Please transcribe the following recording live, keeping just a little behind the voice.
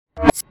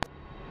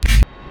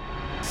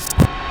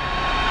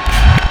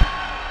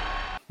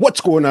What's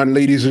going on,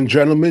 ladies and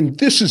gentlemen?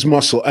 This is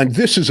Muscle, and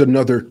this is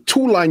another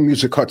Two Line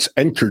Music Hut's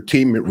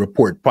Entertainment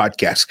Report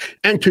podcast.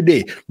 And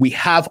today, we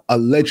have a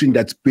legend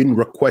that's been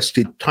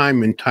requested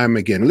time and time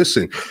again.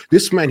 Listen,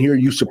 this man here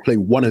used to play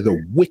one of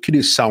the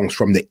wickedest songs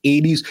from the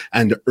 80s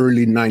and the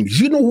early 90s.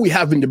 You know who we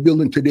have in the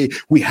building today?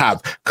 We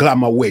have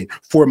Glamour Wayne,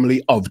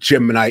 formerly of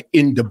Gemini,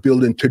 in the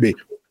building today.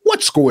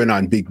 What's going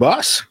on, big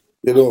boss?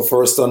 You know,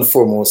 first and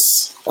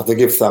foremost, I have to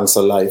give thanks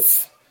for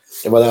life.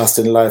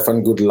 Everlasting life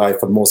and good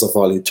life, and most of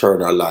all,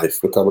 eternal life.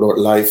 Because without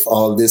life,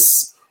 all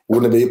this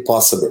wouldn't be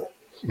possible.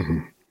 Mm-hmm.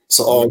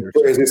 So all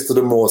praises to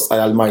the Most High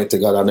Almighty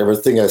God and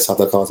everything else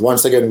after cause.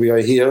 Once again, we are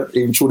here.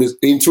 Even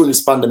through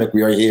this pandemic,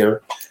 we are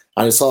here.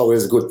 And it's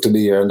always good to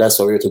be here. And that's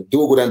why we're here to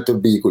do good and to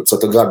be good. So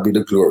to God be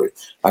the glory.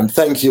 And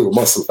thank you,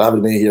 Muscle, for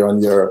having me here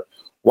on your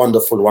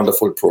wonderful,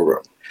 wonderful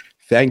program.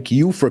 Thank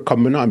you for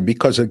coming on.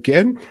 Because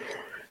again,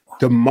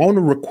 the amount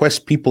of requests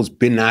people's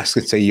been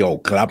asking, say, yo,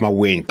 Glamour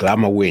Wayne,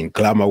 Glamour Wayne,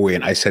 Glamour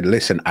Wayne. I said,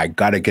 listen, I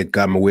got to get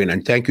Glamour Wayne.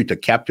 And thank you to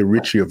Captain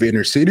Richie of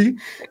Inner City.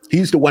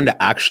 He's the one that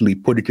actually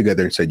put it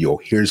together and said, yo,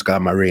 here's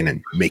Glamour Wayne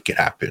and make it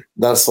happen.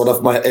 That's one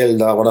of my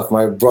elder, one of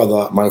my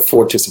brother, my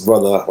fortress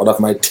brother, one of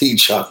my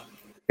teacher.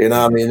 You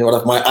know what I mean? One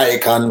of my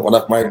icon, one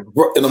of my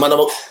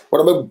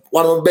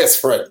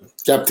best friend,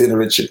 Captain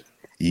Richie.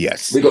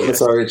 Yes. Big up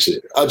Mr. Richie.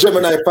 A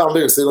Gemini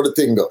family, so you know the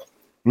thing go.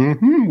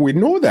 Mm-hmm, we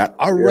know that.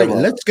 All right,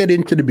 let's get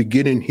into the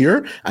beginning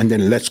here, and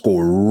then let's go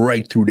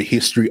right through the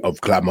history of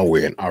Glamour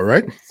Wayne, all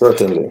right?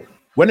 Certainly.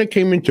 When it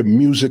came into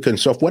music and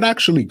stuff, what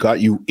actually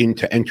got you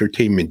into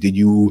entertainment? Did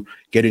you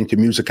get into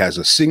music as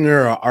a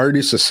singer, an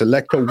artist, a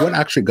selector? What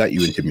actually got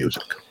you into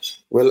music?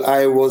 Well,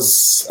 I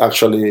was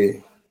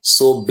actually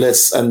so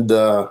blessed and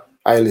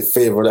highly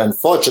favored and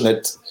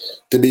fortunate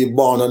to be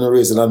born and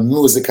raised in a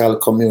musical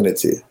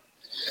community.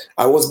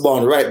 I was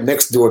born right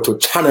next door to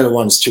Channel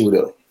One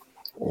Studio.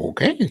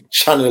 Okay.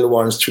 Channel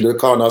One Studio,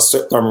 corner of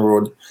Swetnam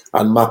Road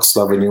and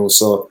Maxwell Avenue.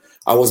 So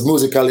I was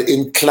musically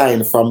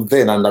inclined from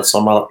then, and that's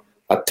from a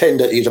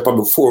tender age of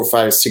probably 4,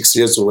 5, 6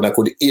 years old, when I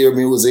could hear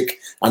music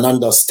and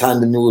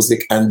understand the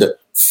music and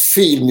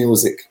feel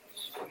music.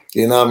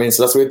 You know what I mean?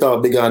 So that's where it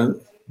all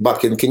began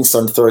back in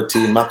Kingston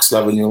 13,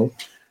 Maxwell Avenue.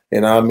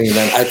 You know what I mean?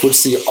 And I could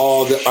see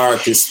all the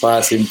artists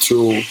passing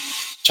through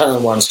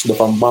Channel One Studio,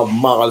 from Bob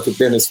Marley to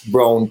Dennis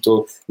Brown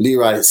to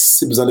Leroy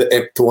Sims and the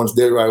Eptones,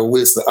 Delroy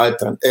Wilson,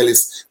 Alton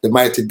Ellis, the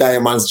Mighty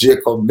Diamonds,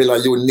 Jacob Miller,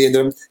 you name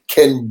them,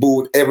 Ken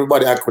Booth,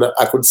 everybody.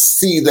 I could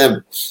see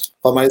them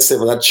for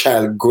myself as a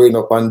child growing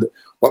up. And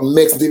what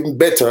makes it even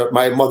better,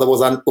 my mother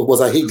was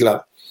a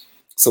higgler.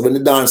 So when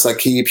the dancer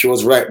came, she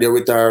was right there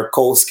with her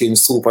cow skin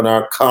soup and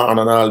her corn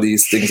and all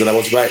these things. And I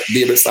was right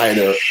there beside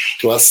her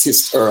to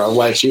assist her. And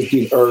while she's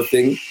doing her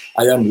thing,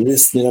 I am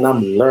listening and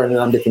I'm learning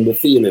and getting the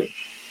feeling.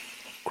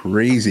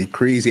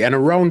 Crazy. And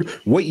around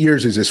what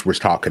years is this we're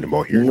talking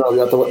about here? No,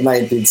 we're talking about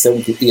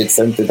 1978,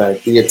 79,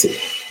 80.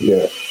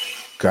 Yeah.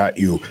 Got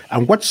you.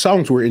 And what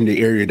songs were in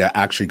the area that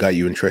actually got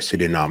you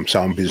interested in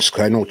sound business?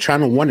 Because I know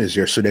Channel One is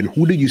there. So then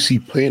who did you see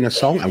playing a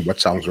song and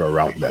what songs were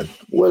around then?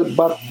 Well,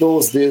 back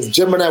those days,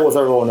 Gemini was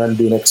around and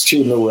doing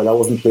extremely well. I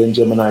wasn't playing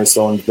Gemini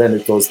songs then.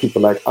 It was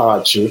people like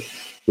Archie,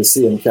 the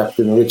same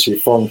Captain Richie,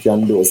 Funky,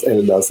 and those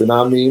elders. You know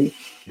what I mean?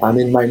 And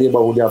in my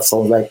neighborhood, you have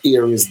songs like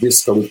Aries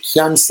Disco with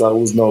Cancer, who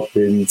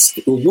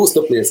used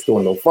to play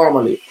Stone Love,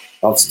 formerly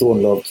of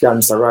Stone Love,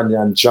 Cancer, Randy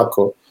and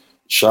Jacko,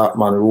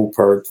 Sharpman,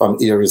 Rupert from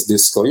Aries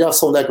Disco. You have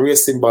songs like Ray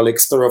Symbolic,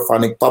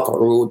 Stereophonic, Papa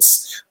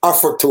Roots,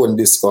 Afrotone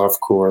Disco, of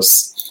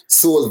course,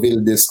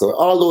 Soulville Disco.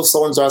 All those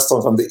songs are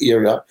songs from the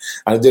area,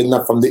 and they're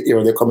not from the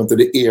era, they come into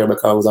the era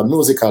because it was a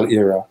musical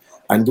era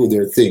and do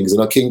their things. You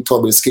know, King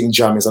Tubby's, King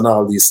Jammies, and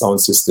all these sound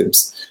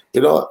systems.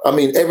 You know, I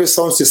mean, every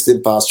sound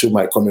system passed through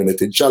my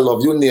community. Jah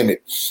Love, you name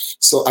it.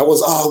 So I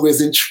was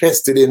always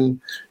interested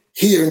in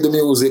hearing the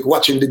music,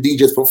 watching the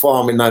DJs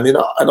performing, and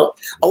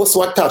I was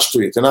so attached to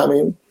it. You know what I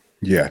mean?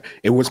 Yeah,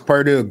 it was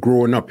part of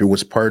growing up. It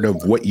was part of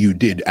what you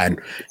did, and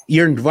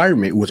your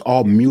environment was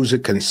all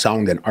music and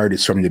sound and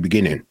artists from the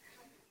beginning.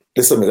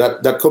 Listen,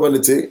 that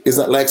community is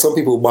not like some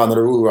people born in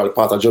the rural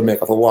part of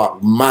Jamaica for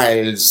walk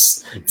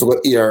miles to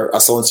go hear a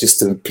sound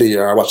system play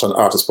or watch an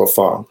artist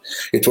perform.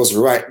 It was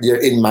right there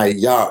in my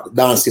yard.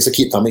 Dance used to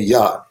keep on my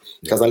yard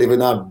because I live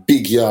in a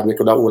big yard. We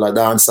could have all a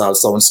dancehall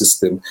sound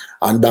system,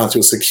 and dance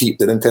used to keep.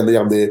 They didn't tell they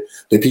have the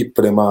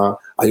people them.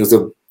 I use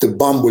the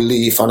bamboo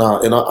leaf and I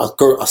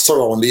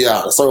surround the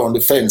yard, surround the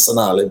fence and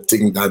all them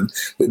things. And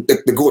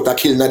the goat are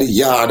killing in the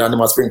yard and they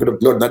must sprinkle the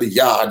blood in the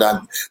yard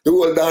and the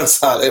whole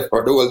dancehall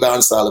effort, the whole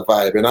dancehall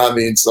vibe, you know what I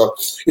mean? So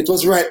it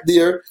was right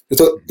there. It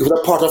was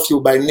a part of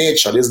you by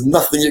nature. There's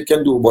nothing you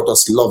can do but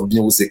just love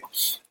music.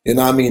 You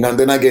know what I mean? And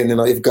then again,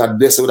 if God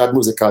bless you with that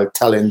musical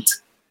talent,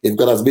 if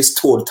God has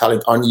bestowed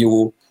talent on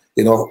you,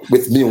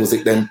 with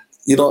music, then,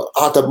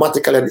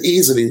 automatically and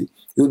easily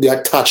you'll be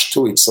attached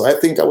to it. So I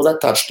think I was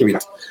attached to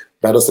it.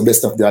 That was the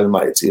best of the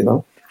Almighty,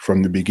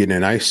 From the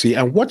beginning, I see.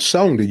 And what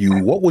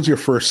was your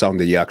first song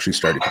that you actually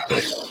started to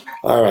play?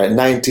 All right,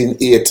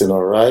 1918,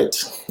 all right.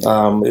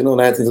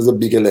 19 was a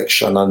big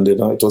election and, it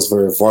was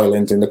very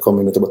violent in the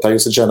community. But I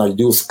used to join a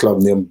youth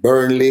club named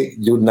Burnley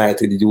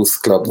United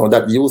Youth Club. Now,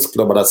 that youth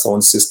club had a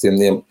sound system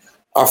named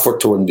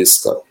Afrotone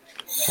Disco.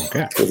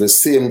 Okay. So the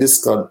same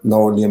disco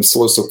now named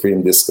Soul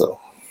Supreme Disco.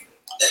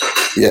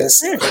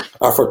 Yes,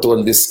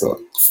 Afrotone Disco.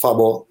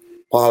 Fabo,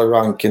 Paul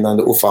Rankin and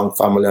the Ufang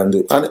family and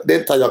the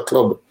entire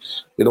club,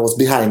 was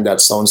behind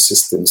that sound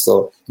system.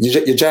 So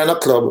you join a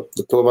club,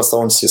 the club has a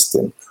sound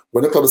system.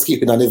 When the club is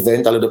keeping an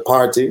event, a little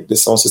party, the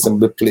sound system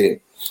will be playing.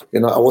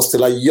 I was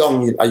still a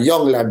young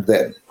lad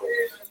then.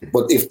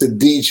 But if the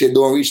DJ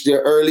don't reach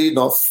there early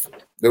enough,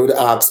 they would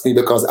ask me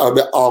because I would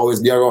always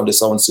be around the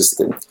sound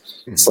system.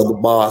 Mm-hmm. So the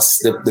boss,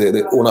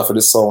 the owner for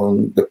the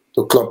sound,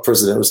 the club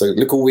president was like,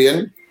 "Look,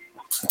 Wayne,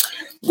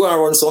 go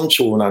and run some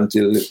tune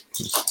until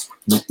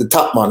the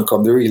top man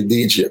come, the real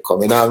DJ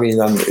come." You know what I mean?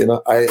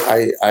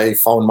 And I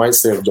found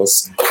myself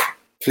just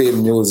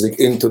playing music,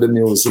 into the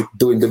music,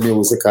 doing the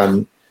music,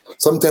 and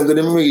sometimes when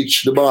him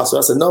reach the boss,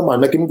 I said, "No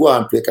man, make him go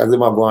and play because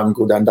him are going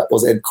good," and that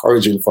was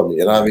encouraging for me.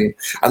 You know what I mean?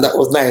 And that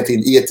was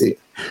 1980.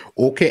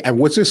 Okay, and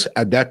was this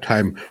at that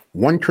time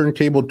one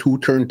turntable, two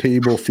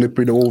turntable, flip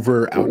it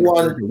over?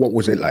 What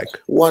was it like?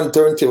 One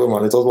turntable,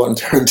 man. It was one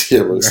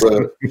turntable.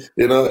 So,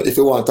 if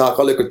you want to talk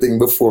a little thing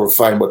before,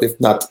 fine. But if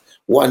not,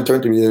 one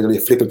turntable, you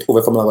flip it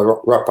over from another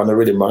rap and a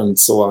rhythm and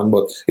so on.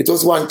 But it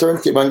was one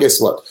turntable, and guess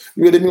what?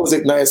 You the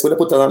music nice. When they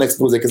put on the next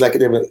music, it's like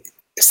it even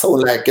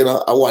sound like,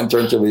 a one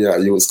turntable you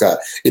use.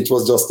 It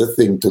was just a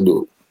thing to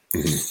do.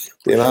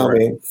 Mm-hmm. You know what I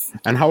mean?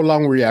 And how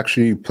long were you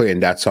actually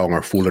playing that song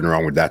or fooling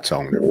around with that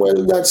song?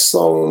 Well, that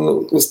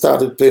song we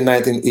started playing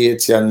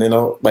 1980,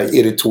 and by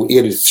 82,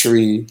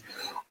 83,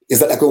 is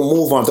that I could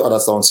move on to other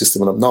sound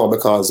systems now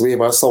because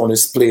wherever sound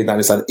is played and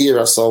it's an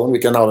era sound, we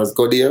can always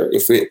go there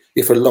if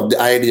we love the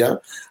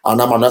idea.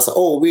 And I'm say,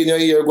 "Oh, we in your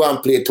ear, go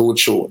and play two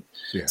tune."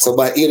 Yeah. So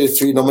by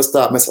 83, now we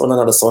start messing on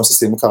another sound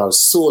system called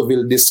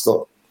Soulville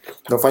Disco.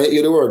 Now, if I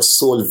hear the word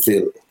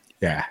Soulville,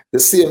 yeah, the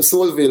same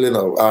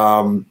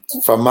Soulville,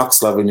 from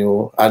Maxwell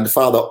Avenue, and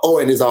Father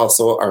Owen is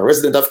also a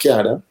resident of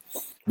Canada.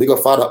 Big up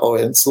Father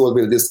Owen,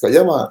 Soulville Disco.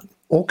 Yeah, man.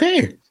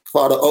 Okay.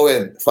 Father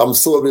Owen from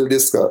Soulville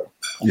Disco.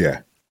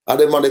 Yeah. And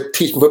then man, they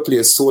teach me to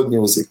play soul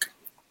music.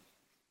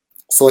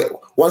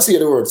 So once you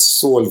hear the word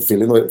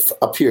Soulville, it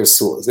appears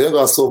souls. The other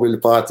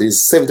Soulville party is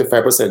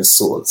 75%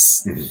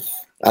 souls. Mm-hmm.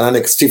 And the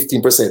next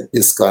 15%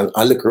 disco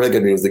and look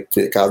reggae music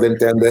play. Because then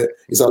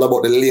it's all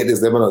about the ladies.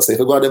 So if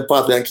you go to them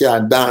party and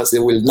can't dance,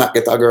 you will not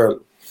get a girl.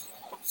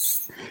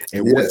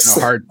 It wasn't a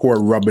hardcore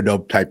rub it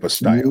up type of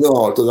style.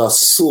 No, it was a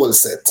soul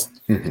set.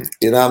 Mm-hmm.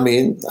 You know what I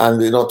mean?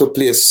 And to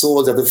play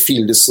souls, you have to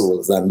feel the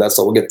souls. And that's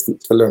how we get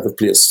to learn to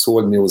play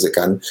soul music.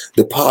 And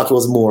the part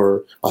was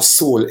more a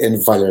soul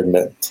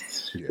environment.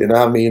 Yeah. You know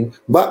what I mean?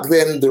 Back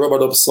then, the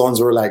rub-a-dub songs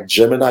were like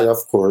Gemini, of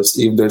course,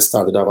 even though it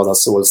started out as a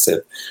soul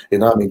set. You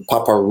know what I mean?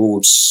 Papa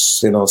Roots,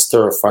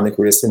 Stereophonic,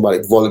 Ray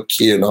Symbolic,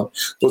 Volcano.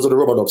 Those are the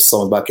rub-a-dub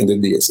songs back in the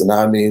days. You know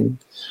what I mean?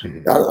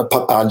 Mm-hmm.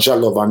 And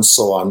Jalove and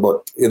so on.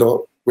 But,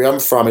 where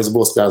I'm from is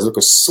mostly as like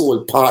a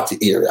soul party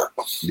area.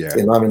 Yeah.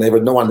 You know what I mean?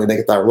 Every now and then they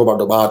get a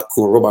rub-a-dub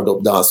hardcore,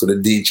 rub-a-dub dance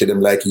with the DJ,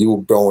 them like Hugh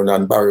Brown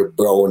and Barry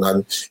Brown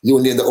and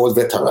you name the old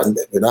veteran.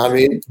 You know what I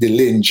mean? The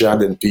Lynn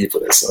Jordan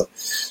people. So,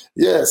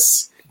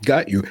 yes.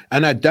 Got you.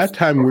 And at that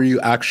time,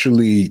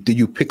 did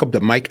you pick up the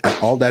mic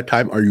at all that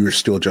time, or you were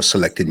still just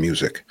selecting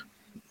music?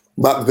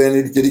 Back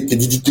then, you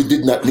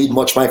did not need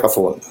much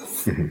microphone.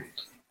 Mm-hmm.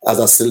 As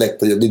a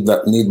selector, you did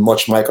not need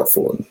much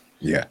microphone.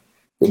 Yeah.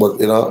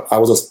 But, I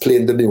was just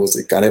playing the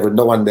music, and every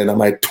now and then I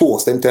might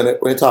toast. When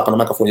you talk on the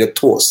microphone, you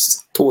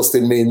toast.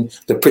 Toasting means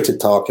the pretty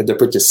talk, the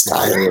pretty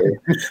style,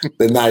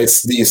 the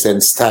nice,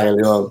 decent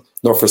style,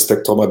 No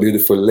respect to my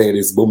beautiful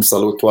ladies, boom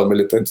salute to all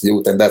militant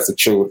youth, and that's the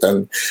truth.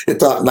 And you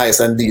talk nice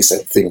and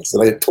decent things.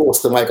 And you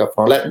toast the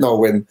microphone. Like now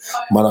when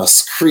I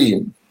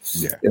scream,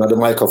 the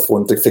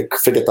microphone to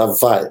forget a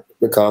vibe.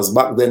 Because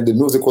back then the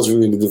music was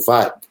really the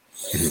vibe.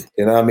 Mm-hmm.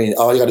 You know what I mean?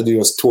 All you got to do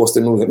is toast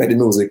the music, make the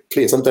music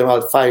play. Sometimes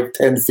I'll 5,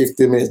 10,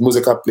 15 minutes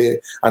music I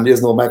play and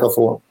there's no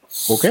microphone.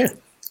 Okay.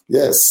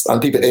 Yes, and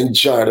people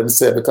enjoy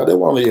themselves because they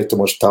want to hear too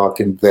much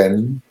talking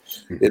then.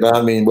 You know what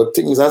I mean? But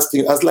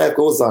as life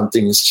goes on,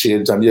 things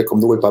change, and here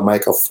comes the with a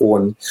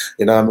microphone.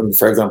 You know what I mean?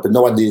 For example,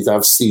 nowadays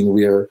I've seen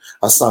where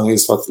a song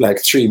is for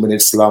like 3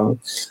 minutes long,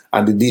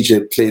 and the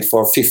DJ played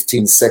for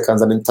 15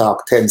 seconds and then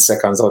talk 10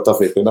 seconds out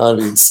of it. You know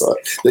what I mean? So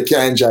they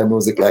can't enjoy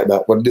music like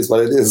that, but it is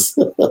what it is.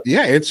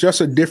 Yeah, it's just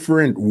a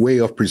different way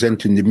of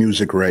presenting the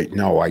music right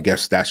now. I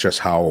guess that's just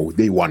how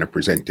they want to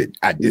present it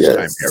at this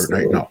time here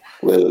right now.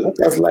 Well,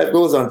 as life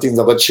goes on, things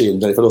are going to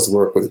change, and if I just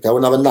work with it, I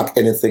will never knock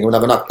anything, I will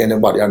never knock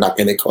anybody or knock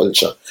any culture.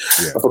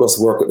 If I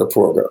just work with the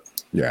program.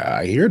 Yeah,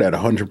 I hear that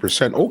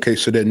 100%. Okay,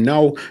 so then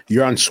now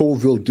you're on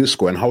Soulville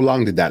Disco, and how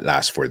long did that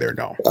last for there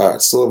now? All right,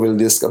 Soulville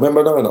Disco.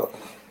 Remember now,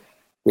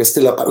 we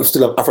still have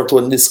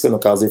Afrotone Disco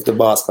because if the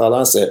boss call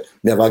and say,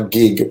 we have a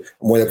gig,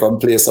 when you come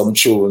play some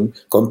tune,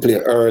 come play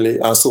early,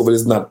 and Soulville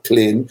is not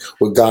playing,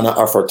 we're gonna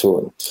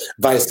Afrotone.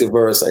 Vice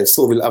versa, if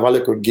Soulville have a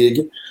little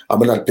gig, I'm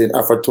not playing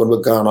Afrotone,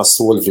 we're gonna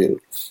Soulville.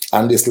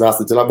 And this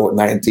lasted till about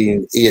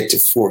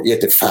 1984,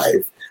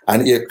 85.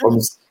 And here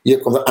comes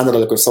another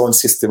little sound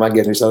system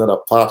again, which is another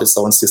party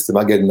sound system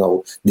again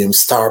now, named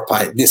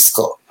Starpipe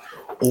Disco.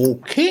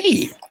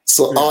 Okay.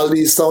 So all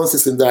these sound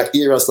systems are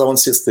era sound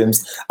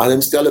systems, and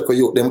them still look at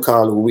you, them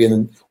call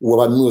Wayne,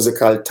 who have a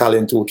musical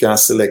talent who can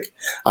select.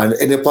 And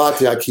any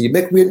party I keep,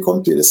 make Wayne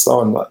come play the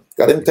sound, man.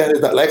 Because them tell you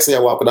that, like say I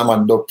walk with a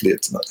man dub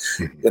plate, man.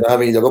 You know what I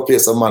mean? You go play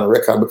some man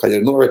record because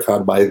you know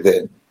record by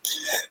then.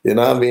 You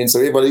know what I mean? So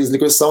everybody's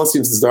little sound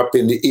systems are up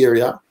in the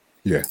area.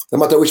 Yeah. No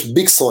matter which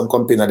big sound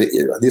company in the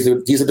area,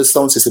 these are the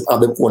sound systems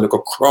have them own like a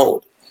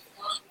crowd.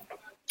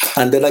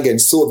 And then again,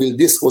 Soulville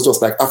Disco was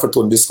just like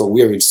Afrotone Disco,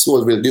 where in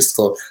Soulville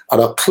Disco at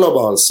a club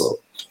also.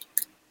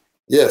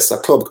 Yes, a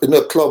club. You know,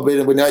 a club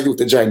when you're youth,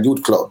 a giant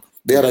youth club.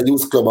 They had a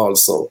youth club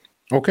also.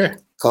 Okay.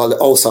 Called the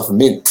House of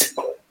Mint.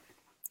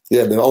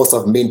 Yeah, the House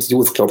of Mint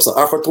Youth Club. So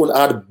Afrotone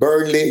had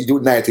Burnley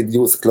United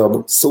Youth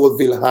Club.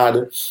 Soulville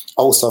had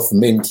House of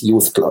Mint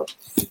Youth Club.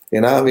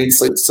 You know what I mean?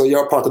 So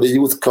you're part of the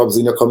youth clubs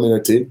in your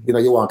community. You know,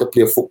 you want to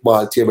play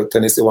football, table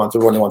tennis, you want to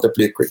run, you want to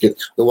play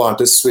cricket, you want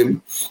to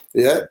swim.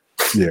 Yeah?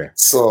 Yeah.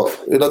 So,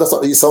 you know, that's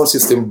what the sound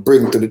system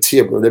bring to the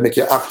table. They make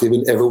you active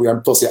in everywhere,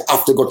 and plus you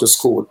have to go to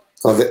school.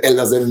 Because the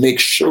elders, they make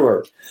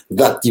sure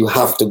that you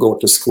have to go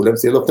to school. And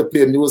if you love to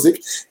play music,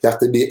 you have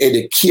to be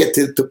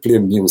educated to play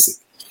music.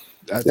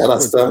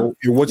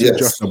 It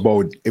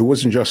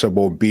wasn't just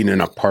about being in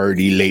a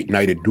party late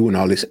night and doing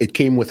all this. It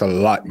came with a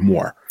lot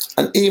more.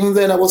 And even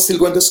then, I was still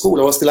going to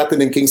school. I was still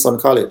attending Kingston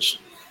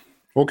College.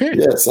 Okay.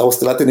 Yes, I was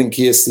still attending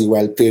KC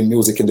while playing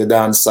music in the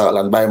dance hall.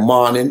 And by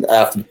morning,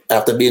 I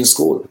have to be in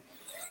school.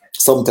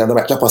 Sometimes I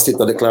might jump sit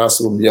in the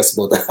classroom, yes,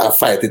 but I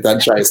fight it and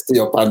try to stay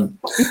up and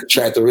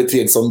try to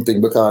retain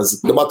something,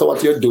 because no matter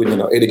what you're doing, you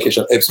know,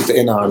 education helps you to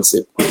enhance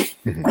it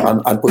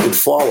and put it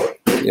forward.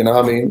 You know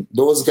what I mean?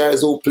 Those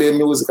guys who play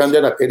music and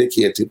they're not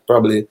educated,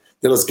 probably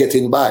they're just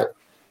getting by.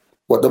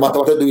 But no matter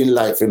what I do in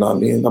life, you know what I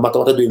mean? No matter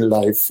what I do in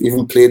life,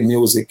 even playing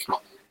music,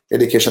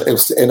 education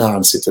helps to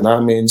enhance it, you know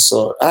what I mean?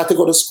 So I had to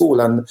go to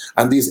school, and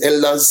these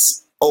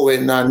elders,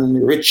 Owen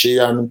and Richie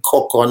and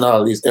Coco and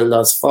all these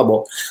elders,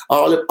 Fabo,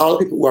 all the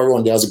people who are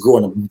around there as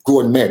grown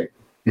men.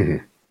 Mm-hmm.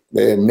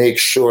 They make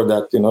sure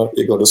that, you know,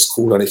 you go to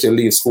school, and if you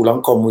leave school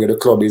and come where the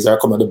club is, or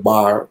come to the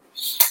bar,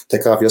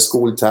 take off your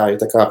school tie,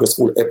 take off your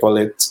school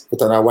epaulette,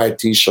 put on a white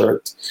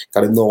t-shirt,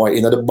 because you know why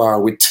in the bar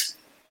with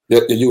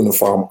your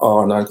uniform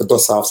on, and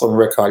just have some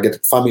record,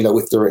 get familiar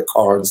with the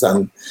records,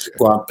 and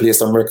go and play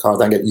some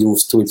records and get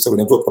used to it. So when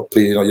you go to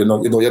play, you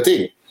know your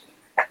thing.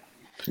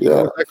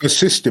 Yeah, like a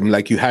system,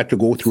 like you had to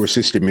go through a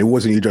system. It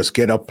wasn't you just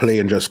get up, play,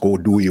 and just go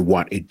do what you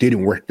want. It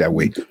didn't work that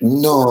way.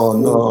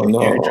 No.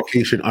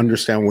 Education,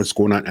 understand what's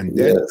going on, and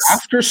then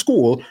after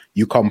school,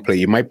 you come play.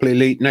 You might play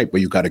late night,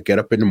 but you got to get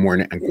up in the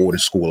morning and go to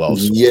school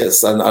also.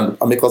 Yes, and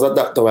because of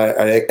that, though,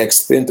 I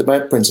explained to my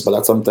principal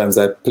that sometimes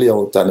I play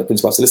out, and the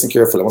principal said, "Listen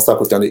carefully, I'm gonna start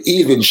putting on the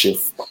evening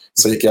shift,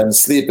 so you can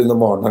sleep in the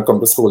morning and come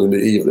to school in the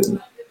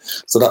evening."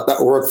 So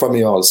that worked for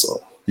me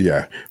also.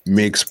 Yeah,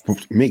 makes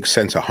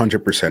sense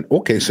 100%.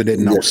 Okay, so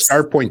then now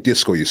Starpoint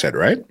Disco, you said,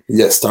 right?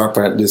 Yes,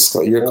 Starpoint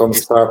Disco. Here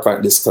comes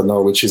Starpoint Disco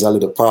now, which is a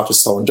little party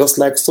sound, just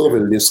like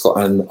Soulville Disco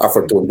and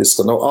Afrotone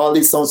Disco. Now, all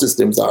these sound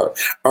systems are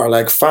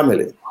like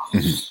family.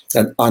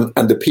 Mm-hmm.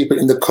 And the people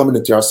in the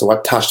community are so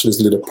attached to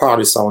these little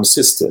party sound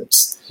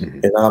systems. Mm-hmm.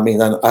 You know what I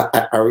mean? And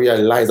I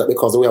realize that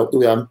because the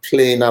way I'm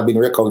playing, I've been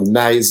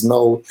recognized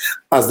now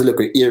as the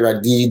little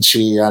era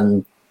DJ,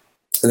 and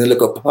the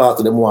little part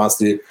of them wants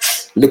to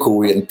Little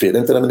Wayne play.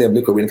 Them tell them name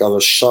Little Wayne because I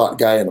was a short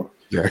guy, you know.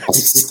 Yeah. I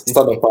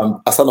stand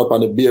up on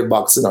the beer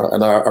box, you know,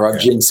 and a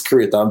drinks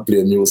crate and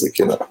play music,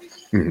 you know.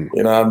 Mm-hmm.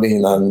 You know what I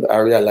mean? And I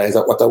realized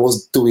that what I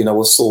was doing, I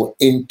was so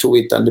into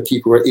it, and the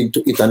people were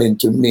into it and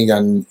into me,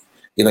 and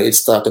you know, it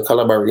started to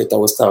collaborate. I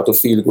was started to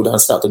feel good and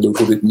start to do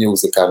good with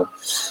music, and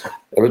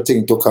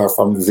everything took off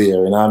from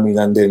there. You know what I mean?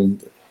 And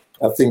then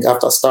I think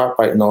after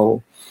Starpipe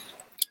now,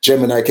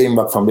 Gemini came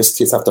back from the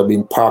States after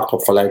being parked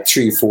up for like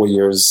 3-4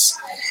 years.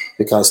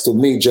 Because to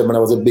me, Gemini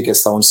was the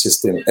biggest sound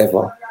system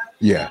ever.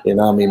 Yeah. You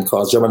know what I mean?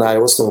 Because Gemini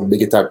was so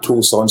big, it had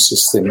 2 sound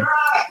systems.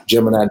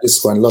 Gemini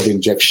Disco and Love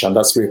Injection.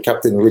 That's where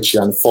Captain Richie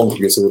and Funky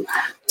used to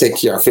take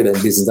care of them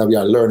business. And we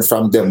are learn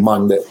from them,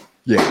 man.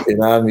 Yeah. You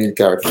know what I mean?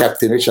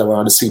 Captain Richie had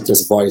the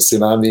sweetest voice, you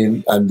know what I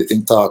mean? And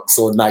in talk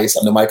so nice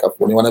on the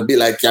microphone. You want to be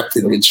like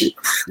Captain Richie.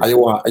 And you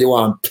want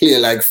to play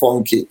like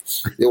Funky.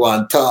 You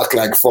want to talk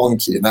like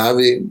Funky. You know what I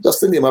mean?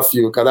 Just to name a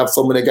few, because I have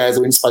so many guys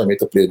who inspire me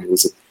to play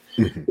music.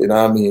 Mm-hmm. You know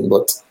what I mean?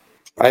 But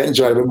I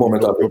enjoy every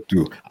moment of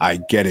it. I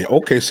get it.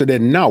 Okay, so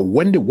then now,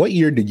 what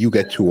year did you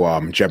get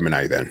to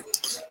Gemini then?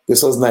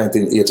 This was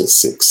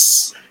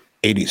 1986.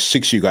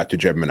 86 you got to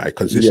Gemini,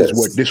 because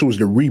this was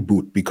the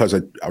reboot, because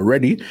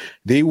already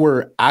they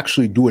were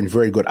actually doing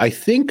very good. I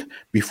think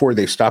before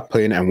they stopped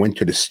playing and went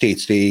to the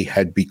States, they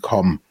had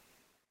become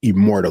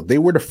immortal. They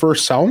were the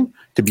first sound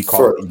to be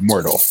called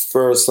immortal.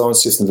 First sound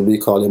system to be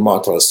called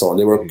immortal sound.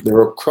 They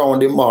were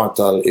crowned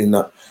immortal in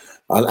an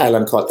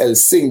island called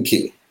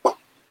Helsinki.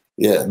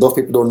 Yeah, those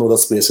people don't know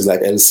those places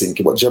like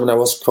Helsinki, but Gemini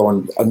was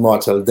found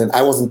immortal. Then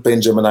I wasn't playing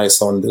Gemini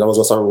sound. Then I was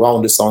just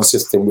around the sound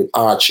system with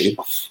Archie,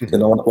 you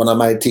know, one of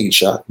my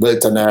teacher,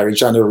 Welton Harry,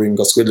 Johnny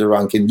Ringo, Squidly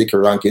Rankin, Dickie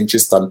Rankin,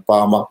 Tristan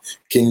Palmer,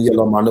 King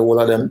Yellowman, all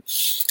of them.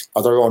 I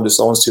was around the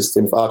sound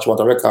system. If Archie want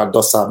a record,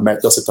 dust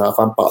it off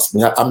and pass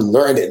me. I'm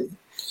learning.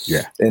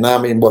 Yeah. You know what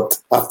I mean? But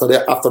after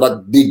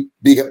that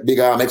big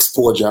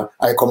exposure,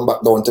 I come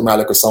back down to my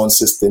local sound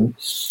system.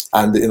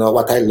 And, you know,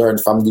 what I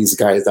learned from these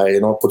guys, I, you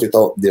know, put it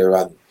out there.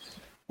 And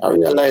I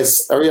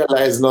realize,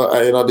 this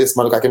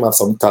man, I can have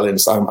some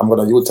talent, so I'm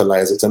going to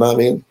utilize it. You know what I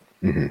mean?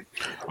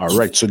 Mm-hmm. All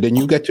right. So then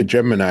you get to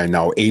Gemini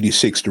now,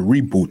 86, the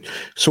reboot.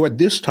 So at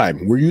this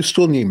time, were you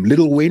still named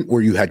Little Wayne,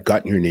 or you had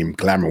gotten your name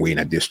Glamour Wayne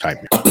at this time?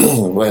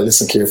 Well,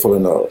 listen carefully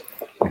now.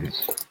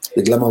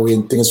 The Glamour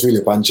Wayne thing is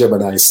really on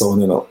Gemini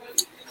sound, you know.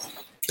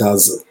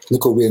 Because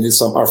Little Wayne is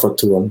some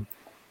Afro-tone,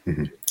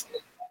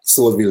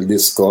 Soulville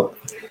disco.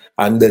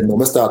 And then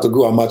when I start to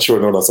go and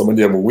mature now, some of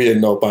them Wayne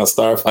now on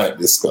Starfire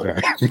disco.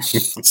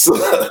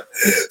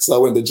 So I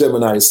went to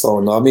Gemini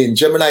sound. I mean,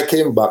 Gemini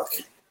came back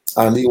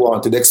and he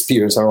wanted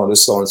experience around the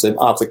sound. So he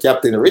asked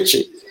Captain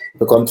Richie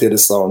to come play the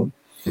sound.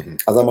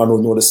 As a man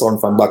who know the sound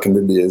from back in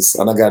the days.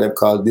 And a guy them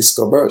called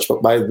Disco Birch.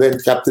 But by then,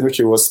 Captain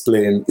Richie was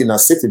playing Inner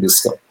City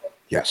disco.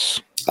 Yes.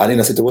 And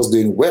Inner City was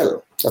doing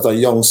well. That's a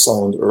young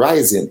sound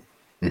rising.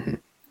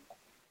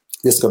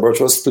 Disco Birch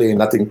was playing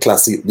nothing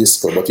classic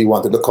disco, but he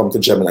wanted to come to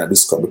Gemini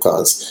disco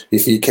because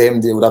if he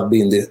came, they would have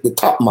been the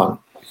top man,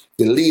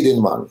 the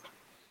leading man.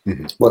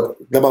 But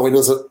remember, when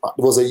there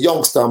was a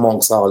youngster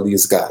amongst all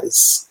these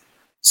guys.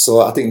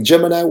 So I think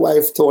Gemini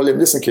wife told him,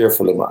 listen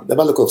carefully, man. They have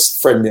a little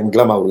friend named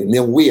Glamour Wayne,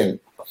 named Wayne.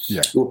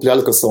 Yeah. You play a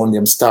little sound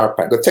named Star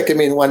Pipe. Go take him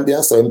in one day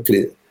and so him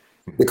play.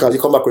 Because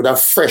you come back with a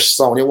fresh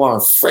sound, you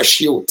want fresh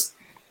youth.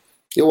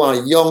 You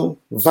want young,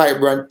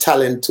 vibrant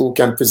talent who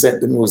can present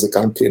the music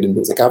and play the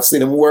music. I've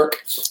seen him work.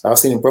 I've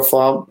seen him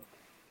perform.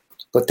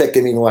 But take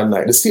him in one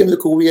night. The same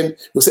little Wayne,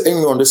 you say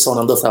anyone on the sound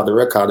and just have the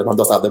record and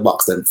just have the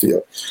box and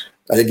feel.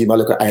 And you give him a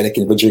little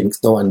Heineken for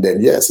drinks now and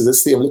then. Yes, it's the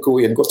same little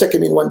Wayne. Go take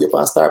him in one day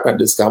for a Starpan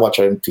disc and watch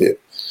him play.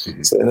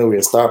 So anyway,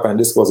 Starpan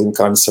disc was in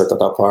concert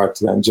at a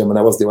party and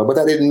Gemini was there. But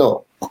I didn't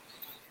know.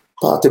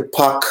 Party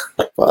pack,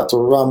 party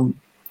ram,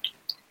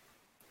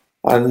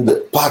 and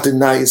party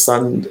nice,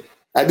 and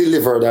I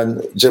delivered,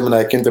 and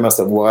Gemini came to me and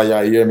said, boy,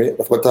 you hear me?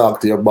 I've got to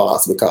talk to your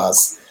boss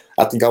because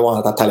I think I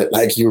want a talent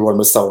like you on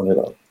my sound, you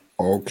know.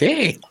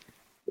 Okay.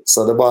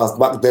 So the boss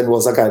back then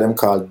was a guy them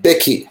called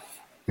Becky.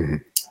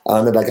 And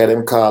another guy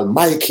them called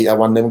Mikey. I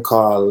want them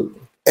called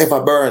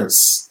Eva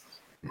Burns.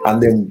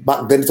 And then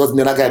back then it was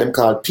another guy them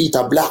called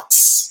Peter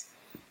Blacks.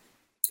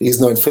 He's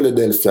now in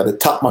Philadelphia, the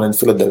top man in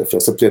Philadelphia.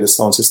 So play the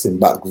sound system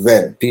back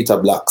then, Peter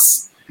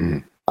Blacks.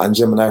 And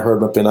Gemini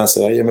heard me play and I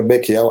said, I hear me,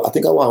 Becky, I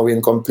think I want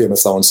to come play my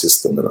sound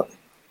system, you know.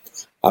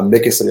 And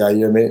Becky said, I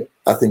hear me,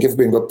 I think if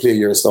we go play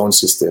your sound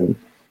system,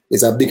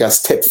 it's a bigger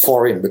step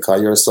for him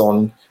because your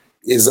sound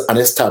is an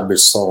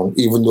established sound,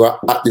 even though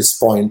at this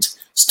point,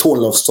 Stone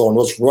Love Sound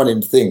was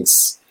running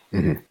things.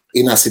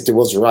 Inner City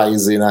was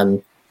rising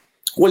and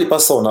whole heap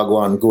of sound are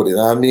going good, you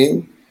know what I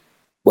mean?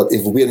 But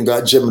if we ain't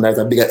got Gemini, it's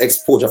a bigger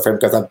exposure for him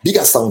because a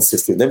bigger sound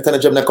system. Them time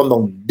Gemini come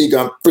down big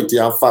and pretty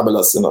and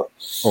fabulous, you know.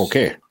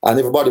 Okay. And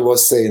everybody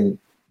was saying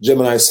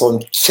Gemini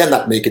sound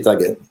cannot make it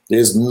again.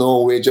 There's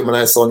no way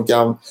Gemini sound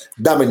can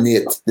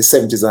dominate the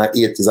 70s and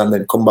 80s and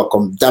then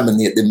come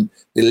dominate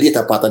the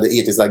later part of the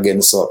 80s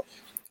again. So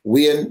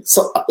Wayne,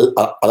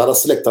 a lot of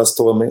selectors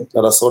told me, a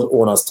lot of sound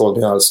owners told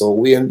me also,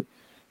 Wayne,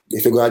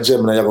 if you go to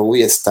Gemini, you have a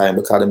waste time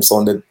because them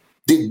sounded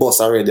big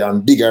boss already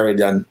and big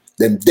already and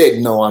them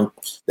dead now and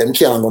them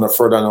can't go no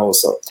further now.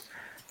 So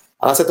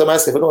and I said to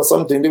myself, you know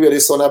something, the way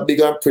this sound are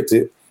big and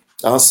pretty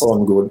and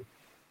sound good.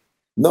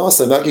 No,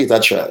 so I give it a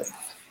try.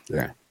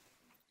 Yeah.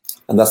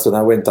 And that's when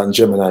I went on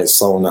Gemini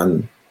sound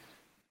and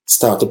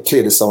started to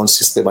play the sound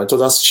system. And it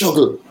was a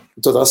struggle.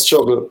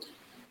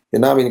 You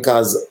know what I mean?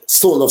 Because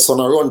Stone Love Sound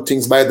run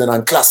things by then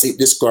and classic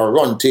disco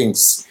run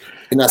things.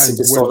 Inner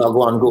City sound are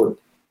going good.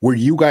 Were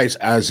you guys,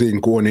 as in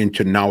going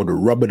into now the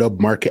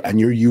rub-a-dub market, and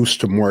you're used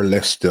to more or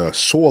less the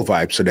soul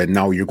vibe, so that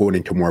now you're going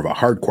into more of a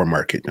hardcore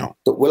market now?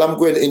 Well, I'm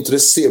going into the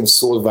same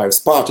soul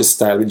vibes, party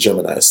style with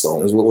Gemini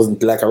sound. It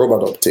wasn't like a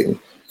rub-a-dub thing.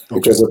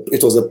 Okay.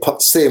 It was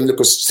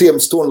a same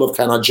Stone Love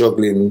kind of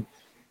juggling,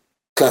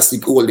 classic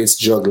oldies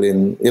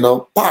juggling, you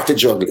know, party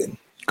juggling.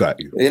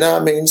 Got you. You know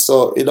what I mean?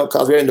 So, you know,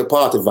 because we're in the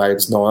party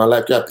vibes now, and I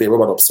like to play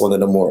rub-a-dub sound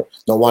anymore.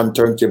 No one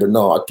turntable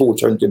now, a two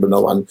turntable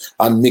now,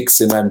 and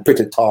mixing and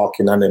pretty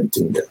talking and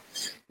everything there.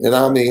 You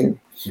know what I mean?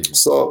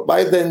 So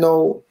by then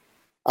now,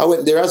 I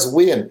went there as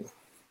Wayne.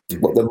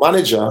 But the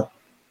manager,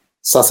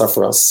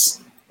 Sassafras,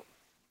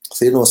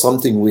 said, you know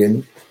something,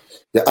 Wayne,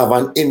 you have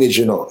an image,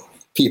 you know.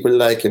 People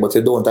like you, but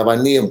you don't have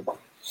a name.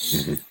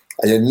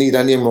 And you need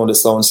a name on the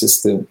sound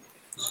system.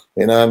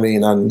 You know what I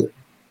mean? And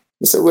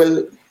I said,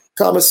 well,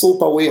 call me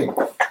Super Wayne.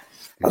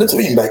 And it's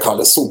mean by call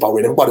the Super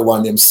Wayne. Everybody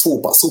want name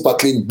Super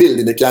clean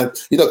building. They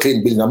can't, you know,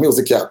 clean building, and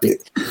music can't play.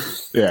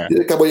 Yeah. You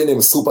think about your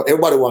name Super.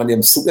 Everybody want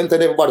name Super.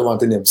 Everybody want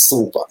the name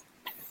Super.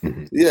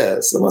 Yeah,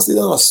 so I must say,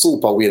 they're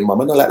Super Wayne,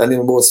 man. I don't like the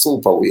name about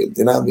Super Wayne,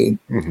 you know what I mean?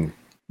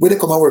 When they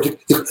come and work, you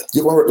come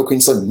and work looking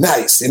so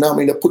nice, you know what I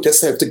mean? You put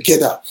yourself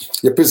together,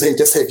 you present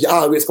yourself, you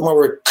always come and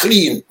work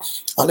clean.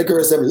 And the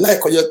girls, them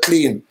like how you're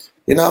clean.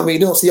 You know what I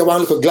mean? You don't see you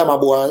want to look a glamour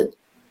boy.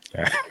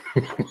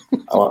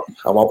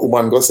 I'm a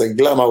woman go say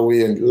glamour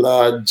Wayne,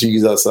 Lord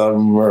Jesus have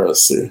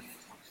mercy.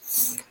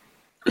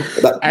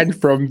 And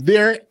from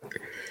there,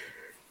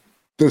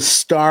 the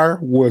star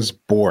was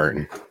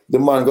born. The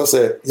man go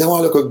say, you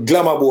want to look a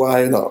glamour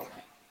boy, you know.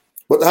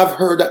 But I've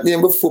heard that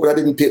name before, but I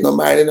didn't pay no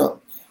mind, you know.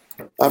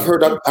 I've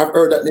heard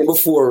that name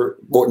before,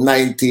 about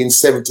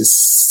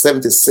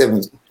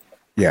 1977.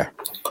 Yeah.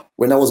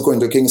 When I was going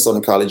to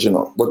Kingston College, you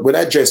know. But when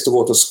I dressed to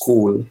go to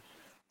school,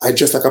 I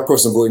dressed like a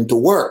person going to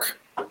work.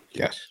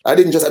 Yes. I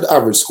didn't just an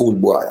average school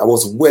boy. I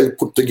was well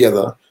put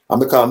together.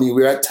 And because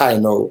we're at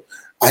time now,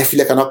 I feel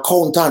like an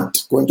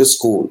accountant going to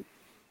school.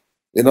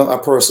 You know,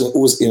 a person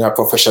who's in a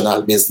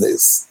professional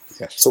business.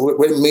 Yes. So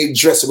when me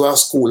dress to go to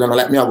school, and I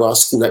like me to go to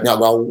school, like me to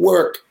go to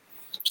work.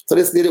 So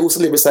this lady used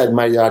to live beside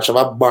my yard. She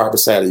have a bar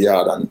beside the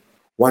yard. And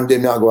one day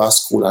me I go to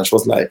school and she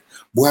was like,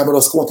 boy, I'm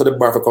just going to the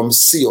bar to come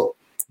see you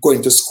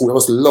going to school. I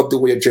just love the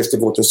way you dress to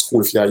go to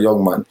school if you're a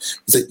young man.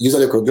 He said, you're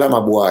like a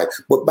glamour boy.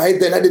 But by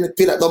then I didn't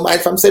pay that no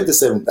mind from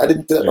 77. I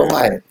didn't pay that no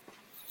mind.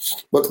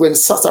 But when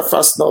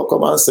Sassafras now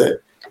come and say,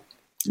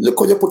 look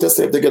how you put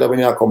yourself together when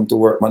you come to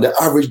work, man. The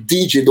average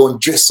DJ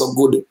don't dress so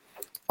good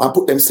and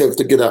put themselves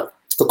together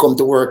to come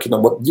to work, you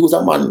know. But you's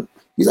a man,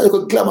 he's like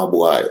a glamour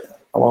boy.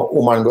 And one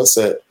woman go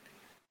say,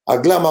 a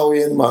glamour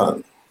Wayne,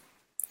 man.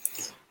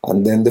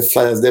 And then the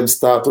flyers them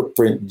start to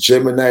print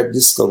Gemini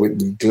Disco with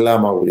the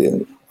glamour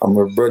Wayne. And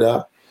my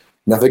brother,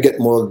 never get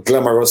more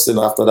glamorous than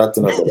after that,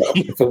 you know,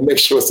 brother. Make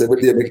sure say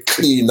every day be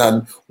clean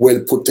and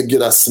well put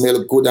together,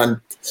 smell good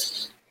and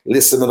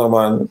listen, you know,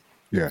 man.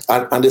 Yeah.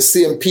 And the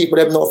same people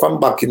that know from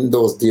back in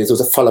those days was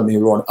to follow me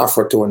around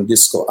Afrotone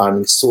Disco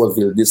and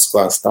Soulville Disco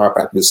and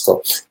Starpack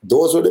Disco.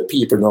 Those were the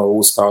people now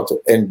who started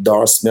to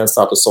endorse me and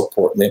start to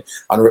support me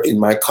and were in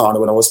my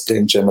corner when I was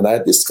playing Gemini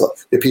Disco.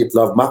 The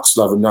people of Max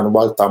Lovin and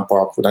Waltham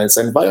Park and its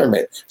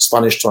environment,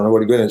 Spanish Town,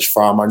 the Greenwich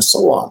Farm and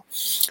so on.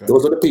 Okay.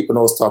 Those are the people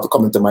who start to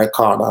come into my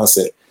corner and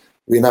say,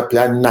 we're not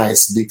playing a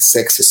nice, big,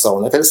 sexy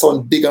sound. I tell you,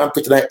 sound bigger and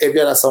pretty than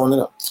every other sound, you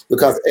know.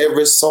 Because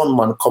every sound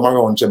man come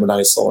around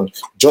Gemini sound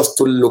just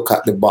to look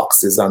at the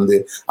boxes and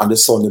the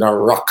sound in a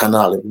rock and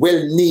all.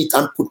 Well neat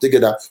and put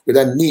together with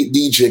a neat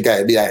DJ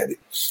guy behind it.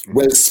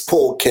 Well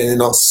spoken, you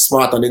know,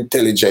 smart and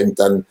intelligent,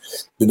 and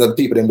you know,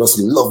 people them just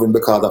love him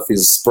because of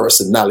his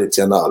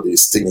personality and all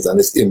these things and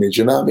his image,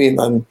 you know what I mean?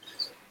 And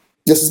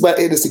this is by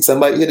 86, and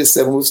by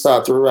 87 we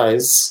start to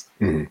rise.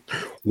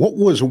 What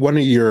was one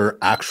of your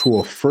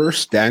actual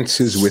first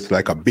dances with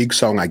like a big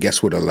song, I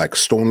guess with a like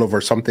Stone Love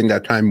or something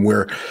that time,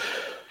 where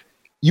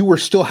you were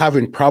still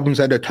having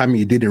problems at the time,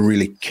 you didn't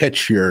really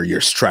catch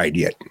your stride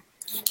yet?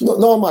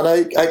 No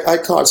man, I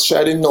caught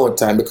stride in no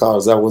time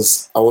because I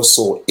was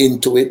so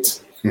into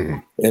it.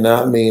 You know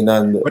what I mean?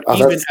 And but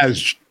even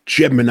as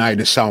Gemini,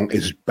 the song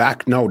is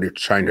back now, they're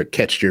trying to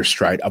catch their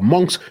stride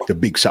amongst the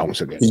big songs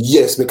again.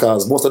 Yes,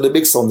 because most of the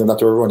big songs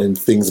that were running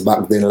things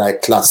back then,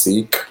 like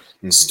Classic,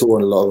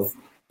 Stone Love,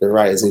 The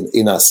Rising,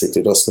 Inner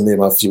City, just to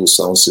name a few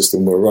sound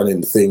systems, were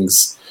running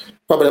things.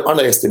 Probably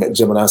underestimate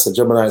Gemini, so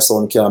Gemini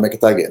sound can't make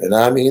it again, you know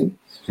what I mean?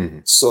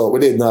 So we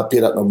did not pay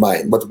that no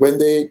mind. But when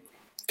they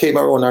came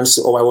around and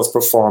saw how I was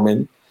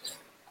performing,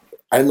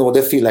 I know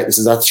they feel like this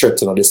is a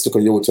threat, you know, this took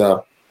a youth,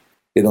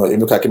 you know, it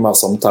look like him have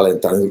some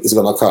talent and it's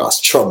going to cause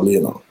trouble,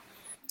 you know.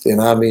 You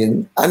know what I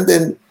mean? And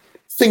then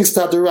things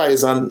start to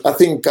rise, and I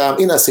think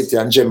Inner City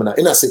and Gemini,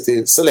 Inner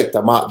City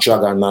selector Mark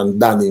Dragon and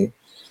Danny,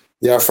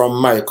 they are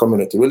from my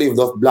community. We live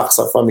off blocks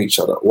from each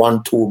other,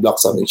 1-2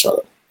 blocks from each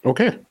other.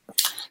 Okay.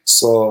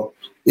 So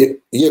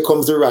here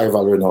comes the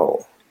rivalry now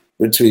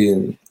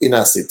between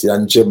Inner City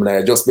and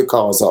Gemini just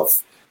because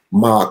of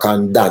Mark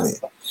and Danny.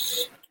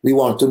 We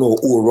want to know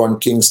who run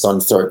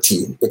Kingston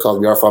 13 because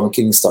we are from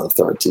Kingston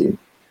 13.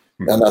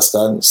 You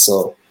understand?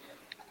 So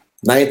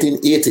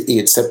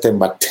 1988,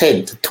 September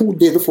 10th, 2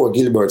 days before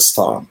Gilbert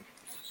Storm.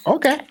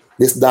 Okay.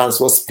 This dance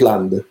was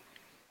planned,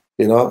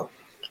 you know.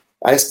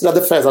 I still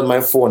have the files on my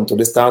phone too.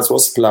 This dance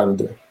was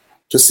planned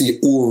to see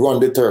who run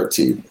the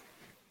 13.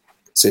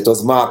 So it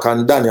was Mark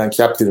and Danny and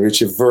Captain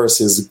Richie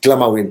versus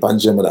Glamour Wayne and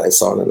Gemini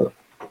sound, you know.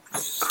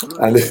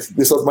 And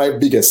this was my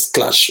biggest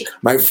clash,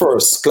 my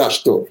first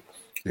clash too,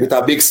 with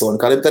a big sound.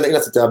 Because I'm telling you,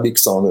 it's a big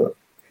sound, you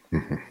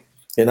know.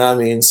 You know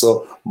what I mean?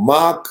 So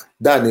Mark,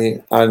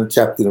 Danny, and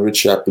Captain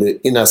Richie play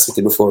Inner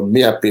City before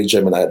me I play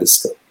Gemini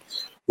Disco.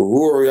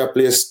 Rory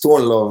play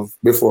Stone Love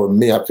before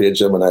me I play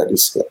Gemini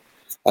Disco.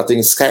 I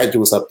think Sky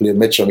Juice played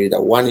Metro Media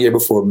 1 year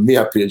before me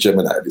I played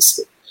Gemini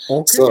Disco.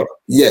 Okay. So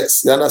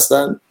yes, you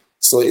understand?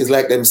 So it's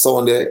like them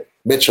sound the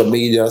Metro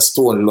Media,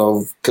 Stone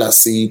Love,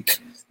 Classic,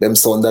 them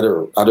sound that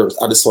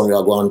are the sound we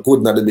are going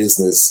good in the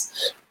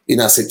business.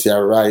 Inner City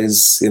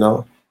Rise, you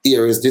know.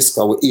 Here is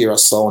Disco with Era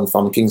Sound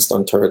from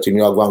Kingston 13.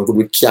 You are going good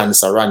with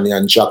Cancer, Randy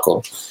and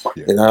Jacko.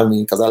 Yeah. You know what I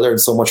mean? Because I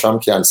learned so much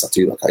from Cancer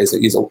too. Like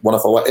he's one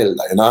of our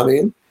elders, you know what I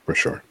mean? For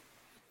sure.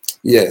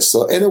 Yes.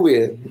 So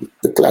anyway,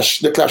 the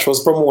clash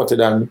was promoted,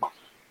 and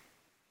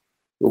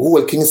the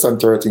whole Kingston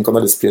 13 come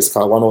to this place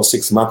called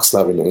 106 Max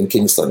Avenue in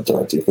Kingston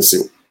 13. You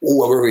see who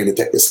will really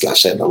take this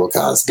clash in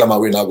because Glamour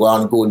will go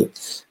on good,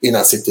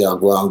 Inner City are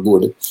go on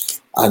good,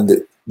 and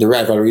the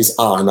rivalry is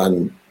on.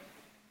 And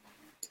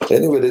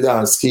anyway, the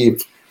dance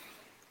keep,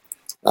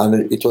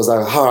 and it was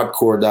a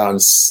hardcore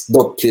dance,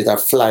 dub plate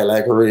that fly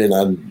like rain,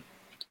 and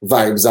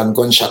vibes and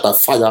gunshot of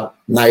fire,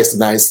 nice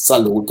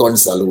salute, gun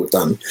salute.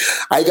 And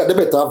I got the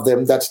better of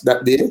them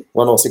that day,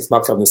 106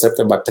 Max Avenue,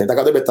 September 10th. I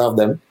got the better of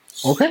them.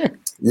 Okay.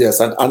 Yes,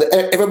 and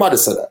everybody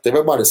said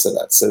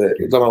that. So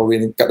Glamour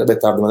Wayne got the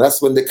better of them. And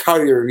that's when the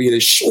career really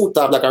shoot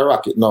up like a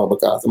rocket now,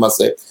 because I must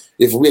say,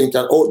 if Wayne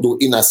can outdo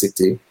Inner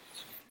City,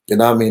 you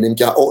know what I mean, he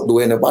can outdo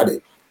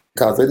anybody.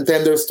 Because in the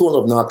time there's Stone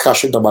Love now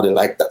clash with nobody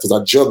like that. It was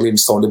a juggling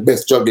sound, the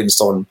best juggling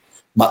sound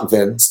back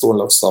then, Stone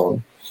Love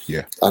sound.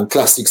 Yeah. And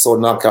classic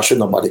sound now clash with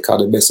nobody,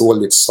 because the best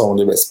old sound,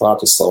 the best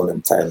party sound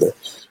in time there.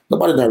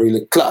 Nobody not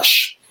really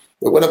clash.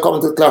 But when it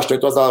comes to clash,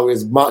 it was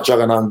always Mark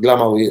Dragon and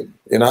Glamour Wayne.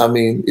 You know what I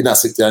mean? Inner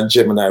City and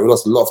Gemini. We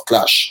just love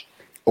clash.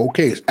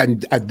 Okay.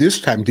 And at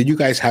this time, did you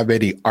guys have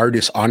any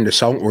artists on the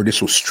song, or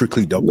this was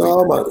strictly dub?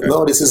 No, man.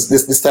 No,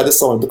 this type of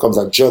sound becomes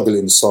a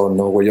juggling sound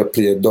now, where you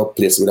play dub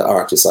plates with the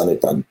artist on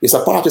it. And it's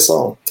a party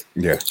song.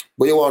 Yeah.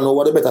 But you want to know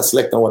what the better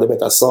select and what the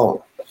better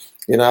song.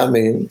 You know what I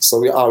mean? So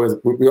we're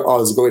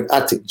always going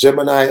at it.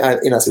 Gemini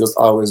and Inner City was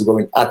always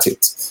going at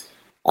it.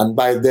 And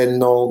by then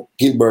now,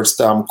 Gilbert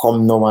Storm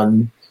come now,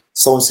 and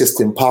sound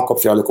system park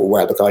up for a little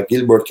while, because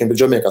Gilbert came to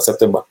Jamaica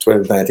September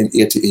 12,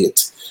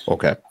 1988.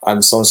 Okay.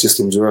 And sound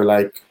systems were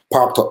like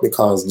parked up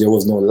because there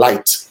was no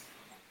light.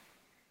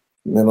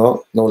 You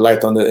know, no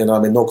light on the, you know, I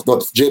mean, no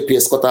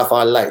JPS cut off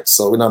our light,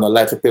 so we don't have no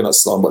light to play no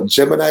song. But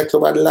Gemini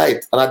Club had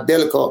light, and at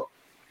Delco.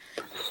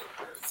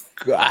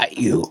 Got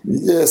you.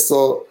 Yeah,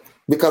 so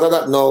because of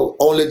that now,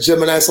 only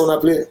Gemini sound I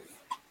play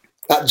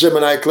at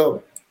Gemini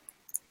Club.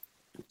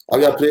 I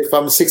will play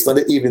from 6 in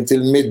the evening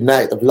till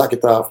midnight. I've lock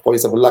it off,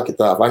 police have lock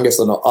it off. And guess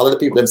what? All of the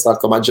people them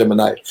start come at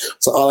Gemini.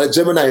 So all the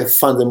Gemini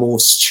fans they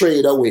move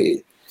straight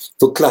away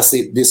to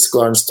classic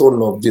disco and Stone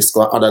Love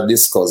disco and other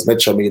discos,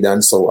 Metro Media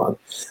and so on.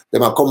 They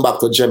might come back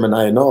to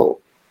Gemini now,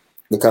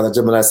 because the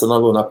Gemini is not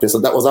alone up there. So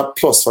that was a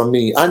plus for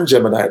me and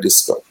Gemini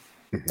disco,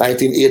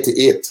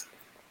 1988.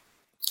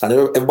 And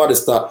everybody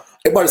start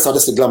to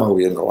see Glamour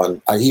Wayne now,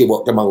 and I hear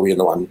about Glamour Wayne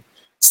now, and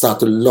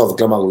start to love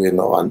Glamour Wayne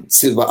now, and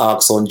Silver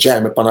Arc sound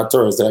jam upon a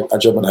Thursday at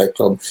Gemini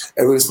Club.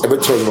 Every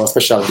Thursday was a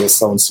special guest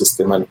sound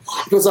system, and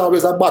it was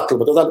always a battle,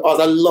 but it was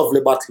a lovely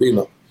battle, you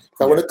know.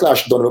 And when the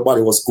clash done,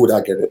 everybody was good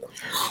again. You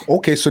know?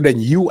 Okay, so then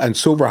you and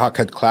Silverhawk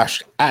had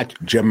clashed at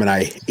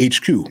Gemini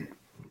HQ.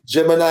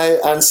 Gemini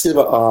and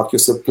Silverhawk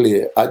used to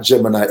play at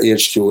Gemini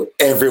HQ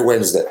every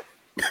Wednesday.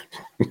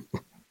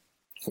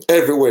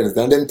 Every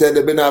Wednesday. And then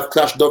they've been have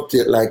clash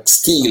dubplate like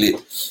Steely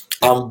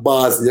and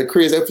Baz. You're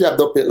crazy if you have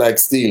dubplate like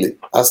Steely.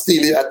 And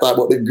Steely, I thought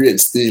about the great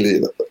Steely.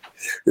 You know?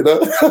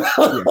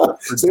 Yeah,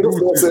 so you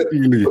know,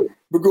 Steely.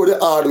 We go the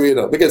hard way, you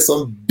know. We get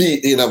some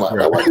beat, you know, man.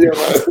 Right. I want to hear,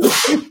 man.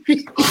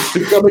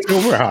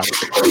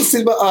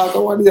 Silverhawk, I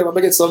want to hear, man.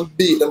 We get some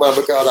beat, man,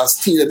 because I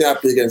Steely they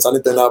play against,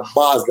 and then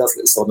Baz, that's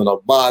the sound, you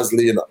know,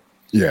 Bazley, you know.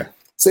 Yeah.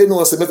 So, you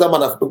know, so Mr.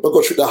 Man, I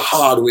go through the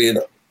hard way, you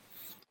know.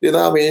 You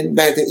know what I mean?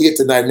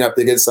 1989, you have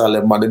to get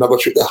Salem, man. They never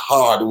shoot the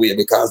hard way,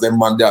 because them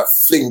man, they are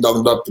fling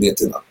down that plate,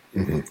 you know.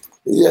 Mm-hmm.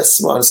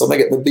 Yes, man. So I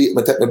get my beat,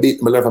 I take my beat,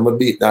 I learn from my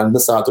beat, and I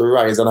start to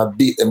rise, and I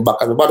beat them back.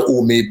 Everybody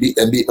who me beat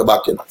them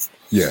back, you know.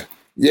 Yeah.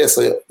 Yeah,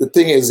 so the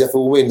thing is, you have to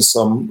win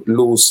some,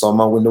 lose some,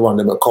 and win the one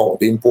them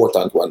account, the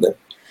important one then.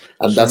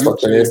 And so that's what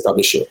can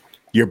establish it.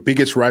 Your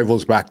biggest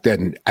rivals back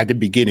then, at the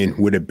beginning,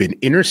 would have been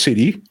Inner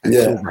City and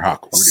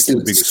Silverhawk. Were the two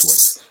biggest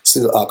ones.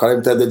 Silverhawk.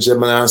 I tell the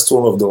Gemini and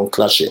Stone Love don't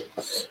clash it.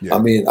 Yeah. I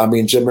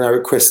mean, Gemini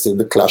requested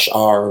the clash,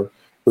 or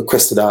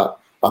requested a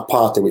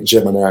party with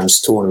Gemini and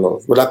Stone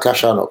Love. But that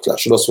clash or not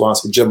clash. She just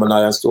wants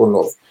Gemini and Stone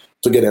Love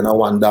together in a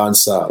one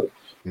dance hall.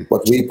 Mm-hmm.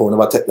 But Weepo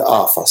never take the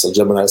offer. So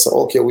Gemini said,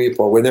 okay,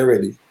 Weepo, when you're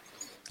ready.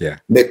 Yeah.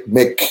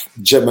 Make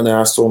Gemini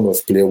and Stone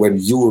Love play when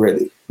you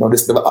ready. Now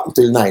this never happened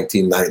until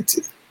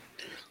 1990.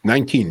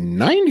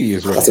 1990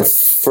 is right. That's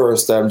the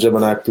first time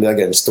Gemini play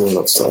against Stone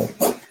Love. So.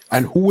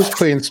 And who was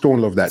playing Stone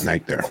Love that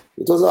night there?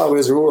 It was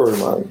always Rory,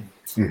 man.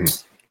 Mm-hmm.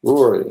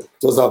 Rory. It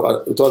was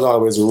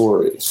always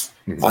Rory.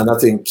 Mm-hmm. And I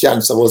think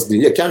Cancer was there.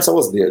 Yeah, Cancer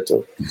was there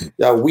too. Mm-hmm.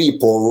 Yeah,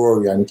 Weepo,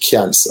 Rory, and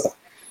Cancer.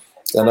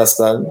 You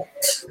understand?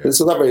 Yeah.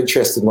 This was a very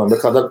interesting one,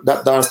 because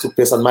that dance took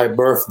place on my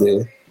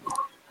birthday.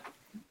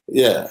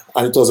 Yeah,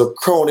 and it was a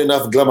crowning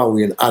of Glamour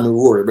Wayne and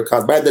Rory,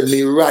 because by then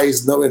they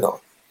rise now, you know.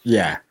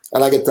 Yeah.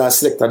 And I get to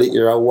select the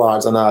year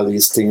awards and all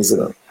these things, you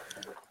know.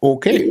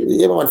 Okay.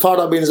 Yeah, man.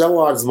 Father Beans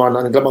Awards, man,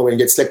 and Glamour Wayne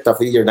gets selected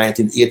for the year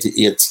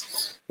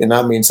 1988. You know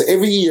what I mean? So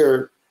every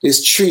year,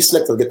 there's 3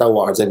 selectors get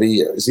awards every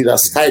year. It's either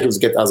Skyjules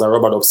get as a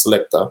rubber dub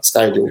selector,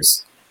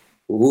 Skyjules,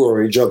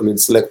 Rory juggling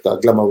selector,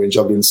 Glamour Wayne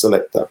juggling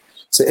selector.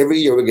 So every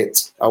year we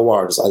get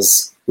awards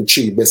as the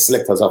 3 best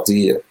selectors of the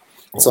year.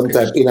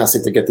 Sometimes Inner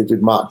City get it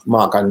with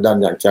Mark and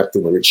Danny and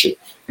Captain Richie.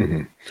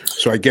 Mm-hmm.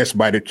 So I guess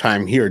by the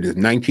time here, the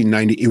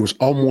 1990, it was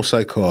almost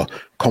like a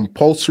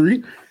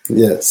compulsory.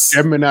 Yes.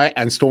 Gemini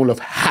and Stone Love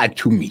had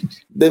to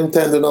meet. Them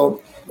tend to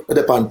know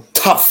they're on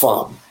top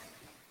form.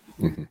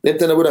 Them tend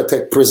to would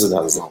take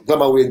prisoners now.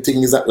 Glamour Wayne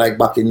thing is that like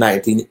back in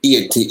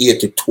 1980,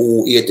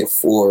 82,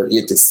 84,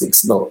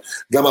 86 now.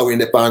 Glamour Wayne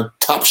they're on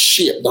top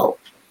shape now.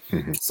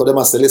 So they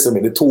must say,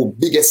 listen, the two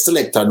biggest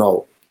selector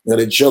now in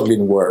the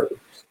juggling world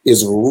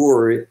is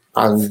Rory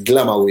and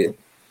Glamour Wayne.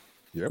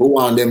 Yep. Who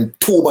want them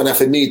two man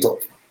to meet up.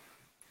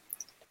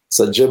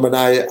 So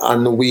Gemini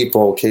and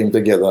Weepo came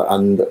together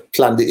and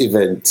planned the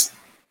event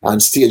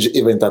and staged the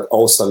event at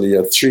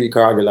Australia, 3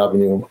 Cargill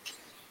Avenue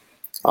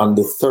on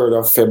the 3rd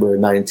of February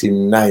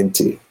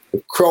 1990.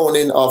 The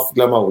crowning of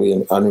Glamour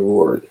Wayne and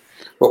Rory.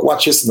 But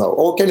watch this now.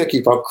 How can you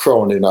keep a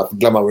crowning of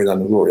Glamour Wayne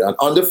and Rory? And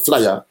on the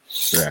flyer,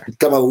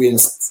 Glamour Wayne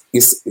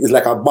is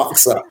like a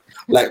boxer,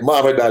 like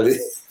Muhammad Ali.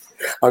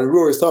 And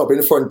Rory stood up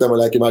in front of them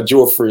like him a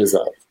Joe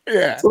Fraser.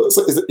 Yeah. So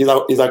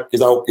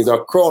is a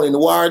crowning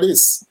war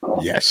this?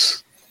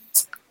 Yes.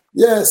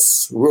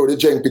 Yes, Rory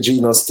Jenky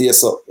Gino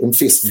stays up, him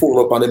face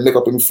full up and then make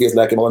up him face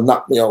like him will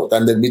knock me out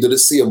and then me do the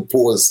same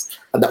pose.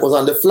 And that was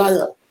on the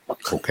flyer.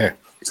 Okay.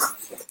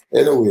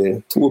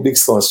 Anyway, 2 big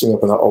songs string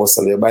up in the house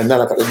there. By 9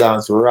 o'clock the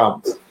dance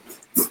ramp.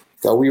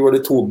 So we were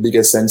the 2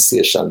 biggest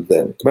sensations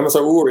then. Remember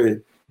so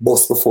Rory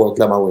bust before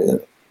Glamour Wayne?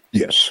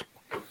 Yes.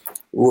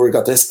 Rory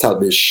got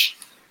established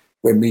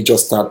when we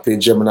just started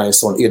playing Gemini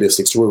Sound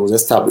 86. Rory was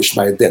established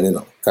by then, you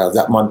know, because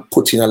that man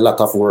put in a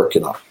lot of work,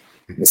 you know.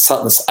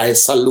 I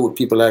salute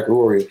people like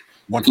Rory.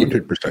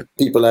 100%.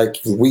 People like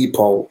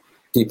Weepo,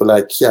 people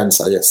like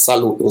Cancer. Yes,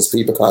 salute those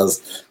people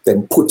because they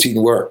put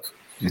in work.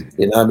 You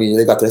know what I mean?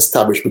 They got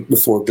established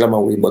before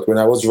Glamour Wayne, but when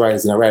I was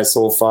rising, I rise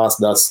so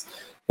fast that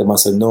they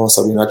must say, no,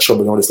 so we're not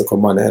trouble now, this to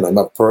come on and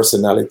I have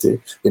personality,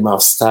 him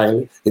have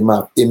style, him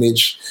have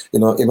image, you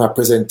know, him have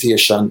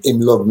presentation,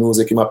 him love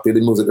music, him have play the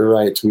music the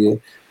right way.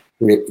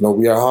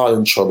 We are all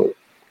in trouble.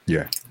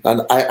 Yeah.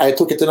 And I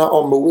took it in a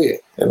humble way,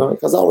 you know,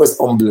 because I was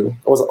humble.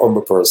 I was a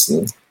humble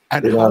person.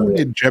 And how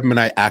did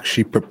Gemini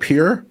actually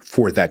prepare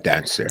for that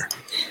dance there?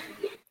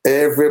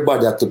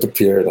 Everybody had to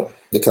prepare, you know,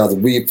 because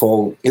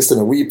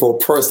Weepo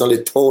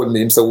personally told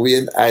me, so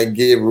when I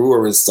gave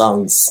Rory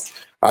songs,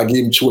 I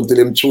gave him tune till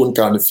him tune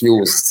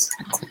confused.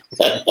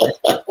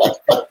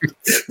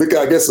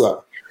 Because guess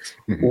what?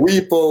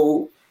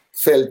 Weepo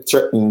felt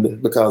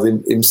threatened because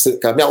we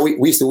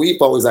see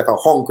Weepo is like a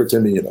hunker to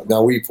me, you know.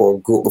 Now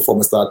Weepo grew up before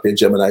I started playing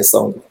Gemini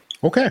Sound.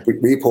 Okay.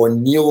 Weepo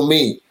knew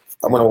me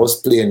when I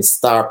was playing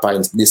Star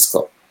Pines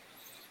Disco.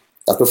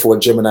 That's before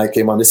Gemini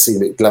came on the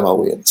scene with Glamour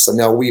Wayne. So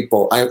now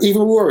Weepo, and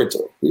even Rory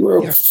too. We were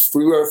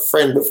a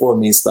friend before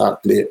me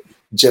start playing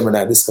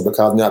Gemini Disco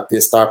because me I play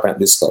Star Pines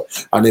Disco.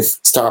 And if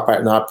Star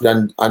Pines not play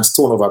and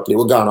Stone Over play,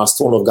 we go on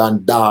Stone Over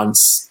and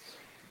dance.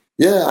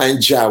 Yeah, I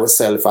enjoy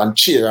myself and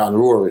cheer on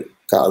Rory.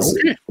 Because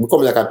we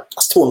come like a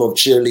Stone Love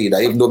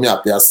cheerleader, even though me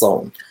play a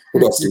sound.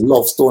 We just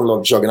love Stone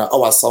Love juggling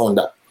our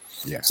sound.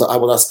 Yeah. So I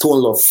was a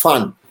Stone Love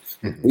fan.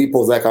 We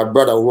was like our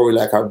brother, Rory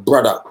like our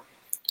brother.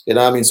 You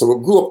know what I mean? So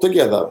we grew up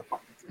together.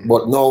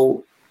 But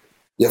now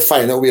you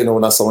find a way now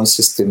in a sound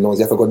system. Now you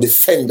have to go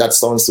defend that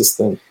sound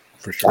system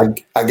for sure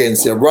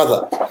against your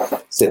brother.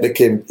 So it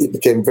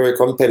became very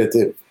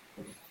competitive.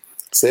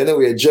 So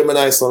anyway,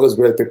 Gemini Sound was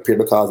well prepared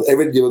because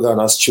every day we go on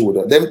a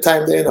studio. Them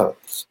time they know.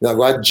 They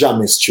got a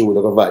Jammy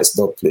studio, go Vice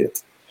dub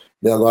plate.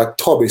 They got a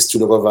Tubby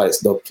studio, go Vice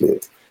dub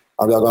plate.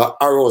 And they got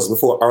Arrows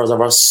before Arrows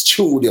have a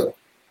studio.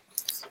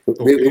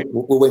 We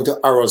went to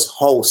Arrows'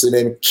 house in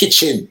them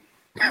kitchen.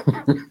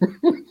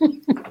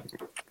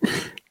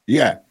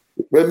 Yeah.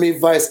 When me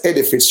Vice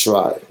Eddie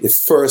Fitzgerald, the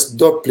first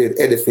dub plate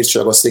Eddie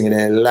Fitzgerald was singing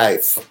in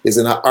life is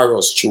in an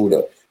Arrows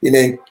studio in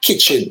a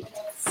kitchen.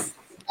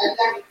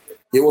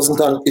 It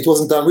wasn't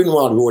on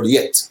Windward Road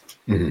yet.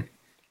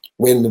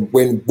 When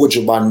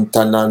Buju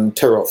Banton and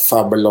Terror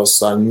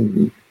Fabulous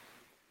and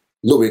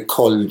Louis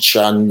Colch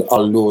and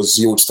all those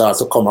youth start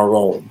to come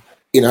around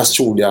in a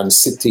studio and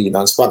sitting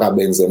and Swagger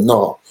Benz them.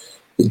 No.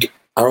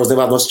 I was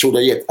never have no studio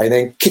yet. And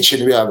then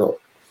kitchen we go.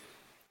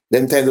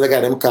 Them time the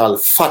guy them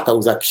called Fata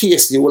was a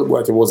case the old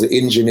boy was the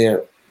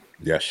engineer.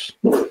 Yes.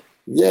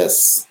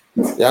 Yes.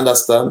 You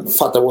understand?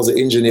 Fata was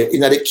the engineer.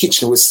 In the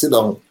kitchen we sit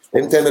down.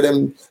 Them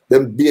time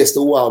them base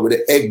the wall with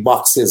the egg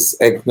boxes,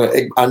 egg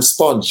and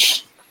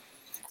sponge.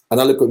 And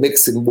I look at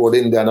mixing board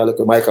in there and I look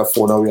at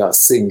microphone and we are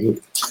singing.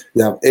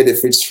 You have Eddie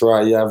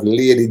Fitzgerald, you have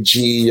Lady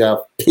G, you have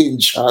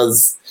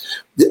Pinchers,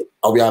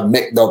 and we have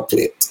McDowell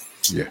plate.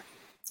 Yeah.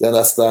 You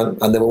understand?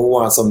 And then we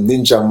want some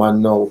Ninja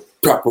Man now,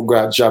 proper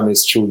grad jamming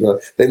studio.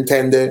 Then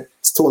the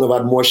Stone have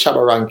had more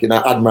Shabba ranking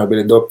and Admiral with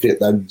the dub plate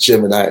than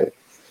Gemini.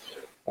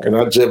 You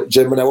know,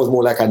 Gemini was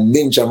more like a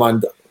Ninja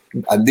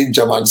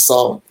Man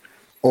song.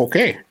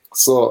 Okay.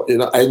 So, you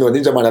know, I know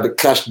Ninja Man had the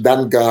Clash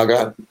Dan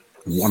Gaga.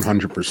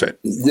 100%.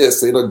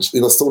 Yes, you know,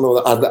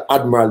 Stone had the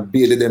Admiral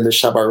Bailey, them, the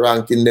Shabba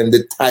ranking, them,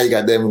 the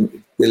Tiger,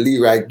 them, the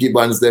Leroy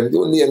Gibbons, them,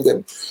 you name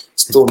them.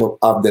 Stone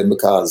have them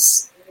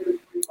because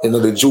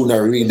the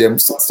junior read them,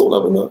 some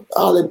of them,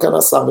 all them kind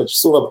of sandwich,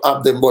 some of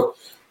have them, but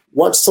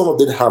what some of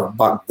them have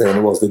back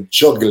then was the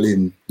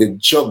juggling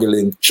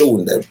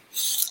tune them,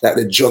 like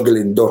the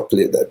juggling dub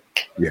plate them.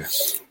 Yeah.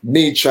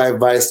 Me try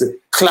vice the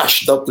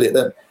clash dub plate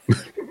them.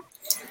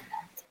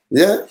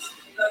 Yeah,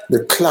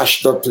 the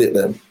clash dub plate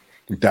them.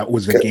 That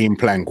was the game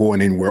plan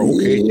going in where,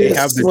 okay, they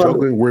have the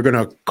juggling, we're going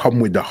to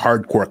come with the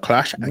hardcore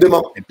clash. Them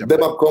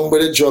have come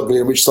with the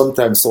juggling, which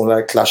sometimes sound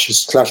like clash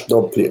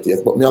dub plate,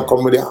 yes, but me have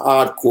come with the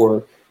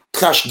hardcore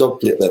clash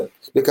dub plate them.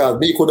 Because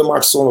me could have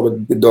marked sound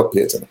with the dub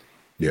plate.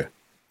 Yeah.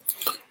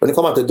 When you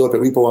come out the dub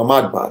plate, Weeper was a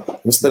madman.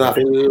 We spend our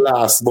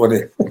last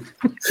money.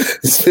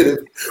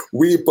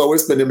 Weeper, we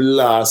spend him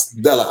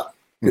last dollar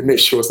to make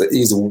sure that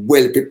he's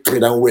well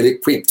prepared and well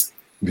equipped.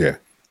 Yeah.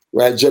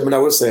 Well, Gemini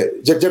would say,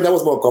 Gemini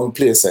was more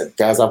complacent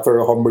because I'm a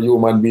very humble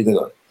human being.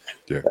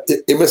 Yeah.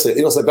 He must say,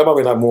 Grandma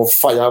will have more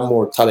fire,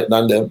 more talent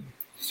than them.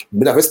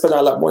 But if we spend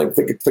a lot of money,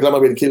 Grandma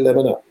will kill them.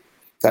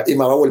 Because he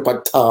have a whole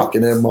part talk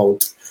in his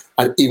mouth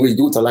and he will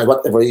utilize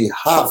whatever he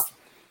have.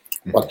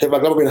 Whatever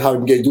Grandma will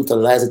have, he can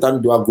utilize it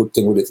and do a good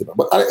thing with it.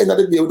 But at the end of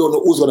the day, we don't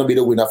know who's going to be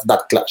the winner of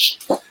that clash.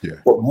 Yeah.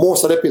 But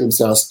most of the people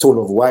say Stone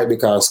of why?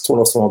 Because Stone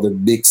was one of the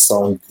big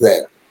songs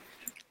there.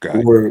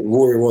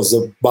 Rory was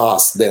the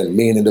boss then,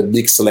 meaning the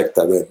big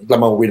selector then.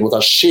 Glamour Win with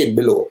a shade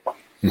below.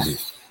 Mm-hmm.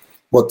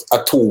 But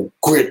a two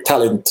great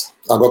talent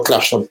I got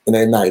clashed in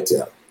the night,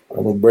 yeah.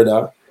 And my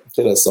brother,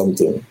 tell us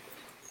something.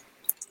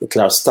 The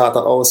clash started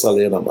also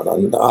later, man.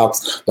 And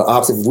asked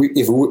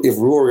if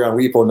Rory and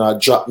Reaper not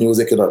drop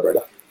music,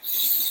 brother.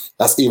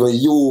 That's even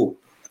you,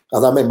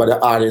 as I remember the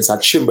audience, I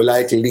tremble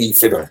like a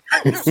leaf,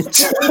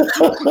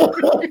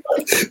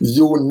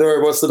 You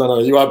nervous,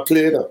 you are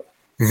playing.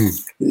 Mm-hmm.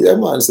 Yeah,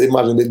 man. So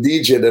imagine the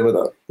DJ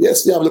them.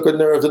 Yes, you have a look at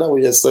nerves,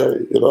 yes, sir.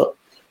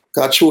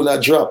 Because tune a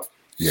drop.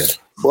 Yeah.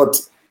 But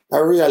I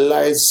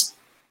realized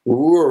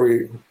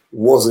Rory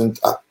wasn't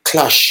a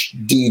clash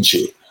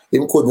DJ. He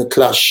couldn't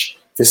clash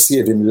to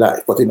save him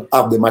life, but him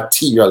have the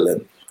material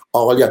then.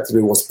 All he had to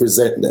do was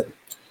present them.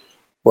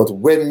 But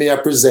when me I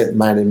present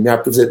mine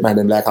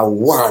like a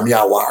war, me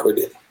a war with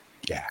it.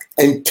 Yeah.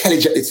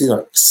 Intelligent,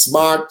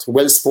 smart,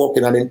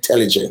 well-spoken, and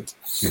intelligent.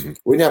 Mm-hmm.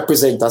 When you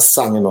present a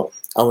song,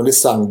 and when the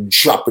song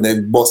drop and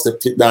it bust the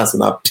pit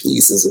dancing in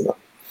pieces,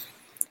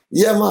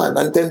 Yeah, man.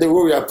 And then the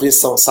Rory play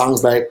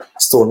songs like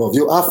Stone of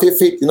You have to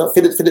fit, fit. You have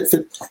to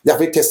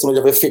test, you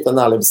have to fit and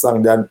all them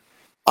songs. Then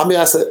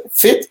I said,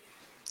 fit?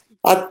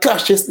 I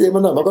clash his name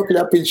and I'm going to play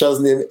a Pincher's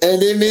name.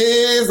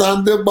 Enemies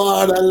on the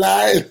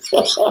borderline.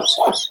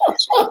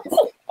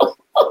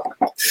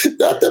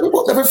 That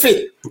never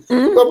fit.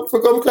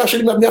 Come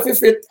clashing them, you have to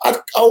fit. A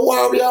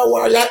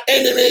warrior,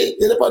 enemy,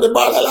 on the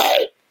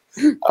borderline.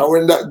 And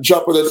when that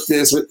drop on the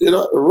place,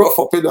 rough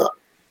up,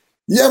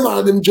 Yeah,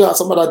 man, them draw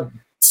some of that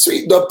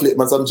sweet dub plate,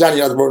 man. Some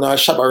Johnny Osborne and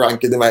Shabba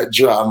Rankin, they might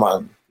draw,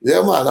 man.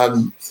 Yeah, man,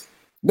 and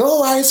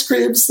no ice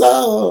cream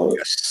sound.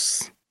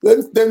 Yes.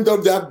 Them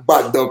dub that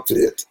bad dub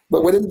plate.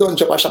 But when them don't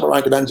drop a Shabba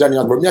Rankin and Johnny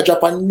Osborne, me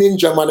drop a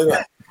Ninja,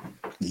 man,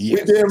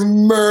 Yes. They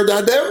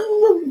murder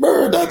them,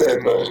 man.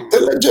 The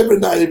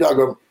legendary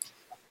dog.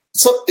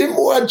 So, him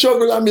more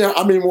juggle and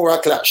me more a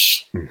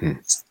clash. Mm-hmm.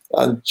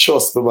 And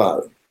trust me,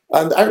 man.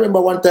 And I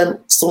remember one time,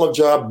 some of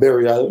your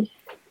burial,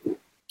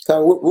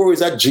 Rory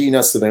is a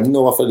genius to them,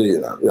 no after the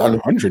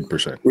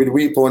 100%. With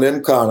Weeper on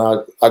them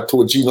corner, I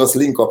told genius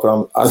link up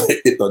and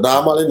it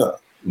normal,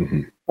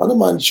 Mm-hmm. And the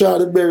man tried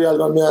the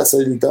burial, and I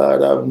said,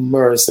 God have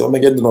mercy, I'm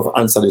getting enough to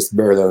answer this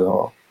burial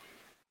now.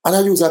 And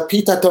I use a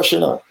Peter Tosh,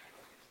 Them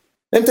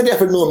today I have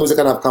to know music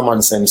and have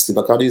common sense too,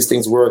 because these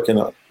things work,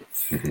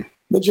 Mm-hmm.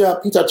 But yeah,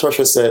 Peter Tosh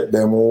said,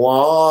 them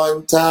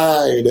one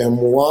tie.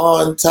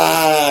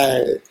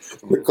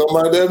 We come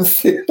at them.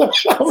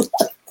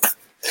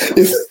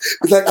 It's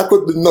like I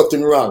could do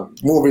nothing wrong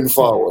moving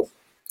forward.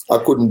 I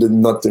couldn't do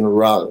nothing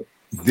wrong.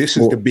 This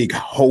is the big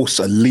house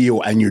of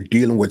Leo, and you're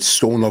dealing with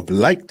Stone of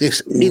like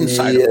this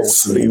inside of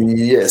house of Leo.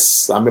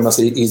 Yes. I remember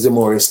saying he's a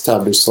more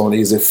established son.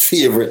 He's a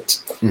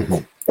favorite.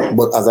 Mm-hmm.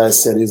 But as I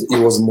said, he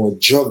was more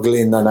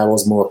juggling and I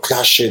was more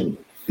clashing.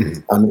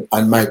 Mm-hmm.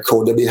 And my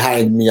crowd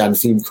behind me and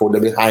film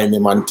crowd behind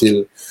him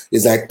until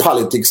it's like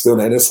politics,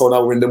 and it's how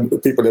now when the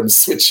people them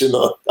switch,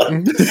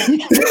 Mm-hmm.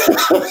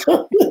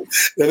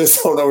 Then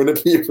it's how now when the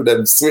people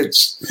them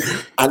switch.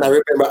 And I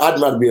remember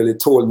Admiral Bailey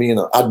told me,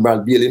 Admiral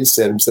Bailey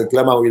himself, Mr.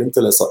 Glamour will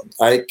tell us something.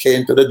 I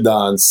came to the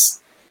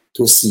dance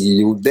to see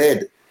you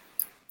dead.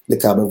 They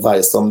come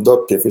advise some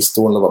doctor if it's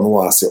Stone Love, I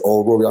want to say,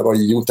 oh, bro, we are going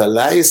to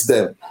utilize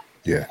them.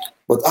 Yeah.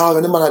 But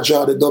when the man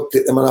draw the dub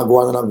plate, the man go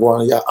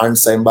on, you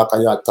answer him back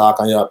and you talk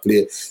and you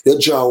play. You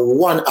draw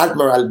one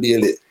Admiral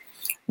Bailey,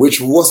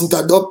 which wasn't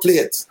a dub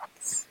plate.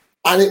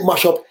 And it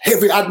mash up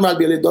every Admiral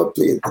Bailey dub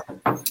plate.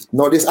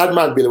 Now this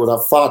Admiral Bailey was a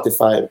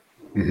 45.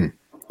 Mm-hmm.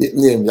 It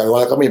name, you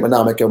want to come in and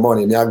now make your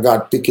money, and you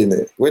got picking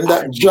it. When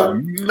that drop,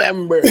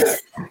 remember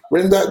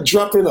when that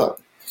dropping up,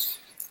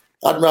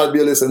 Admiral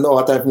Bailey said, no,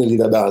 I time to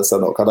lead a dancer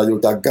now, because you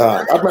are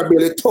gone. Admiral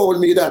Bailey told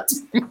me that.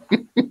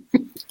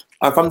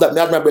 And from that,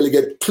 Admiral Bailey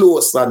get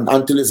close, and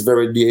until this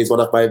very day, is one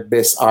of my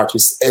best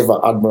artists ever,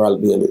 Admiral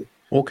Bailey.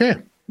 Okay.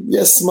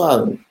 Yes,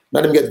 man.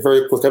 Let them get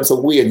very close. I'm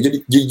so weird.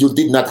 You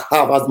did not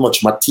have as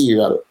much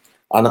material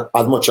and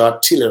as much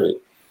artillery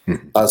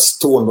as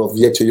Stone Love,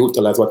 yet to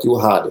utilize what you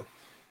had,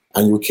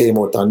 and you came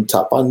out on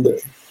top. And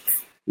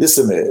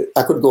listen, man,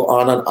 I could go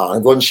on and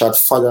on. Gunshot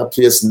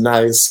Fireplace,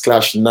 nice.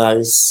 Clash,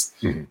 nice.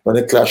 When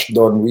the Clash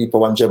done,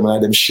 Reaper and Gemini,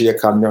 them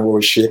shake and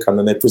Roll shake, and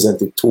then they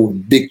presented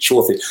 2 big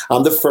trophies.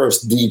 I'm the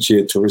first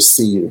DJ to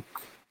receive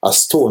a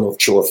Stone Love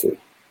trophy,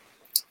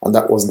 and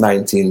that was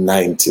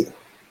 1990.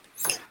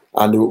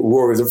 And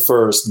Rory is the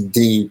first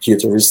DJ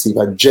to receive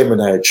a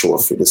Gemini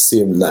trophy the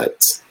same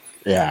night.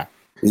 Yeah.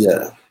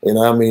 Yeah. You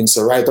know what I mean?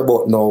 So right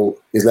about now,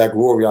 it's like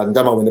Rory and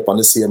Gamma went up on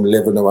the same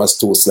level now as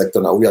 2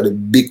 Selector. Now we are the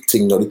big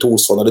thing now, the 2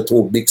 sound, the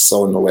 2 big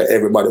sound now, where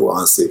everybody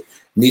wants to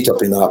meet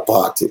up in our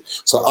party.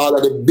 So all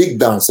of the big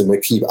dancing we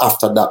keep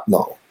after that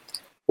now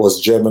was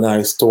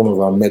Gemini, Stone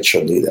Love, and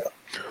Metro Media.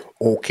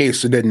 Okay,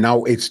 so then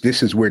now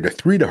this is where the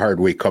 3 the hard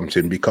way comes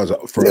in, because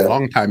for a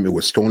long time it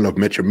was Stone Love,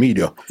 Metro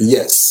Media.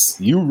 Yes.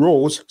 You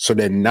rose, so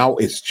then now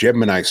it's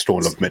Gemini,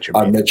 Stone Love, Metro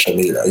Media. And Metro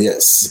Media,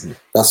 yes.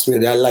 That's where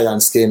the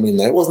alliance came in.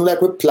 It wasn't like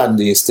we planned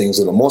these things.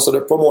 You know. Most of the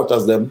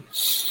promoters, them,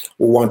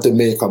 who want to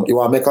make them. You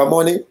want to make our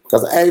money?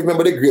 Because I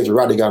remember the great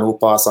Radigan who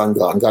passed and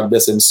gone. God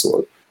bless him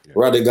soul. Yeah.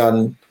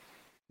 Radigan,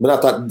 but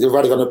I thought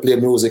Radigan to play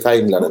music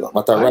in England. You know.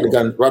 But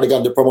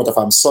Radigan, the promoter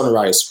from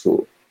Sunrise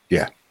Crew.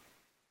 Yeah.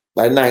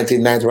 By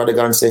 1990,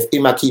 Radigan said, if he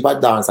might keep a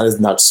dance and it's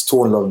not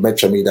Stone Love,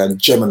 Metro Media, and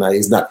Gemini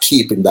is not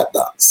keeping that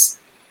dance.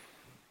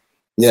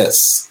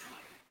 Yes.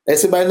 I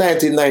see by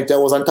 1990, I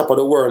was on top of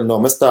the world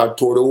now. I started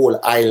tour the whole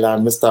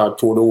island. I started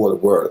tour the whole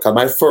world. Because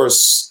my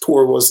first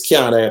tour was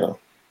Canada, you know.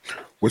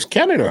 Was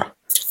Canada?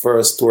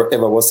 First tour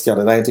ever was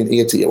Canada.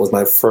 1980, it was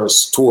my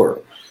first tour.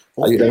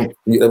 Okay.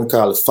 You them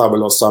call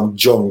Fabulous some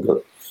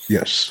Jungle.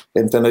 Yes.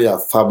 And then you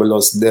have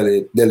Fabulous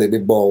Deli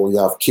Bibo, you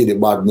have Kiddy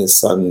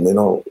Badness, and you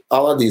know,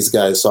 all of these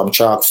guys from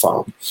Chalk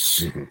Farm.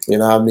 You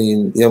know what I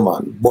mean? Yeah,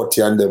 man.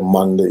 Butty and them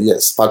Monday,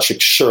 yes. Patrick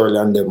Shirley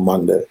and them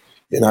Monday.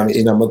 You know what I mean?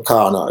 In a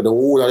Makana. The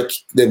whole of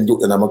them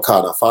do in a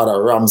Makana.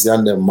 Father Ramsey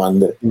and them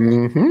Monday.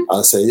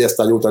 I say, yes,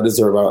 the youth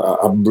deserve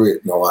a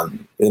break now.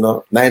 And, you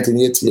know,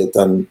 1988,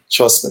 and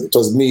trust me, it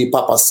was me,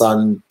 Papa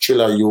San,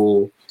 Triller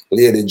You,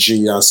 Lady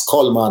G, and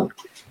Skullman.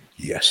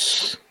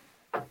 Yes.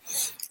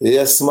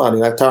 Yes, man,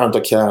 in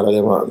Toronto,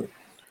 Canada, man.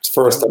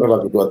 First time I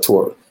ever do a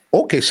tour.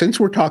 Okay, since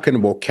we're talking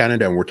about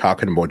Canada and we're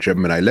talking about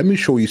Gemini, let me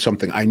show you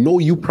something. I know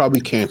you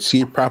probably can't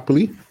see it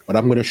properly, but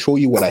I'm going to show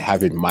you what I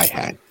have in my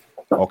hand.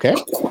 Okay?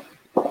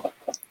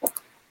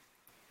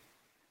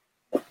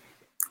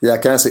 Yeah, I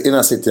can see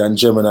Inner City and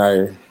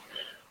Gemini,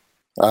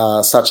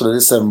 Saturday,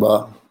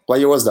 December. What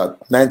year was that?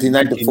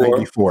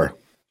 1994?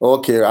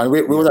 Okay, and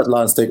where was that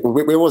last take?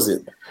 Where was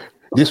it?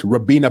 This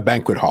Rabina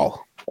Banquet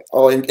Hall.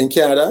 Oh, in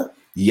Canada?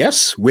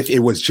 Yes, it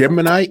was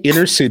Gemini,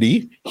 Inner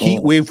City,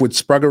 Heatwave with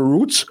Spragga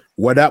Roots,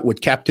 What Up with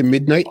Captain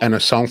Midnight, and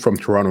a song from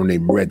Toronto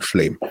named Red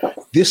Flame.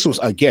 This was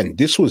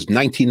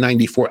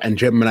 1994, and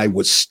Gemini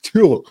was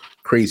still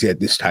crazy at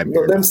this time.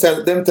 No, them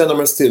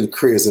time are still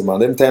crazy, man.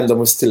 Them time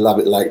them still have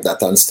it like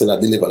that and still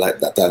deliver like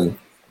that. And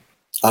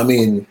I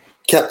mean,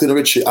 Captain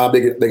Richie, I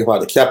beg your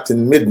pardon,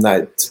 Captain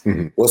Midnight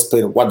was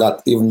playing What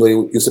That, even though he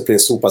used to play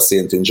Super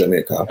Saint in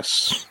Jamaica.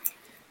 Yes.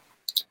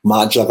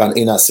 Mark Jagan,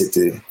 Inner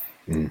City.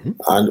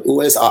 And who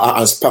is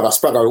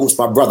Spragga Roots,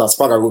 my brother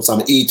Spragga Roots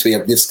and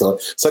E2 Disco.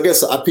 So I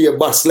guess I pay a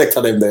bad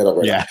selector them there.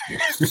 Right? Yeah.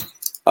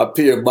 I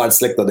pay a bad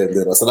selector them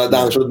there. So that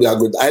dance should be a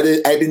good. I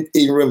didn't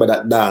even remember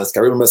that dance.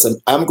 I remember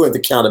saying I'm going to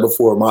Canada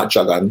before Mark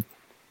Jagan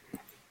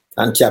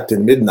and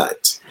Captain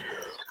Midnight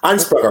and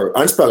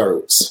Spragga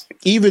Roots.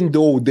 Even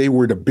though they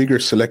were the bigger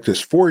selectors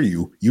for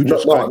you, you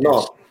just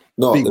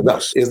No,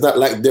 it's not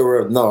like they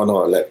were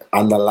like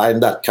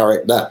underline that,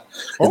 correct that.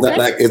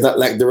 It's not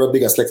like they were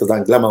bigger selectors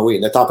than Glamour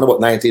Wayne. They're talking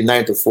about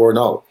 1994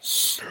 now.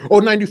 Oh,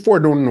 94,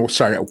 no,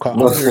 sorry.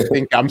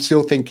 I'm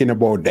still thinking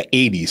about the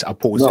 80s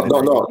opposed to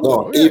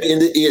No. Even in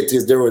the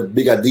 80s, there were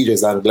bigger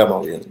DJs than Glamour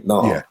Wayne.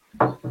 No.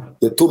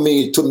 Yeah. To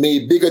me,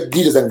 bigger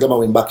DJs than Glamour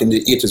Wayne back in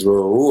the 80s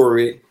were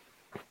Rory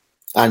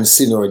and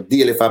Sinor,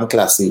 Daily Fam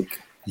Classic.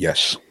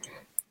 Yes.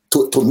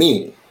 To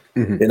me.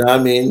 You know what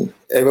I mean?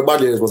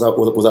 Everybody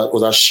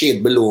was a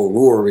shade below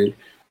Rory,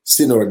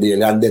 Sinor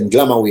Daily, and then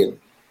Glamour Wayne.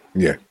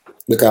 Yeah.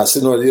 Because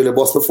Sinor Daily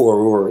bossed before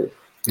Rory.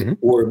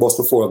 Rory bossed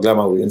before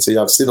Glamour Wayne. So you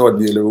have Sinor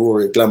Daily,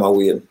 Rory, Glamour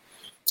Wayne.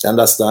 You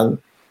understand?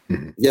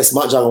 Yes,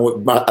 Mark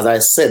Jagan, as I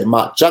said,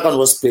 Mark Jagan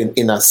was playing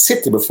Inner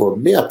City before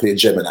me. I played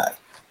Gemini.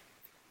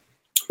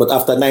 But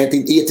after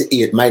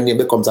 1988, my name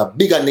becomes a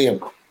bigger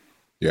name.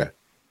 Yeah.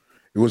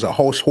 It was a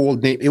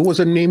household name. It was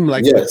a name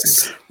like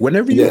that.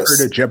 Whenever you heard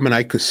a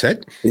Gemini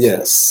cassette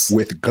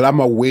with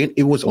Glamour Wayne,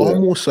 it was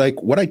almost like,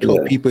 what I tell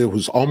people, it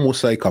was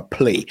almost like a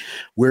play,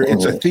 where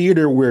it's a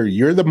theater where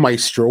you're the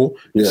maestro,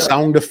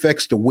 sound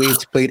effects, the way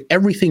it's played,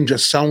 everything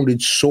just sounded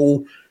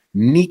so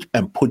neat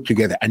and put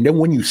together. And then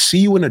when you see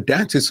you in a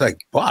dance, it's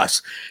like,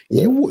 boss,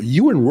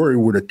 you and Rory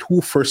were the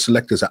two first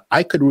selectors that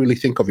I could really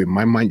think of in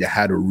my mind that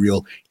had a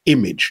real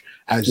image,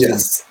 as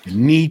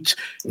in neat.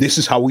 This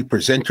is how we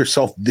present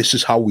ourselves. This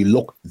is how we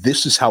look.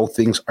 This is how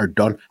things are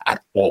done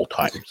at all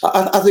times.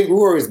 I think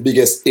Rory's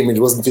biggest image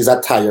wasn't his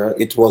attire.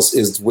 It was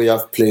his way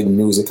of playing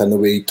music and the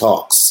way he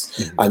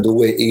talks and the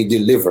way he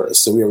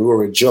delivers. So we're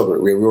Rory Jugger.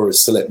 We're Rory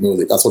Select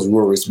Music. That's what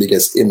Rory's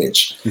biggest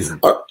image.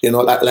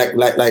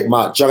 Like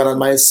Mark Jagger and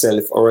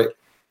myself, our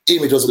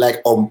image was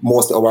like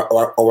most of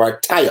our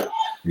attire.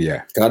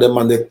 Yeah. Because the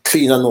man, they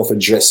clean enough for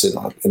dressing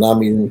up. You know what I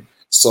mean?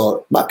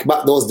 So back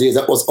those days,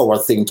 that was our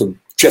thing, to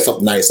dress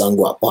up nice and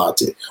go to a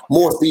party.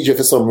 Most DJ,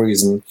 for some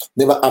reason,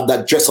 never have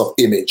that dress up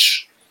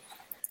image.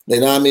 You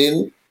know what I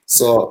mean?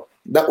 So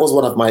that was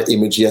one of my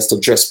images, to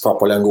dress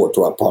properly and go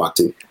to a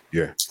party.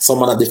 Yeah.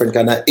 Some other different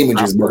kind of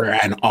images.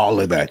 And all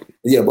of that.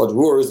 Yeah, but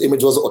Rory's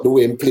image was the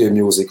way he play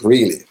music,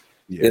 really.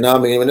 Yeah. You know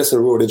what I mean? When they say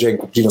Rory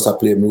Genius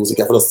play music,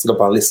 I have to sit up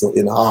and listen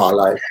in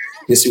like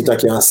this, you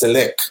can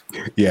select.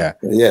 Yeah.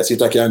 Yes, you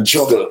can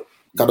juggle.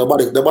 Because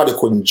nobody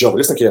couldn't juggle.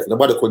 Listen carefully.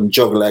 Nobody couldn't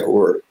juggle like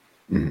Rory.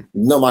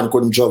 No man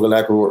couldn't juggle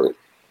like Rory.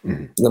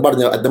 Nobody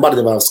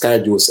never have Sky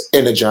Juice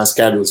energy and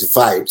Sky Juice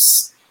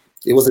vibes.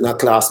 He was in a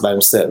class by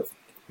himself.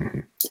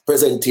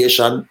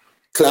 Presentation,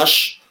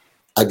 clash,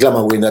 a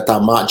glamour winner to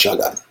Mark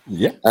Jagger.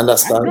 Yeah.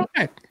 Understand?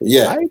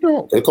 Yeah. I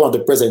know. They come on the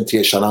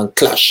presentation and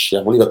clash.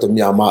 Yeah, believe it to me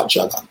and Mark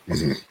Jagger.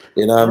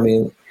 You know what I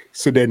mean?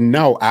 So then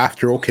now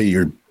after, okay,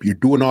 you're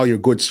doing all your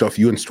good stuff,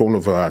 you and Stone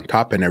Love on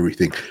top and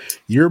everything.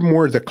 You're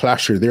more the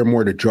clasher, they're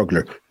more the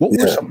juggler. What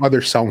were some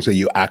other songs that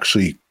you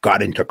actually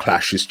got into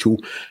clashes to?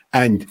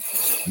 And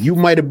you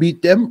might have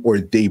beat them or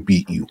they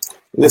beat you.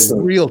 Listen,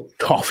 a real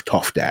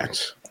tough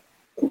dance.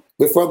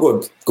 Before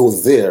I go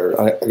there,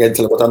 I can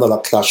tell you about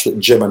another clash with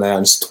Gemini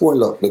and Stone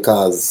Love,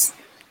 because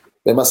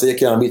they must say you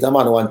can't beat a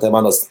man one time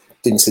and just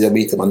think so you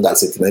beat him and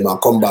that's it. They might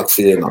come back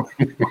for you now.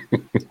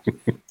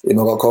 You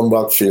know, come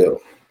back for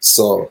you.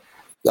 So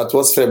that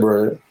was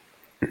February.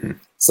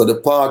 So the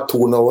part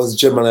 2 now was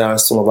Gemini and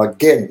Stone Love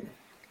again.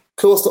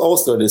 Close to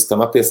Ulster this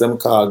time, a place them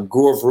called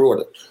Grove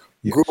Road.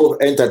 Grove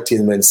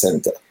Entertainment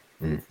Center.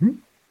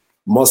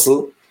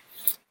 Muscle.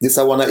 This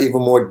is one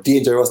even more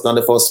dangerous than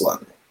the first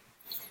one.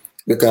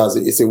 Because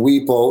it's a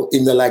weepo,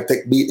 in the like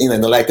take beating,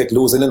 and the like take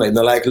losing, and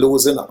the like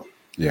losing.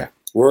 Yeah.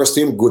 Worst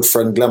to him, good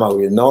friend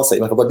Glamour, you know, so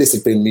you have to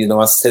discipline me, you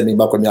know, and send me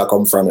back when you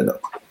come from, you know.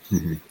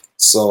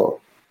 So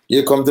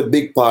here comes the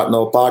big part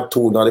now, part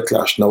 2, now the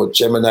clash now,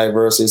 Gemini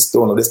versus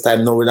Stone. Now this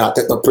time, no, we're not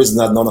taking no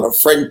prisoners, no, no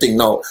friend thing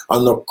now,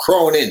 and no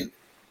crowning,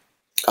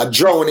 a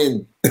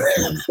drowning.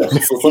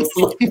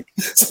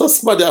 So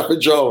somebody have to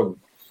drown.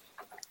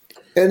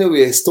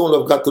 Anyway, Stone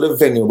Love got to the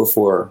venue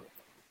before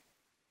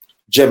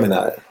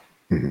Gemini.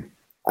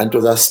 And it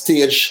was a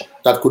stage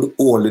that could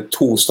only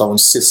 2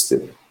 sound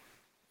system.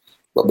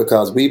 But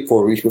because we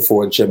reached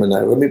before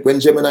Gemini, when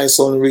Gemini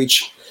sound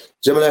reached,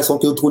 Gemini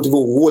sound could put the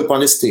whole on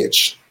the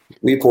stage.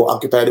 We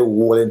occupied the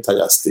whole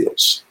entire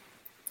stage.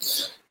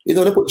 You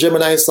know, they put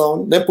Gemini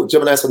sound in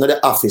the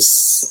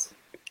office.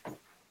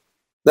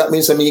 That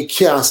means you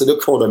can't see the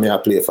crowd on me I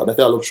play for. They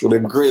can look through the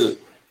grill.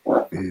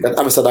 Then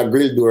obviously that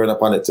grill door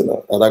upon it, you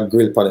know, that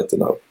grill upon it, you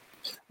know.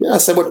 Yeah, I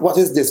said, but what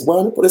is this? Why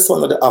don't put this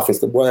one at the office?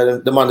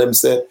 The man them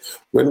said,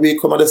 when we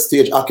come on the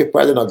stage,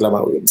 occupy the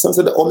glamour room. So I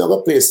said, the only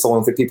other place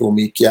sound for people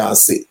me can't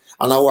see.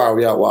 And I war,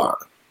 we are war.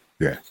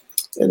 Yeah.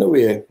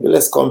 Anyway,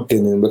 let's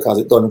complaining because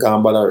it done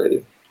gone bad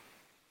already.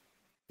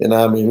 You know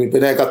what I mean?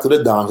 When I got to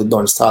the dance, it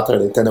done start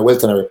early. Then the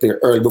Welton play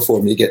early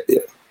before me get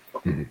there.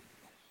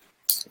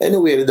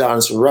 Anyway, the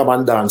dance,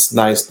 Raman dance,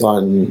 nice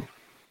done.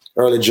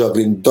 Early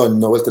juggling done.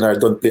 No, Welton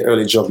done play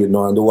early juggling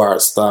now, and the war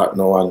start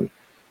now. And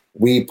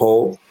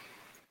Weepo,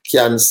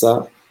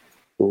 Cancer,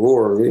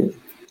 Rory,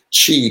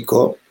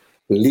 Chico,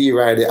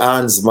 Leroy the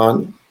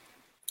Handsman.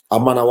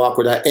 I'm gonna walk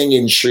with a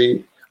hanging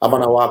tree. I'm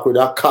gonna walk with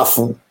a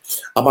coffin.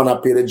 I'm gonna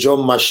play the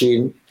drum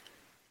machine.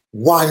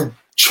 One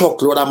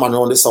truckload of man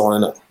on the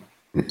sound.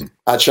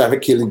 I try to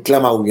kill the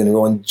glamour when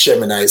on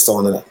Gemini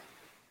sound.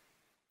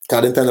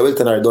 Because the time the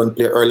Wilton don't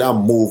play early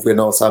and move, you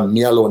know, so I'm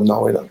me alone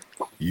now. You know.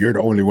 You're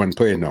the only one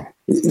playing now.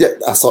 Yeah,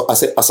 I saw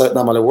it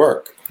normally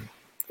work.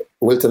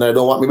 Wilton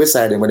don't want me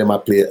beside him when I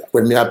play.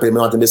 When me I play, me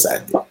want him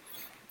beside me.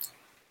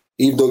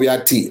 Even though we are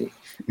a team.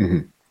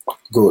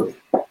 Good.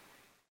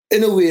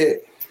 Anyway,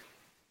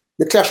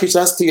 the clash reached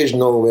a stage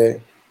now where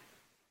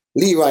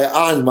Leroy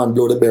Handman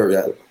blow the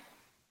burial.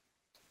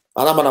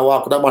 And I'm gonna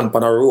walk with a man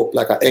on a rope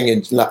like a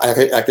hanging, like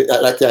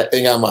a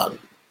hanging man.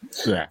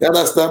 Yeah. You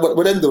understand?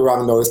 But then do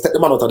wrong now is take the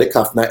man out of the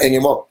coffin and hang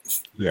him up.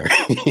 Yeah.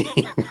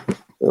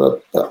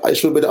 I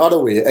should be the other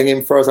way, hang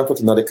him first and put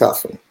him in the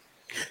coffin.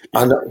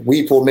 And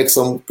Weepo make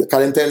some,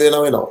 can you tell you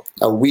know,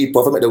 a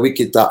Weepo, if I make the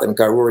wicked talk, and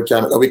Rory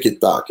can make the wicked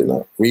talk, you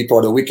know.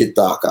 Weepo the wicked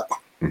talker.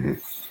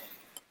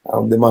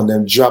 The man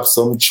then drop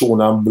some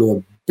tune and blow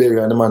a berry,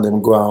 and the man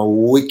then go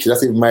on wicked.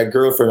 That's even my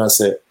girlfriend, I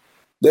said,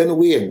 then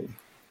Wayne,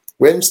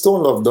 when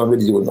Stone Love done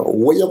with you now,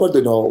 what you going to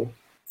do now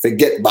to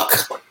get back?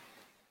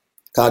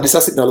 Because this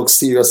is sitting and look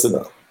serious, you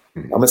know.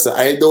 I'm going to say,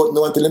 I don't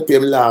know until I play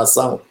him last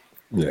song.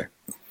 Yeah.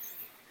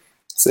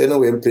 So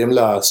anyway, I play him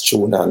last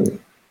tune, and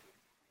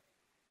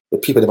the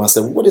people, they must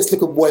say, what this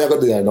little boy I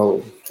got to do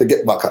now to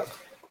get back up?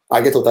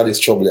 I get out of this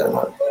trouble here,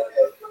 man.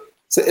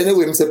 So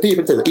anyway, I say,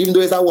 people tell you, even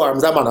though it's a war, I'm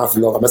a man of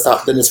love. I'm going to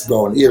start Dennis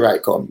Brown, here I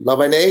come. Love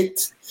and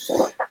hate.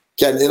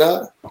 Can, you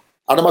know?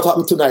 And no matter what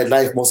happens tonight,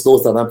 life must go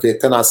on and play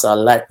tennis. I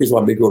like this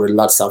one, big with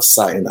lots of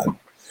sign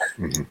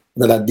and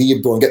then I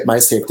deep down get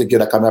myself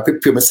together. Can I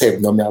prepare myself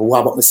now? I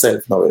warm up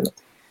myself now, you know?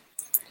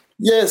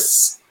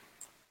 Yes.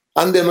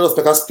 And then I just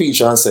make a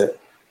speech and say,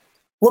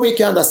 what we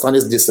can understand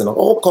is this, you know,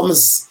 how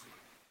comes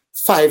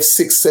 5,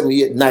 6, 7,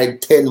 8, 9,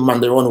 10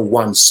 man they run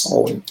one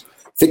sound?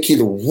 They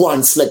kill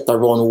one selector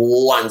run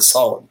one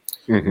sound.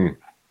 And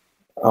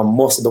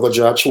most of the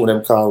go tune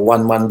them call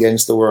one man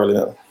against the world, you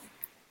know.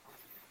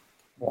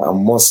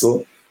 And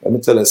Muscle, let me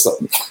tell you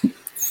something.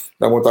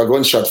 I want a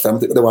gunshot from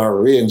them, they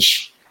want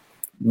range.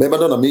 Maybe I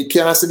don't know, me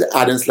can't see the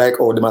audience like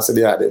how they must see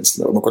the audience.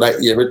 You know, because I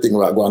hear everything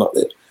was going up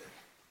there.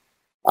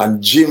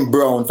 And Jim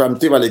Brown from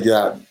Tivoli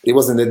Yard, he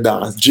was in the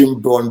dance. Jim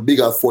Brown,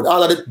 Bigger Ford,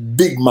 all of the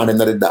big man in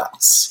the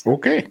dance.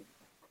 Okay.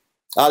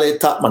 All the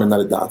top man in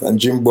the dance. And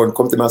Jim Brown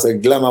come to me and say,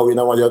 Glamour, we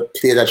don't want you to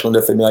play that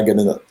tune for me again.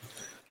 You know?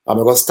 I'm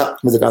going to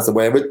stop music and say,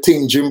 well,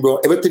 everything Jim Brown,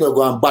 everything will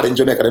go on bad in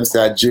Jamaica, them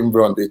say Jim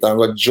Brown did. I'm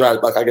going to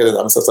drive back again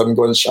and say, I'm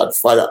going to shot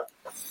fire.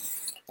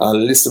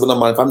 And listen to the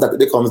man, from that, it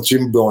becomes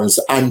Jim Brown's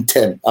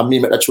anthem. And me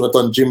make that tune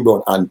on Jim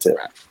Brown anthem.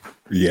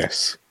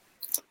 Yes.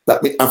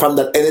 That me, and from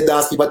that, any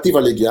dance people at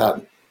Tivoli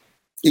Yard,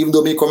 even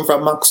though me come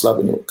from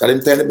Maxwell, you know, because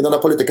I'm telling me no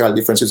political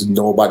differences with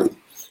nobody.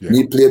 Yeah.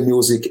 Me play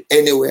music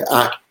anywhere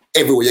and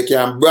everywhere. You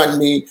can brand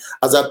me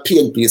as a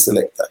PNP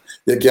selector.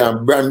 You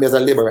can brand me as a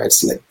Labour Rights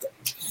selector.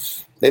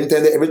 Let me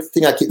tell you,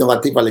 everything I keep down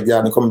at Tivoli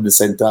Yard and come to the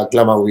center,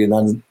 Glamour Win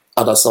and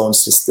other sound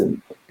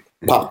system,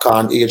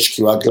 Popcorn, HQ,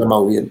 and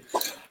Glamour Win.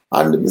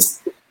 And we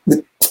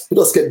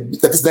just get,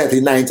 that is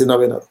 1990 now,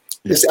 you know.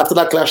 You see, after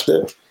that clash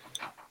there,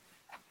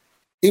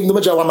 even though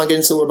I draw one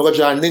against the world, I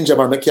draw Ninja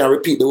Man, I can't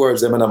repeat the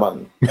words,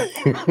 man.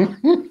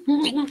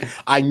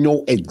 I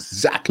know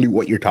exactly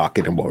what you're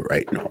talking about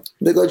right now.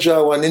 They go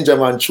draw one Ninja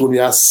Man tune,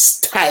 your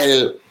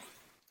style,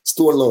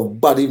 Stone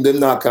Love, body, them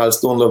not call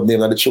Stone Love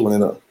name of the tune, you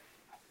know.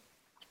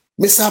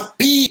 Mr.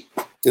 P,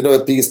 you know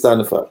what P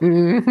stand for?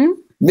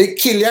 Me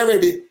kill you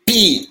already,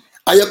 P,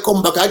 and you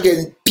come back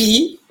again,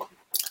 P,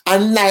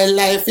 and 9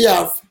 life you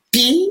have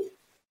P,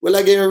 well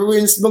again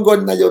rinse my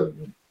gun now you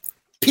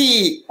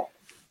P.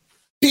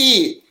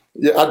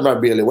 You Admiral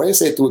Bailey, why you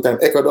say 2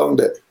 times? Echo down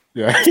there.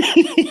 Yeah.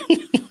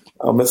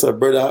 I said,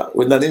 brother,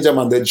 with the Ninja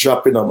Man, they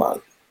dropping a man.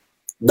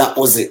 That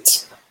was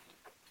it.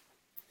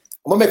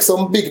 I'm going to make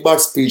some big bad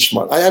speech,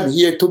 man. I am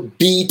here to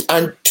beat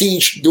and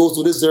teach those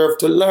who deserve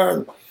to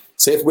learn.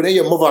 So if when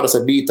you move out as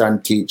a beat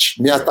and teach,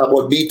 me I talk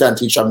about beat and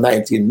teach from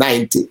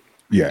 1990.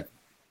 Yeah.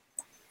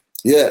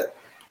 Yeah.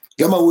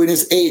 Gamma Win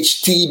is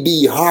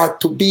HTB, hard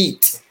to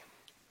beat.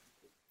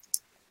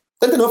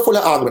 Then they're full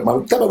of argument,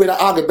 man. Tell me with an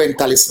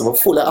argumentalist, we're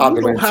full of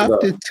argument. You don't have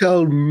to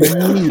tell me.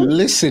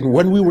 Listen,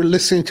 when we were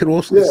listening to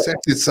those cassettes,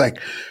 it's like,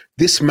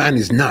 this man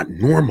is not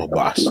normal,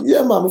 boss.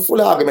 Yeah, man, we're full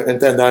of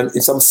argument and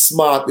it's some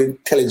smart,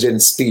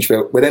 intelligent speech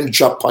where then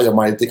drop on your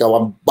mind, take a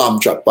one bomb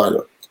drop on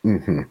you.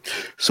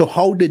 So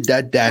how did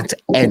that dance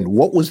end?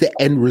 What was the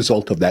end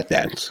result of that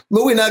dance?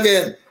 We win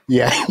again.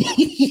 Yeah.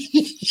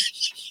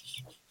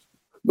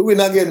 We win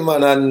again,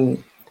 man,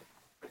 and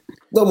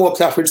no more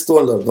clash with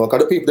Stone Love, no,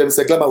 because the people them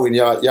say, Glamour Win,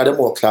 you're the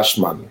more clash,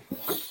 man.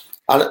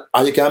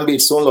 And you can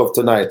beat Stone Love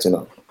tonight, you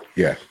know.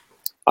 Yeah.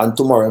 And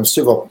tomorrow I'm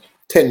still up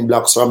 10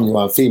 blocks from you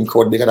and film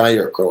crowd bigger than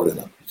your crowd, you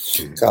know.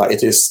 Because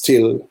it is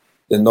still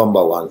the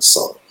 #1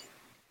 song.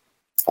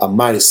 And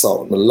my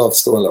song, I love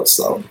Stone Love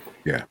song.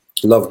 Yeah.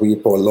 Love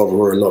people, love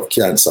world, love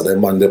cancer.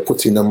 Them man, they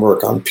put in them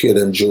work and pay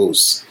them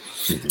dues.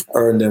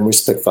 Earn them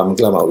respect from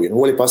Glamour Win.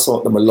 Only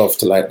person them I love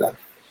to like that.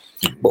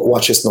 But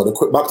watch this now.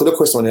 Back to the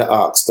question you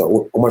asked,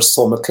 how much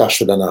sound I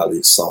clash with an all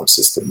these sound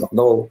system.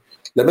 No,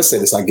 let me say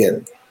this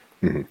again.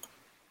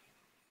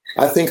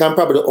 I think I'm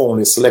probably the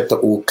only selector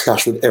who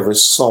clash with every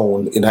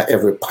sound in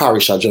every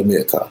parish of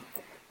Jamaica.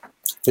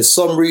 For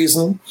some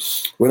reason,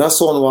 when I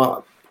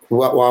saw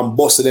one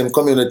boss in them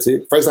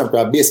community, for example,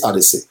 a Bass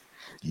Odyssey.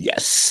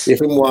 Yes. If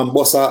you want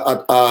boss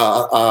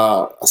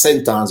a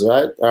sentence,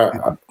 right?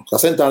 A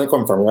sentence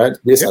come from, right?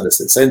 Bass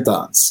Odyssey,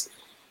 sentence.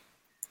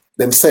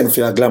 Them send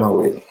for a Glamour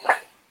Win.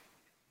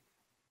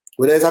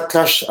 Whether it's a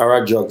clash or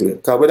a juggling.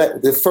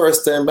 Because the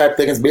first time I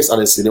played against Bass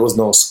Odyssey, there was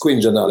no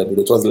screen journalism.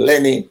 It was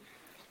Lenny.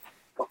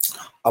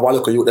 I want to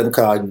look at you, them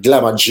called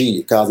Glamour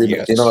G. Because,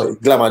 you know,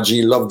 Glamour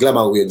G love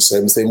Glamour Win. So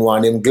I'm saying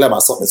one name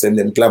Glamour something, same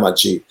name Glamour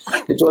G.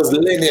 It was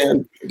Lenny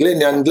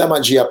and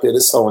Glamour G up there,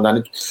 the sound.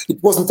 And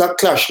it wasn't a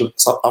clash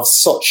of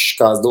such,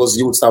 because those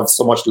youths have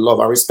so much love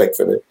and respect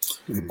for me.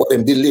 But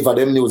them deliver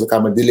them music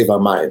and I deliver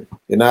mine.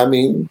 You know what I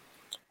mean?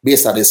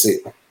 Bass Odyssey.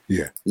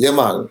 Yeah,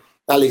 man.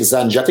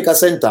 Alexandria, take a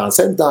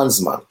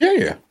sentence, man.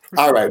 Yeah.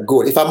 All right,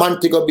 good. If a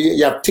man take a beat,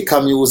 you have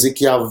thicker music,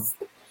 you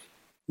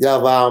You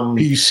have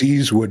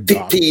PCs with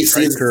PCs.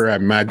 Striker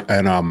and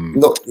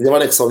No, the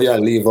one next song,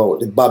 leave out.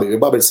 The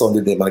Bobby song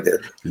the name again.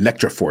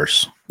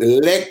 Electroforce.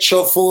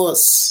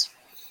 Electroforce.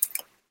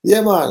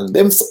 Yeah, man.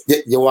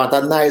 You want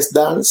a nice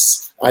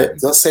dance? I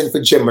just send for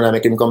Gemini and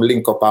make him come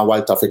link up on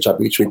Walter Fletcher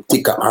Beach with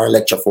Tika or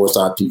Electroforce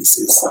or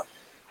pieces.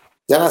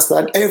 You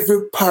understand?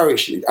 Every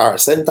parish or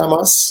St.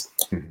 Thomas,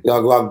 you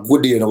go a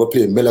good day, you go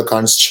play Miller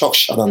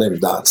Construction and them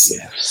dance.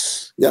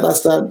 Yes. You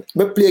understand?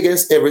 I play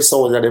against every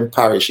soldier in them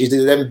parish. It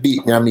is them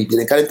beat me and me.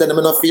 They can't tell them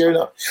enough fear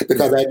now.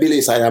 Because I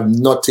believe I have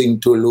nothing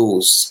to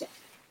lose.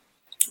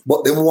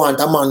 But they want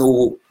a man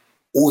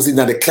who's in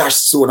the clash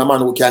zone, a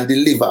man who can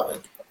deliver.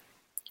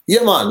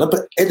 Yeah, man.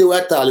 Anyway,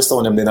 I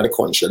tell them in the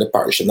country, the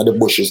parish, and the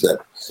bushes there.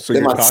 So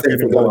you're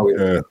talking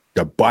about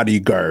the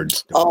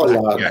bodyguards.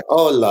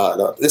 Oh,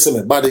 Lord. Listen,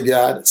 my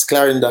bodyguard, it's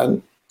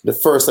Clarendon. The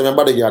first time my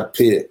bodyguard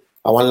play,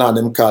 I want to learn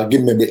them call,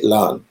 give me a bit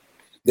long.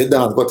 They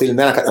dance go till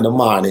 9 o'clock in the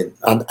morning.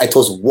 And it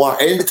was war.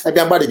 Any time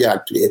your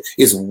bodyguard play,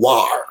 it's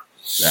war.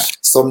 Yeah.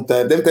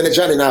 Sometimes, them tell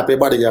Johnny now play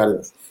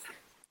bodyguard.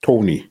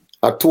 Tony.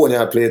 Tony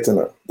I play it, you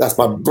know. That's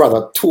my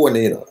brother,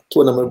 Tony, you know.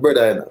 Tony, my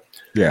brother, you know.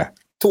 Yeah.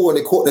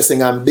 Tony caught this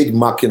thing on Big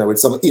Mac, you know, with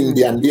some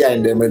Indian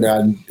behind them,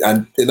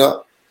 and you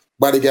know,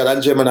 bodyguard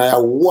and Gemini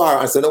are war.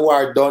 And so the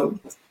war done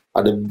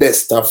are the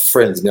best of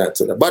friends, me I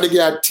tell you. The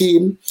bodyguard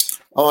team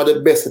are the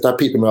best that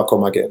people may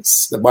come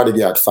against. The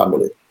bodyguard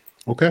family.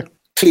 Okay.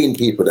 Clean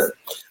people then.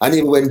 And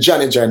even when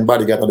Johnny joined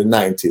bodyguard in the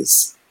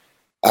 90s,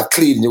 I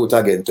clean youth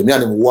again. To me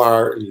and him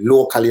war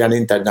locally and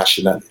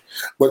internationally.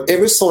 But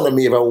every son of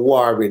me ever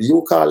war with,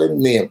 you call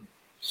him name,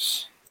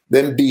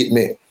 them beat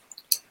me.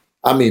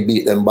 I may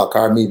beat them back,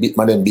 or me beat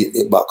them beat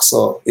me back.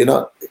 So, you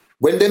know,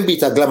 when them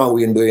beat a glamour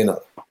window, you know,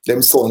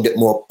 them sound get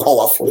more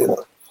powerful, you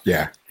know.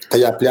 Yeah. Because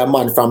you play a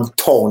man from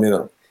town, you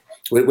know.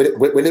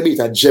 When they beat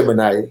a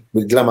Gemini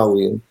with glamour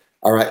win,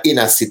 or an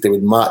inner city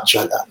with Mark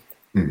Jordan.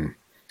 Mm-hmm.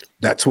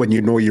 That's when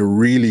you know you're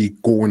really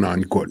going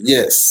on good.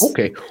 Yes.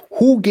 Okay.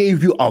 Who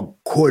gave you a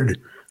good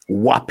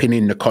whopping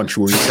in the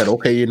country where you said,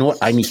 okay, you know what?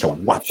 I need to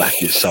whop back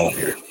this song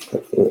here?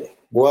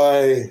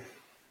 Why?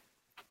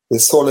 The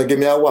son give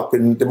me a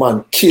whopping, the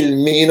man kill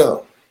me, you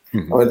know.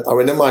 Mm-hmm.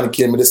 When the man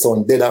killed me, the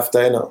son dead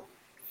after, you know.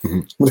 Mm-hmm.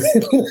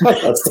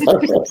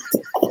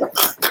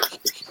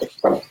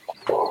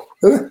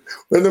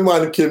 When the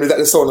man killed me, that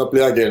the son will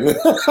play again.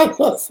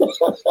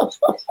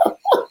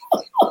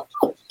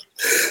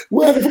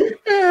 Well,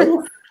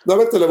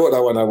 never tell about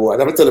that one.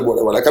 Never tell about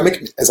that one. Like I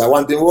make, as I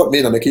want him what me,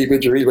 and I keep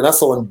it to read. When I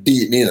someone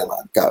beat me,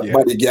 man,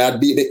 bodyguard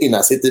beat me,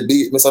 inner city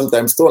beat me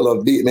sometimes. Stone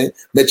Love beat me,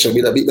 Metro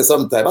beat me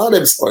sometimes. All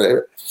them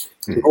story.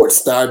 Gold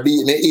Star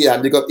beat me.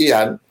 Ian, big up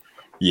Ian.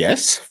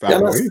 Yes,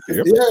 family.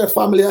 Yeah,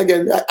 family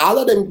again. All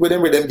of them with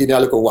them give me a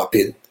little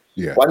whopping.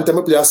 Yeah. One time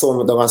I play a song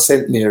with them on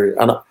St. Mary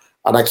and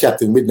a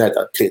Captain Midnight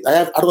I played.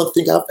 I don't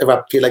think I've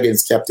ever played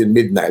against Captain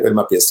Midnight when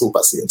I play Super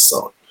Saiyan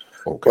song.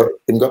 Okay. But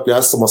I'm going to play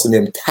a song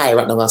named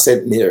Tyrant now on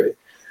St. Mary.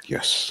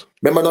 Yes.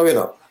 Remember now, you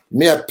know,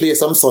 me I play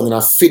some song in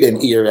a feed them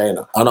area, you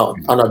know,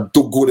 and I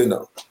do good, you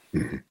know.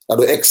 Mm-hmm. I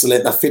do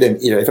excellent, I feed them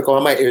area. If you come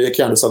to my area, you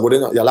can't do so good, you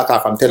know. You lock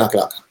off from 10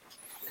 o'clock.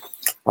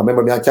 I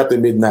remember me and Captain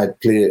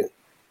Midnight play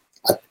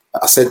at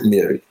St.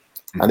 Mary.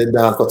 Mm-hmm. And the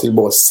dance got till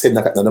about 7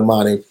 o'clock in the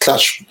morning,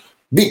 clash,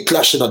 big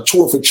clash, you know,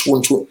 tune for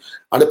tune.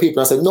 And the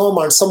people I said, no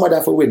man, somebody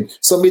have to win.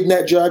 So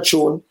Midnight draw a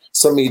tune,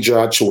 so me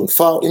draw a tune.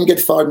 Foul, him get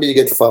fouled, me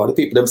get fouled. The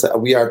people them say,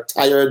 we are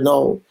tired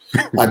now.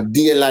 At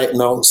daylight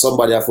now,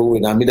 somebody have to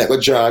win. And me that go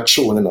draw a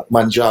tune, you know.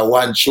 Man draw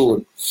one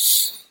tune.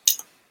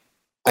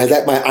 And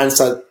like my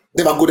answer,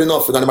 never good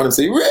enough. And the man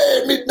say,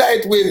 hey,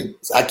 Midnight win.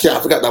 I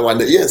can't forget that one.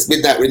 Yes,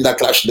 Midnight win that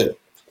clash then.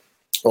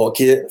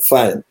 Okay,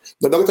 fine.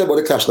 But don't talk about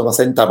the clash now,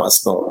 St.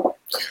 Thomas now.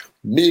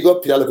 Me go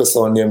play a little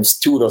song named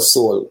Studio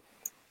Soul.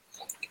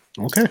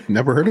 Okay,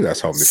 never heard of that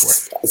song before.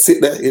 Sit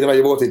there, you never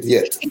heard about it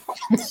yet.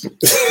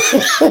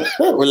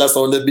 Well, that's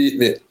how they beat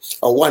me.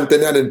 I want to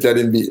know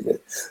them beat me.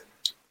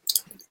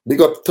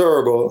 Big up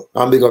Turbo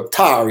and big up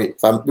Tari.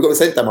 Big up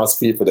St. Thomas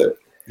people there.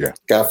 Yeah.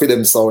 Can I feel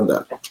them sound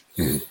there.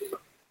 Mm-hmm.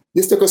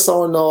 This type of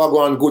sound now I go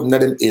on good in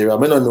them area.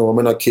 I don't know,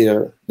 I don't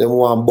care. Them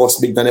want boss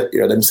big in them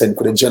area, them send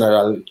for the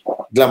general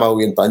glamour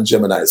win and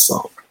Gemini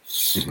song.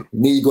 Mm-hmm.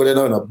 Me go there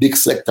now in a big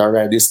selector,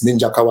 right? This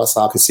Ninja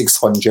Kawasaki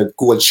 600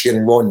 gold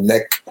chain round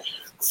neck.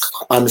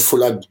 And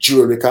full of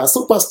jewelry, because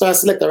superstar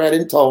selector right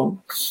in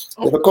town.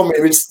 They come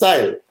in with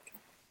style.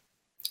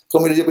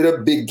 Come with a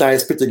big,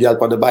 nice, pretty girl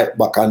on the bike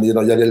back, and you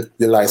know, you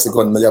realize the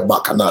gun on your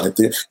back and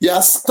everything. You're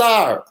a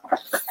star.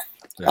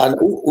 Yeah. And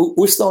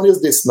which town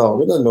is this now?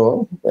 We don't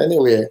know.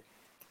 Anyway,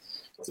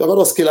 so I got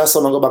to skill a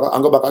son and go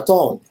back at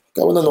town.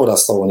 Because we don't know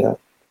that town, yeah.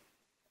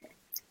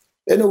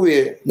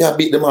 Anyway, I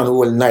beat the man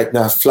all night,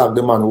 I flag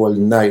the man all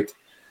night.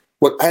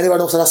 But I never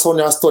know that song,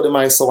 I study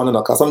my song, you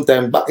know, because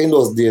sometimes back in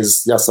those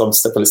days, you have some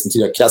stuff to listen to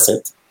your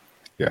cassette.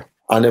 Yeah.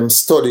 And them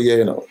study,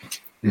 you know.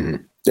 Mm-hmm.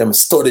 Them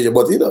study,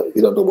 but you don't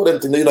know what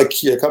anything, you don't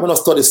care, because I don't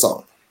study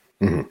song.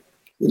 Mm-hmm.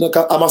 You know,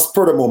 I'm a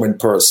spur of the moment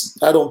person.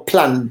 I don't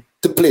plan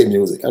to play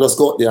music. I just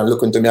go out there and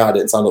look into my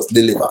audience and just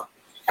deliver.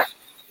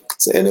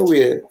 So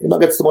anyway, you might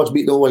get so much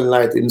beat the whole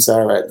night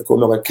inside, right? Because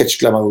I'm not going to catch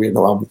Glamour Wayne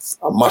now.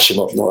 I'm mashing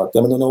up now. I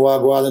don't know what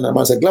I go on. And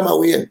I say, Glamour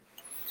Wayne,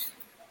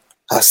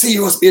 I see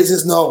your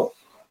spaces now.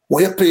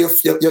 When you play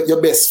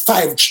your best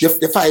your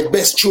five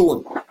best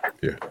tune.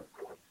 Yeah.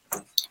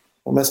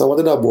 I say, what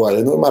did that boy?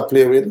 You know what I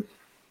play with?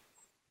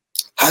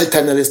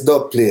 Altanelis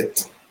dub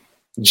plate.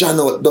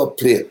 Jano dub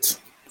plate.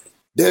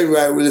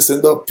 Delroy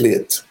Wilson dub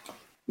plate.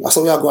 That's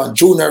how we are going.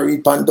 Junior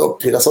Reap and dub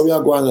plate. That's how we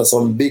are going on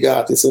some big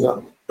artists, you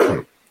know.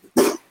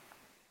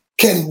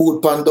 Ken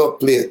Boot pan dub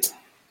plate.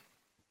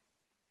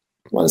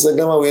 Man said,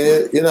 Glamour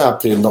Wayne, you know I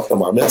play nothing,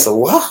 man. I said,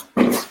 what?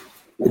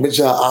 You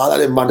mention all of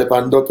them man, they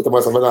pan dub plate,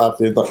 but I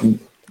play nothing.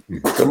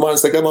 The man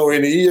said, Glamour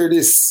Wayne, you hear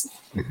this?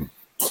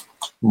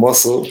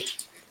 Muscle.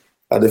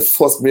 And the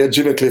first me a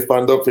Jimmy Cliff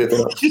pan dub plate.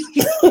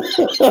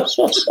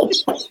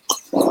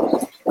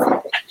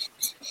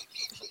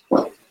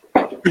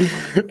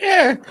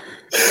 Yeah.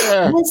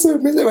 I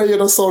said, me never hear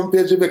no sound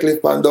play Jimmy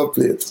Cliff pan dub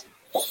plate.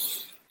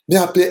 Me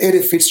I play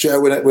Eddie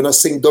Fitzgerald when I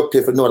sing dub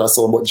plate for know that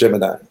song about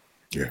Gemini.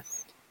 Yeah.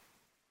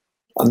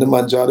 And the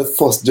man draw the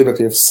first Jimmy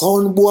Cliff,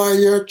 sound boy,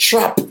 you're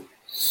trap.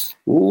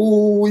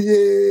 Ooh,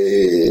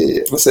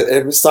 yeah. I said,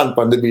 every stand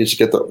on the beach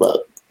get up, man.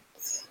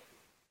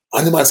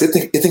 And the man said,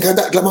 you think I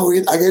got Glamour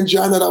Wayne again,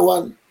 John, another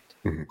one?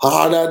 Mm-hmm.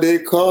 Harder they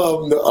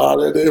come, the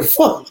harder they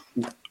fall.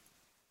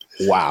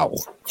 Wow.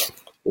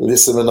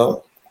 Listen, you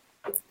know.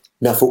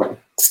 I have to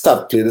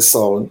stop play the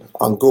sound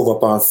and go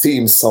up on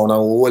theme sound and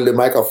hold the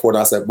microphone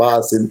and say,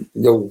 boss,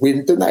 you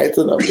win tonight,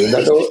 you know. I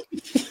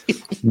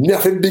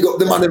have to big up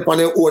the man on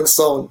their own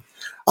sound.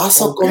 I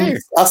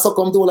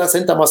succumb to all I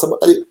sent him.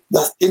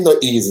 That's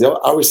not easy.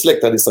 I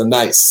respect that it's so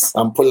nice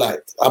and polite.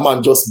 A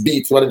man just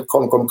beat when they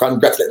come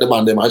congratulate the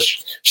man, them and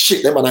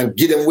shake them and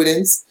give them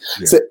winnings.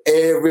 Yeah. So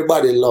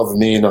everybody love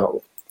me, you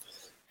know,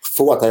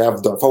 for what I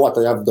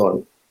have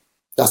done.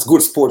 That's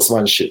good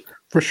sportsmanship.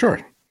 For sure.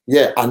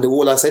 Yeah, and the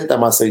whole I sent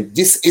him, I say,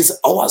 this is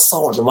our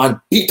sound. The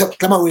man beat up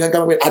Glamour Wayne and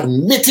Glamour Wayne.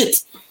 Admit it.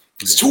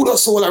 Studio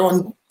soul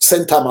around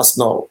St. Thomas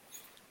now.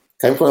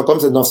 When it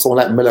comes to enough sound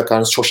like Miller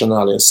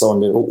Constructional and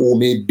sound, who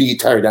may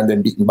beat her and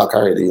then beaten back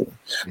already. You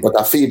know? But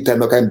I feel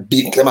time I can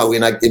beat Glamour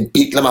Wayne and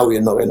beat Glamour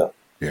Wayne now, you know.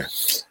 Yeah.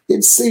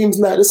 It seems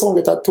like the song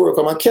get a tour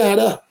from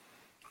Canada.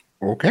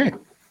 Okay.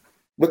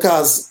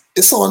 Because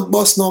the sound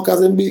bust now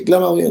because they beat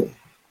Glamour Wayne.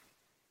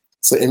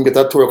 So him get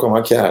a tour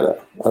from Canada.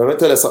 I'm going to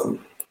tell you something.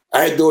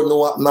 I don't know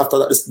what after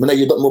that. When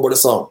you don't know about the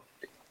song.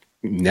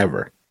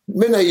 Never.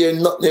 When I hear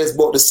nothing else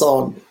about the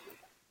song.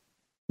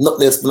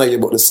 Nothing else when I hear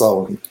about the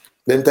song.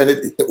 Then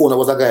the owner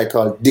was a guy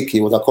called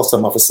Dickie, was a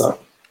custom officer.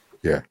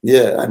 Yeah.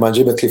 Yeah, I'm a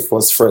Jimmy Cliff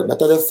was friend.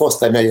 That's the first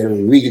time I hear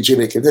really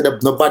Jimmy Cliff.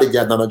 Nobody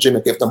got on a Jimmy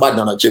Cliff, nobody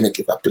on a Jimmy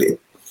Cliff I play.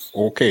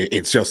 Okay,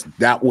 it's just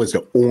that was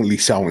the only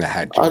song I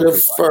had.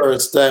 The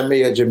first time I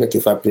hear Jimmy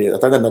Cliff I played. I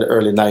think in the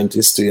early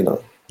 90s too, you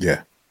know.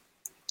 Yeah.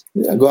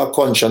 Yeah, I go a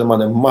country and the man,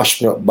 they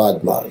mash me up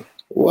bad, man.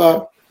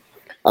 What?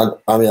 And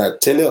I mean, I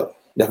tell you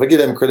have to give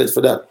them credit for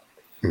that.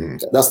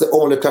 Mm-hmm. That's the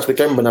only clash we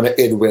can remember in my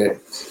head where,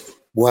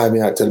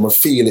 boy, I tell them, I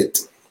feel it.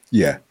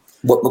 Yeah.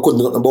 But I couldn't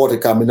do nothing about it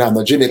because I'm not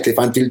a Jimmy Cliff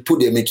until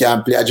today I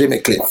can't play a Jimmy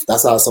Cliff.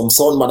 That's how some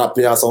sound man I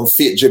play or some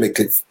fake Jimmy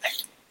Cliff.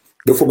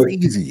 Before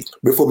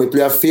me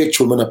play a fake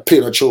tune, I play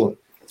no tune.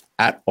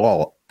 At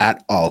all.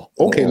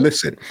 Okay,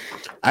 listen.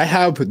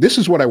 This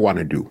is what I want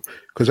to do,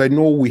 because I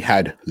know we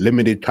had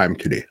limited time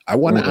today. I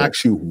want to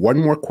ask you one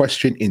more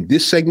question in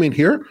this segment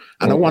here,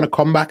 and I want to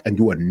come back and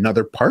do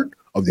another part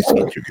of this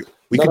interview.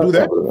 We can do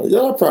that?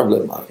 No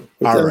problem, man.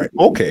 All right.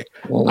 Okay.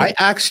 I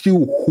asked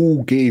you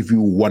who gave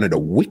you one of the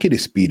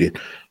wickedest beating.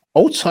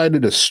 Outside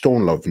of the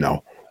Stone Love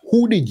now,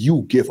 who did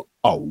you give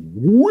a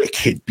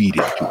wicked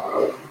beating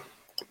to?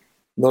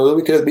 No, the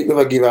wickedest beating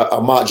I give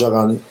a Mark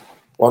Jagan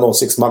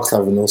 106 Max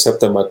Avenue,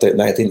 September 10,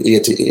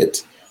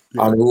 1988.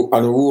 Yeah.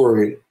 And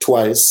Rory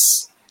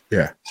twice.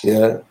 Yeah.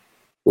 Yeah.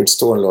 With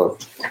Stone Love.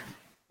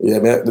 Yeah,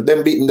 man.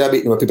 Them beating that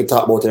beating what people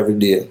talk about every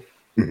day.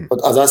 Mm-hmm.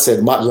 But as I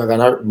said, Mark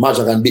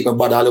Jagan beat my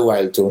body all the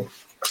while too.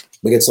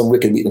 We get some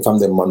wicked beating from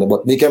them, man.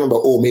 But me can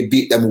remember, me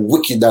beat them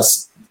wicked.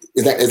 It's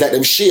like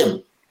them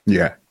shame.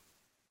 Yeah.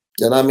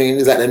 You know what I mean?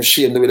 It's like them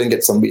shame that we didn't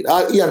get some beat.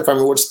 Ian from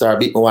Roadstar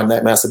beat me one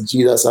night, man. I said,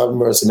 Jesus have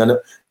mercy.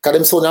 Because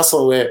them son that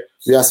song where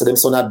we have said them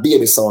son that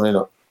baby sound, you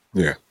know.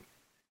 Yeah.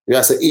 We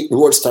have said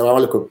Roadstar have a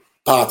little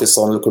party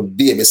sound, a little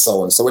baby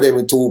sound. So we're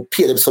able to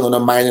pay them son on the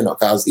mind, you know,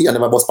 because Ian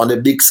never bust on the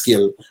big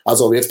scale as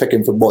well we expect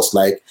him to bust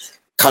like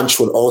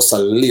Control also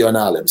Leon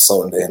Allen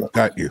sound there, you know.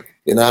 Got you.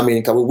 You know what I mean?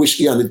 Because we wish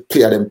Ian would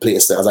play them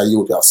place there as a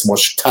youth. He has so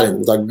much talent. He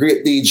was a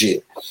great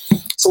DJ.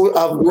 So we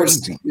have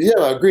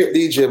a great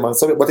DJ, man.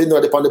 So, but you know,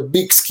 on the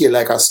big scale,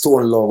 like a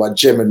Stone Love, a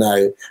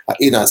Gemini, a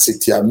Inner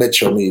City, a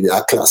Metro Media,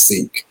 a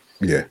Classic.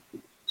 Yeah.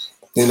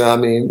 You know what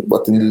I mean?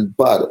 But in the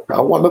bad. I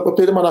want to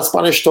play the man at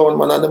Spanish Town,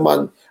 man, and the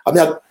man. I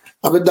mean,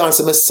 I've been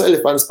dancing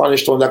myself in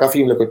Spanish Town like a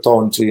film like a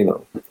town too, you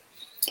know.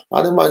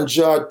 And the man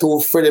jarred to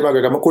Freddie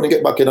McGregor. I couldn't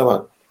get back in,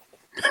 man.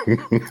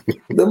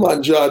 The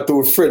man jarred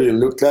to Freddie,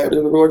 looked like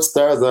the road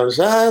stars and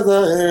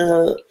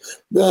Shaza.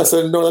 I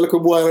said, no, that little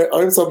boy,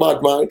 I'm so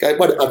bad, man. I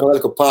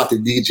like a party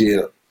DJ, you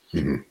know.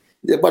 Mm-hmm.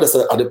 Yeah, but it's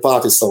at the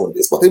party sound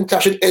this. But him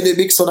clash with any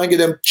big sound and give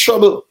them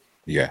trouble.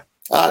 Yeah.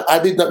 I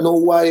did not know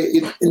why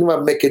it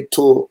never make it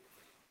to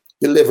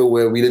the level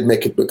where we didn't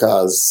make it,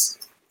 because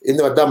it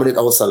never dominate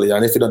Australia.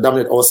 And if it don't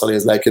dominate Australia,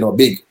 it's like,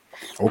 big.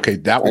 Okay,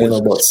 that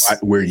was the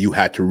spot where you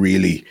had to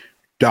really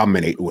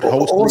dominate. With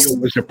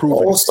Australia was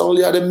approving.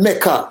 Australia, the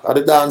mecca of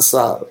the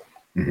dancehall.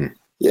 Mm-hmm.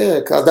 Yeah,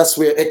 because that's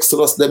where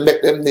Exodus, they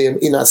make them name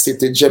Inner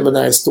City,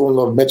 Gemini, Stone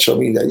Love, Metro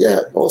Media. Yeah,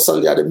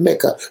 Australia, the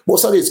mecca.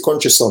 Most of these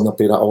country sound not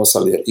in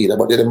Australia either,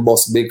 but they them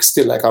boss big,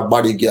 still like a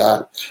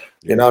Bodyguard.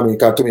 You know what I mean?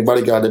 Because to me,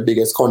 Bodyguard the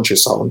biggest country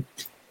sound.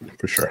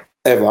 For sure.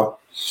 Ever.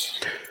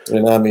 You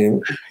know what I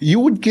mean? You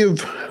would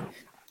give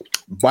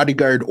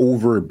Bodyguard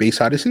over Bass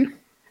Odyssey?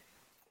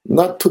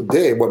 Not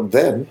today, but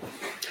then.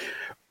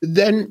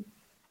 Then,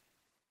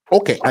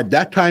 okay, at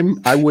that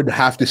time, I would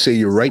have to say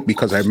you're right,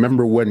 because I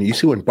remember when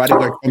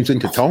Bodyguard comes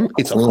into town,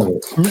 it's a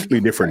completely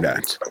different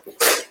dance.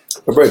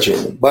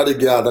 Brethren,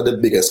 Bodyguard are the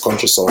biggest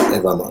country song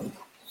ever, man.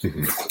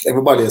 Mm-hmm.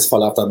 Everybody has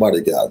fall after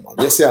Bodyguard, man.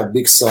 Yes, they have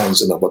big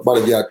songs, but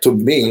Bodyguard, to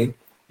me,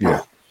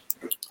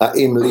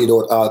 him lead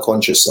out all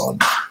country song.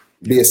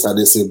 Based on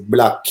this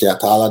Black Cat,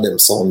 all of them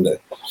sound there.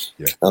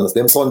 Yeah. And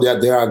them sound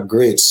there, they are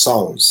great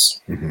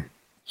songs. Mm-hmm.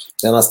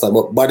 You understand?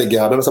 But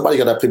Bodyguard,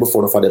 Bodyguard that played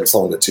before for them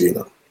sound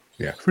too,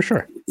 Yeah, for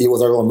sure. He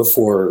was around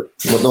before,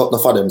 but not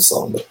for them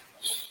sound.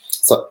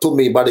 So to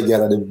me,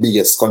 Bodyguard are the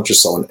biggest country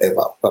sound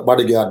ever. But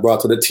Bodyguard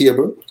brought to the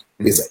table,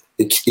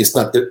 it's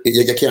not,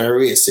 you can't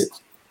erase it.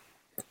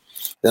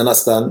 You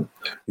understand?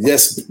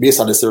 Yes, Bass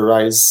Odyssey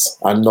rise,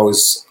 and now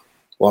it's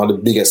one of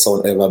the biggest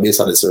sound ever. Bass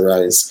Odyssey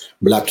rise,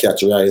 Black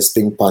Cat rise,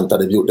 Pink Panther,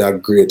 they are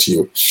great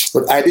you.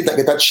 But I did not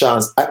get a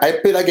chance. I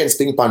played against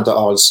Pink Panther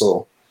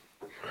also.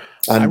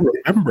 And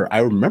I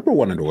remember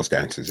one of those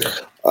dances there.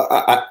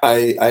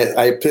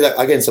 I played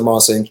against him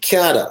also in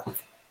Canada.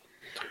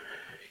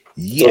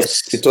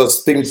 Yes. It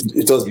was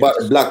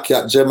Black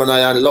Cat, Gemini,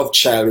 and Love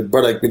Child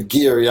with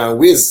Gary and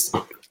Wiz.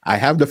 I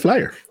have the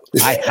flyer.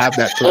 I have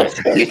that flyer.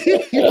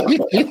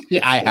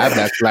 I have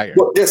that flyer.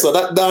 But yes, so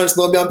that dance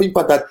now, me and Pink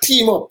Panther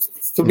team up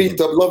to beat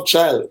up Love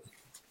Child.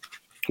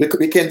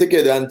 We came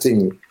together and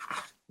thing.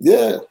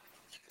 Yeah.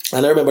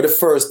 And I remember the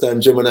first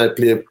time Gemini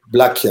played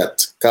Black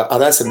Cat.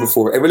 As I said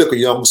before, every little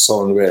young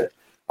song where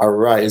I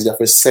rise, you have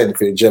to send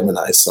for a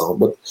Gemini song.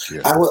 But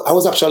I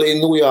was actually in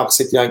New York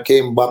City and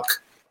came back,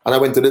 and I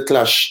went to the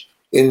Clash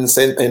in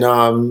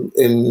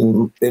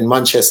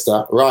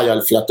Manchester,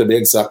 Royal Flat to be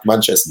exact,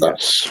 Manchester.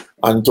 Yes.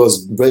 And it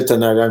was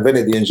Belton and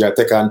Vinny Danger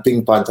take on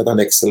Pink Panther the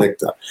next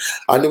selector.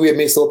 And the way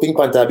me saw Pink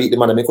Panther beat the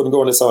man, and I couldn't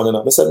go on the sound. And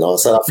I said, no,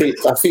 sir,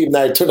 I feel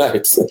night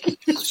tonight.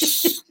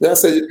 Then I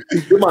said,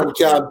 the man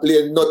can't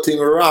play nothing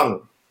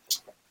wrong.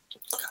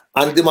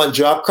 And the man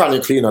draw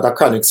chronically, that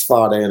chronic's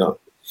father,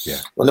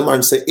 Yeah. When the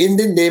man say, in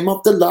the name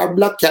of the Lord,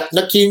 Black Cat,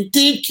 no king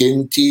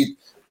teeth.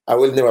 I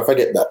will never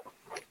forget that.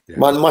 Yeah.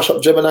 Man, mash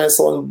up Gemini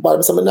sound,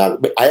 but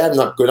I am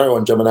not going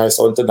around Gemini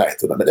sound tonight.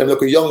 Them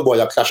look a young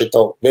boy, I clash it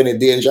out. Vinny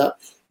Danger,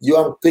 you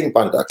and Pink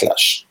Panther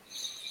clash.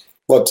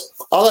 But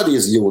all of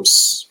these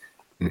youths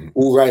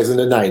who rise in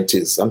the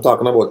 90s, I'm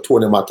talking about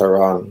Tony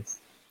Mataran,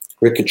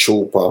 Ricky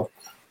Trooper,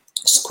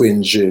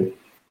 Squingy,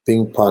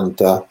 Pink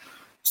Panther,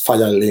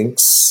 Fire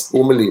Links,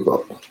 who me leave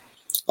up.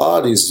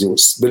 All these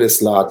youths, Billy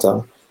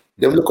Slaughter,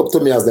 they look up to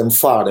me as them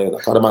father.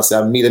 Because them say,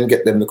 I meet them,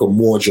 get them like a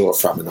mojo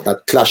from,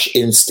 that clash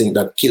instinct,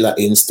 that killer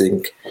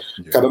instinct.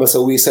 Because I say,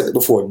 we said it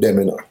before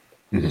them,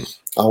 And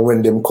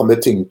when them come, the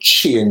thing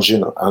change,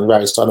 and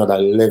rise to another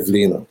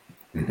level,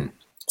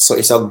 So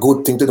it's a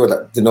good thing to know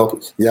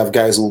that, you have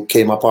guys who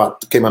came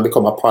and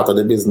become a part of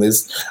the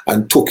business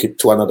and took it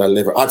to another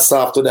level. Hats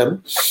off to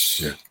them.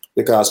 Yeah.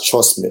 Because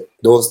trust me,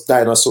 those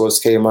dinosaurs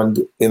came and,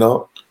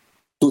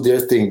 do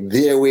their thing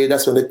their way.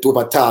 That's when the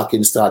over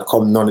talking start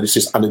come now, and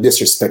the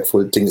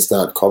disrespectful things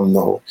start come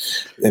now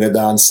in the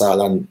dance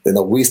hall. And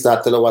we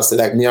start telling us,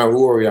 like me and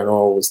Rory and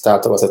all, we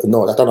start telling us,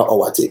 no, that's not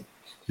our thing.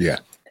 Yeah.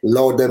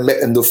 Allow them,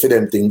 let them do for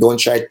them thing. Don't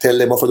try to tell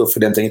them what to do for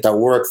them thing. It'll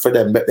work for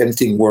them, let them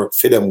thing work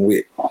for them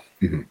way.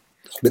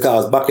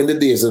 Because back in the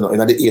days, in the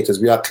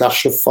 80s, we had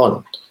Clash of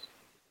Fun.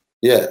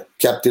 Yeah,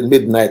 Captain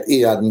Midnight,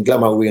 Aad and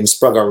Glamour Wayne,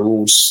 Spragger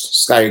Roots,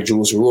 Sky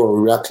Juice,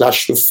 Rory, we had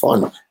Clash of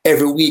Fun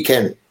every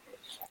weekend.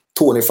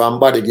 Tony from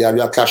Bodyguard,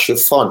 we are Clash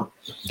with Fun.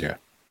 Yeah.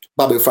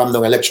 Bobby from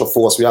the Electro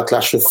Force, we are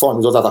Clash with Fun.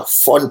 It was a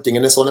fun thing,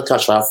 and this one the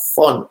Clash are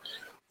fun.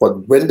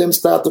 But when them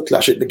start to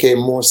clash, it became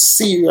more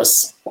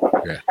serious.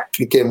 Yeah. It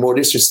became more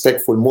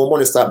disrespectful. More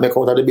money start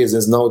making out of the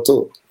business now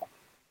too.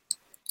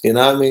 You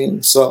know what I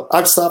mean? So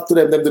I stop to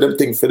them do them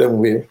thing for them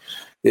way.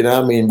 You know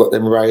what I mean? But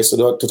them rise to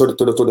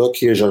the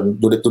occasion,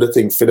 do the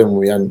thing for them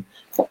way. And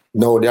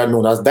now they are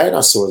known as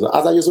dinosaurs.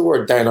 As I use the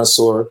word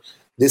dinosaur,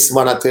 this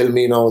man I tell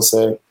me now,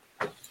 say,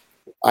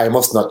 I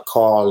must not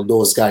call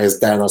those guys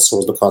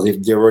dinosaurs, because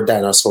if they were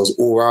dinosaurs,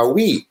 who are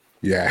we?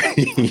 Yeah.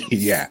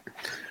 Yeah.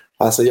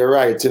 I say, you're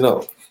right,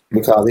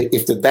 because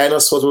if the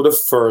dinosaurs were the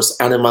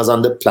first animals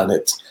on the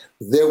planet,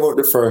 they were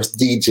the first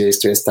DJs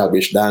to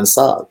establish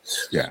dancehall.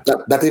 Yeah.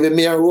 That even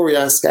me and Rory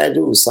and Sky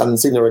Juice and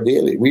Senior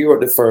Daily, we were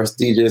the first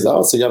DJs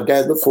also. You have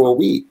guys before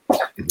we.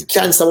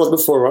 Cancer was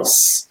before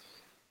us.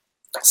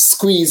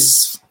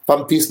 Squeeze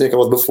from Peacemaker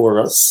was before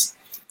us.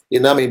 You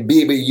know what I mean?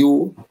 Baby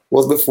You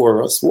was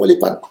before us. Wally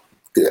Pat,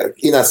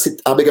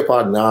 I beg your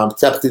pardon,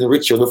 Captain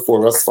Richie was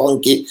before us.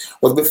 Funky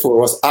was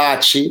before us.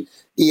 Archie,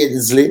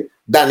 Ainsley,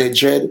 Danny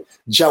Dread,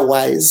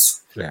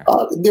 Jawise. Yeah.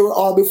 They were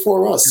all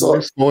before us. So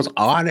this goes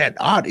on and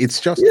on.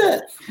 It's just,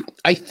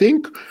 I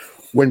think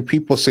when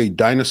people say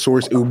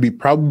dinosaurs, it would be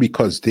probably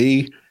because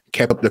they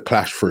kept up the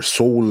clash for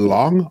so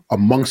long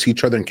amongst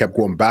each other and kept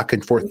going back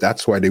and forth.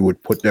 That's why they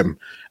would put them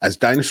as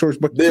dinosaurs.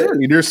 But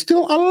clearly, there's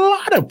still a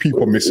lot of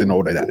people missing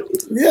out of that.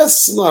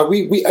 Yes, no,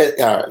 we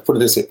put it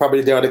this way.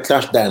 Probably they are the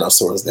clash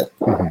dinosaurs then.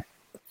 Mm-hmm.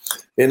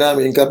 You know what I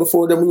mean? Because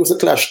before them, we used to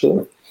clash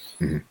too.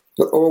 Mm-hmm.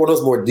 But our one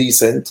was more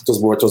decent. It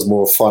was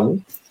more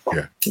fun.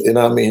 Yeah. You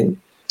know what I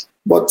mean?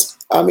 But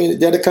I mean,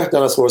 the clash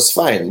dinosaurs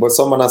fine. But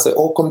someone has said,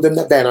 "Oh, come them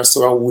that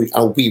dinosaur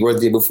and we were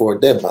there before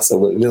them." I said,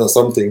 "Well, you know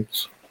something."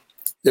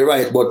 You're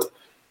right, but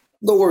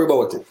don't worry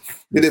about it.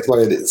 It is what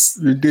it is.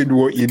 You did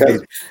what you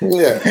did.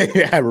 Yeah.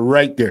 Yeah,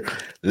 right there.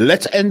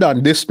 Let's end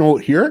on this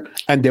note here,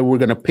 and then we're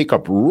going to pick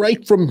up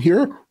right from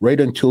here,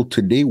 right until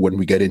today when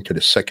we get into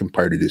the second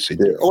part of this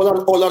interview. Yeah.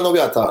 Hold on, we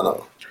are talking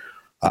now.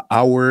 An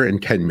hour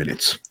and 10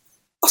 minutes.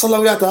 That's how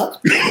long we are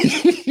talking?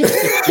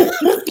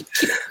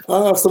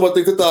 I have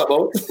something to talk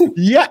about.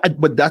 Yeah,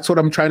 but that's what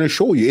I'm trying to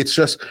show you. It's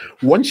just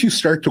once you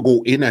start to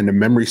go in and the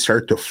memories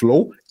start to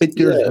flow,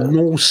 there's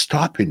no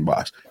stopping,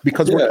 boss.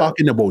 Because we're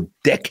talking about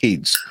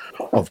decades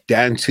of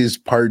dances,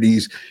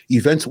 parties,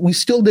 events. We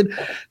still did.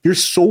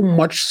 There's so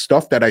much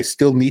stuff that I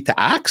still need to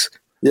ask.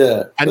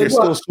 Yeah. And there's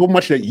still so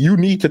much that you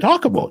need to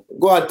talk about.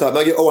 Go on, talk.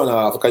 I get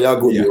 1.5 because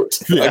you're good.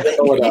 Yeah.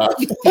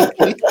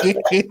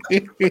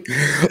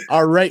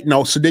 All right.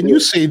 Now, so then you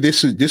say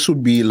this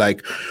would be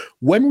like,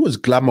 when was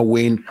Glamour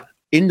Wayne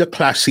in the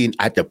clash scene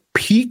at the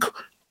peak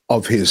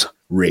of his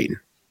reign?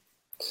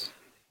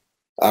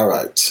 All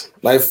right.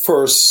 My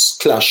first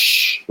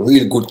clash,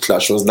 real good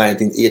clash, was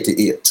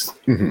 1988.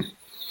 Mm-hmm.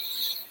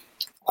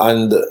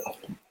 And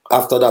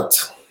after that,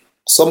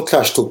 some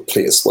clash took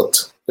place,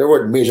 but there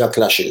were major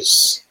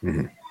clashes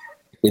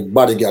with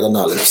Bodyguard and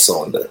all that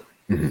sound.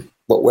 Mm-hmm.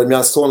 But when we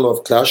had Stone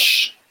Love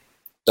clash,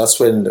 that's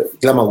when the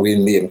Glamour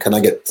Wayne name kind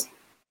of get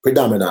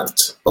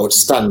predominant,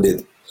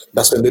 outstanding.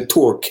 That's when the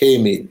tour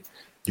came in.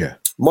 Yeah.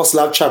 Must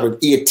have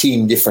traveled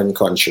 18 different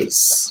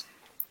countries,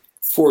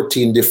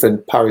 14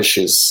 different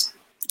parishes,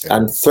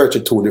 and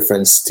 32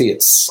 different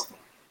states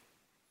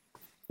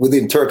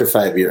within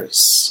 35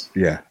 years.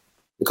 Yeah.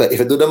 Because if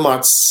you do the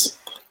maths,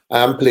 I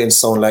am playing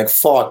sound like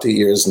 40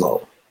 years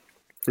now.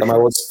 From I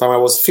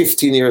was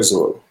 15 years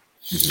old.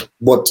 Mm-hmm.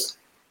 But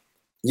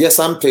yes,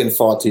 I'm playing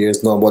 40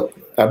 years now, but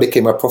I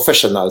became a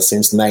professional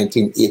since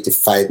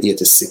 1985,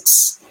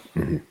 86.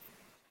 Mm-hmm.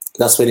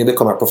 That's when you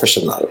become a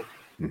professional.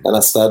 Mm-hmm. And I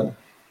started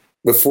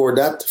before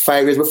that,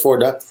 5 years before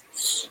that,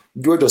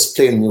 you were just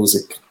playing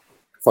music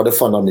for the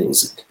fun of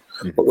music.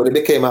 Mm-hmm. But when it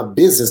became a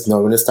business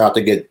now, when you start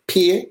to get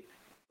paid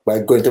by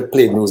going to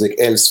play music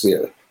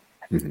elsewhere,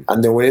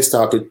 and then when you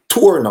start to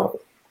tour now,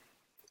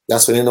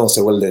 that's when you know,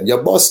 say, well, then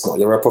you're a boss now,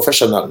 you're a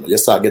professional now. You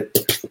start get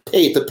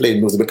paid to play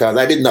music, because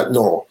I did not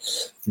know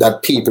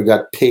that people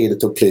got paid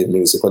to play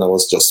music when I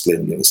was just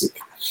playing music.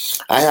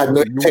 I had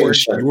no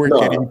intention. You weren't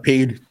getting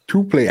paid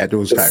to play at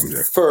those times.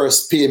 The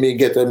first pay me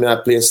get when I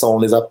play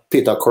sound is a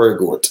Peter Curry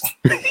goat.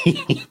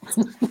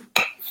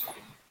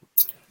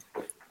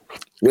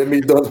 When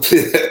me done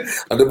play,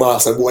 and the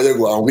boss said, "Where you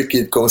go?" And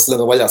Wicked comes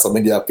along, why you have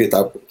something there,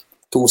 Peter?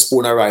 2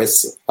 spoons of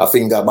rice, a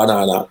finger of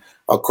banana,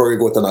 a curry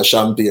goat, and a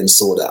champagne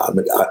soda.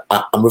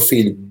 I'm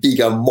feel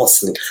big and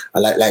muscle.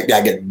 And like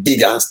I get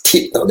big and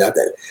thick now.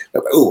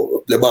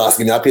 Oh, the boss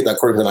give me a Peter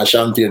Curry and a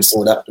champagne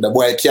soda. The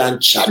boy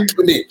can't chat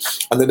to me.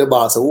 And then the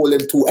boss said, hold them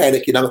 2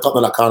 Heineken and come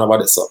on the corner about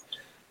this.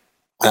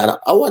 And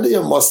I want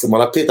your muscle, man.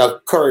 I Peter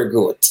Curry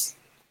goat.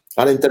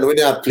 And then tell me when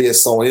you play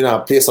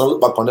sound, look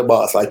back on the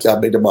boss like you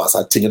beg the boss.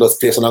 I think you just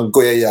play sound and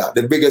go yeah.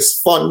 The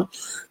biggest fun.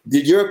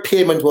 Your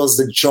payment was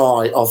the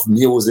joy of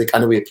music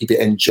and the way people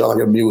enjoy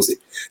your music.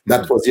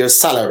 That was your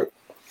salary.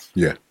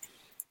 Yeah.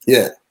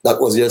 Yeah, that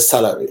was your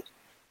salary.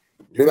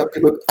 Remember,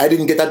 people, I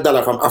didn't get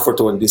 $1 from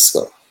Afrotone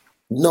Disco.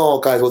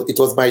 No, guys, it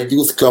was my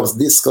youth club's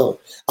disco.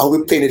 And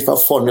we playing it for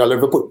fun. We all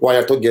learn to put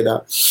wire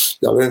together.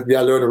 We all learn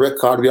the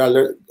record.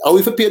 And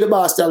we pay the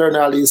boss to learn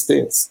all these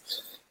things.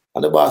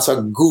 And the boss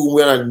are good.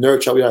 We are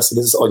nurture. We are saying,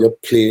 this is how you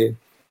play.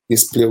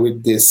 This play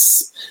with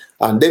this.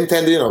 And them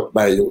time,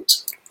 my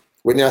youth.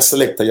 When you're a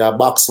selector, you're a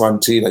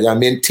boxman too, you're a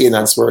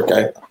maintenance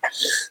worker.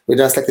 We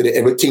just like to do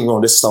everything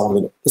on the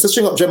sound. It's a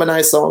string up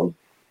Gemini sound.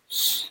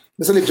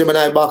 It's a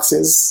Gemini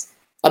boxes.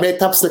 I mean,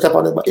 top selector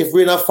on it, but if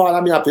we're not fall,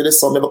 I'm happy with the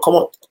sound. Maybe come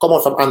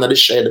out from under the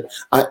shed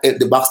and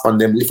the boxman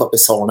them lift up the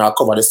sound and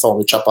cover the sound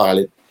with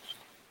Chapali.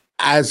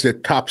 As the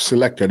top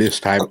selector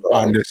this time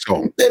on the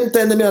song. Them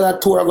tell me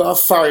that tour I go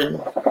foreign.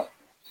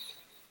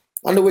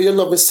 And the way you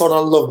love the sound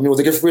and love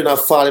music, if we're not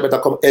fall, you better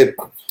come help.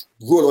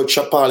 Roll out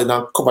Chapali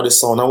and cover the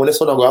sound. And when the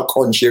sound go a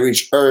country, they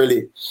reach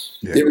early.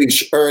 Yeah. They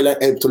reach early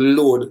and to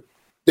load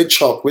the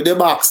truck with the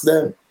box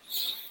then.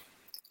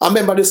 I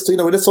remember this too,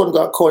 when the sound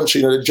go a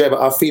country, the driver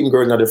a film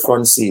girl in the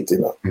front seat,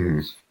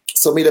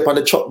 So me up on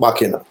the truck back,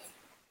 you know.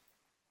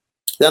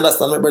 You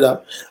understand, my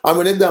brother? And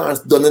when the dance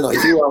done, you know,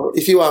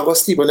 if you want to go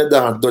sleep when the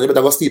dance done, you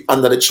better go sleep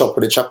under the truck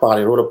with the truck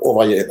party roll up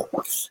over here, you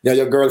know. You're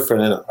your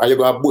girlfriend, you know. And you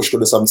go to bush to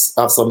do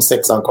have some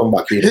sex and come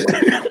back here,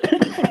 man.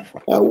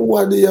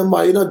 What do you,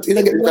 man? You don't get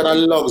that kind of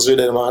luxury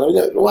there, man.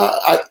 It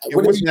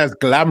wasn't as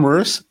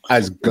glamorous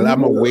as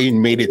Glamour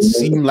Wayne made it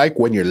seem like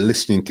when you're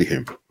listening to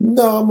him.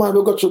 No, man,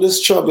 we go through the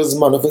struggles,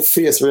 man, of a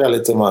face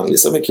reality, man.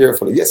 Listen me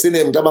carefully. Yes, you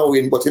name Glamour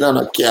Wayne, but you don't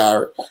have a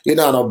car, you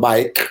don't have a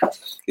bike,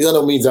 you don't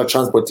have means of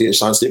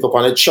transportation. So you go up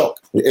on a truck,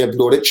 you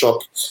load the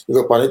truck, you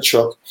go up on a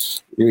truck,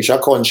 you reach a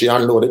country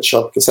and load the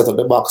truck, you set up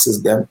the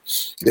boxes, them.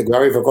 You go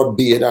river, go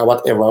bathe or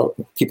whatever.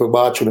 People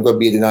bathroom, go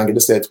bathe and get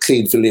the set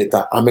clean for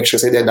later and make sure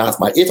say they dance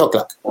by 8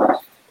 o'clock.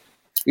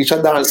 You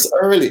should dance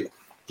early.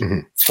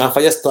 And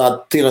for you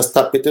start, you know,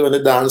 stop it when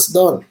the dance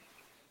done.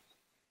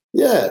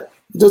 Yeah.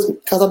 Just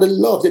because of the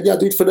love. You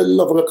do it for the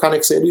love of the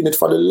chronic, say you're doing it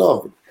for the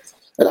love.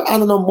 And I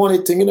don't know money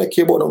thing, you don't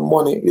care about no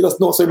money. You just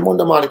know, so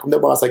Monday morning come the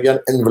boss again,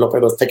 envelope,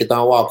 and just take it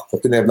and walk,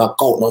 but you never not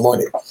count no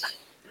money.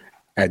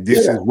 And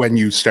this is when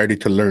you started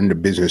to learn the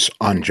business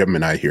on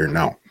Gemini here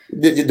now.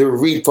 The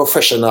real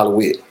professional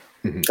way.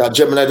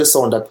 Gemini is the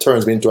sound that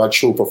turns me into a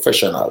true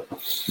professional.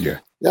 Yeah.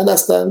 You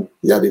understand?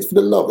 Yeah, do it for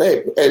the love.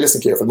 Hey, listen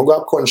carefully. I'm going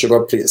to country,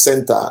 go play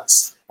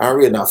Centers and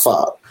rain and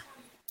fall.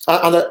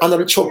 And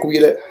the truck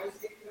with it.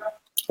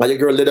 And your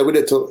girl later with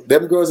it too.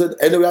 Them girls,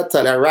 anyway, I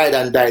tell you, ride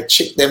and die,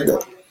 chick them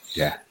though.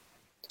 Yeah.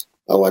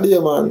 How are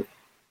you, man?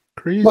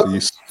 Crazy. But,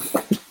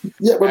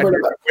 yeah, but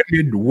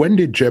when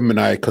did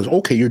Gemini, because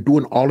okay, you're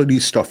doing all of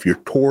these stuff, you're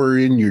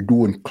touring, you're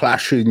doing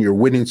clashing, you're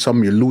winning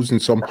some, you're losing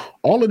some,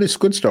 all of this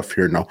good stuff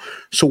here now.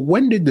 So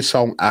when did the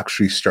song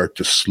actually start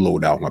to slow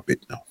down a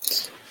bit now?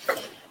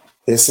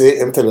 You see,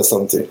 let me tell you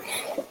something.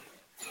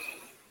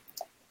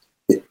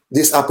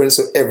 This happens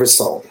to every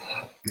song.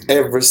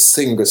 Every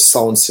single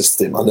sound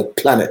system on the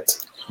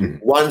planet.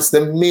 Once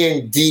the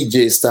main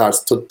DJ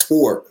starts to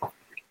tour,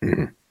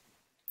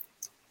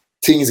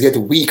 things get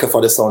weaker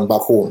for the sound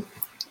back home.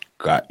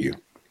 Got you.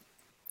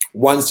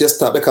 Once you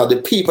start, because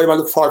the people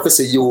look forward to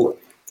see you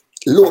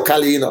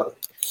locally, you know,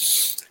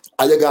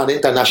 and you go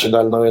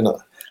international now, you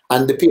know,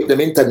 and the people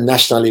them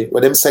internationally,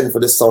 when them send for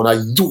the sound,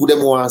 and you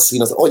them want to see, you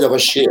know, so, oh, you have a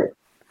share.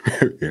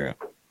 Yeah.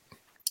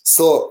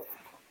 So,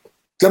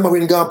 Glamour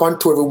Wayne go up on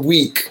tour every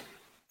week.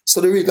 So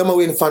the real Glamour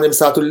Wayne fan them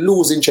start to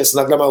lose interest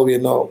in Glamour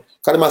Wayne now.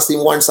 Because they must see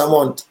him once a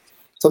month.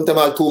 Sometimes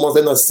all 2 months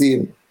they not see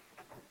him.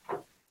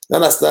 You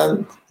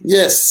understand?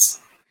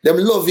 Yes. Them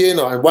love you, you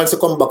know, and once you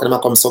come back, they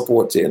might come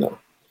support you, you know.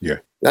 Yeah.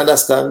 You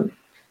understand?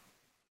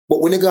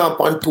 But when you go up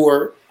on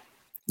tour,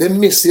 they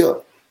miss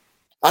you.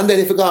 And then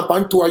if you go up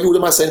on tour, you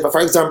them are send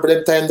for example,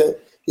 them time that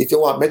if you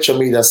want Metro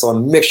Media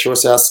son, make sure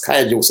it's a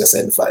Sky Juice you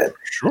send for him.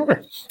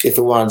 Sure. If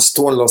you want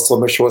Stone Lost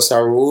son, make sure it's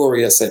a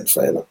Rory you send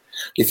for him.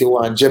 If you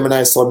want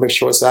Gemini son, make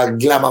sure it's a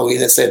Glamour Wayne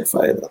you send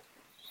for him.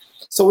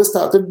 So we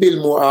start to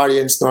build more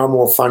audience now,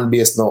 more fan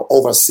base now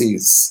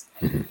overseas.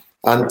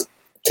 And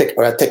take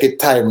it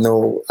time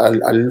now,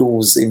 I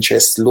lose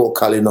interest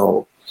locally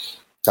now.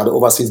 And the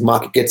overseas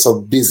market gets so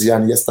busy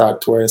and you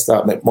start touring,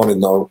 start make money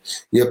now.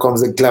 Here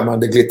comes the glamour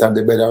and the glitter and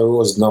the better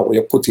rose now.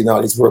 You're putting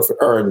all this work for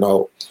earn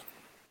now.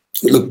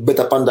 You look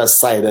better on that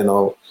side, you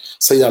know.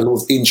 So you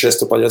lose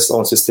interest upon your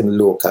sound system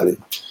locally.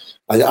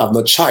 And you have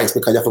no choice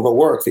because you have to go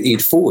work to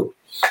eat food.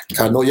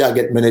 Because now you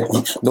get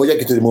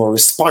to be more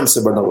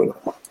responsible now, you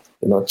know.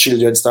 You know,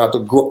 children start to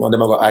grow up now, they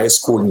go to high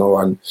school now,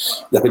 and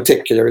you have to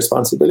take care of your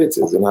responsibilities,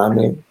 you know what I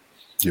mean?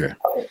 Yeah.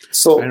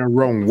 So, and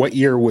around what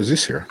year was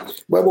this here?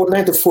 Well, about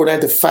 94,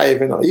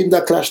 95, you know, even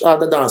that clash,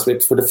 the dance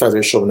for the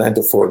first show,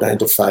 94,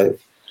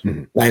 95,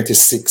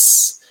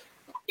 96,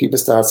 people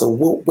start saying,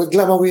 where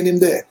Glamour Wayne in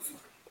there?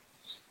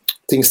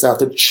 Things start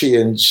to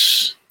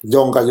change,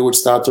 younger youth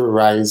start to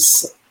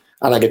rise,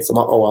 and I get some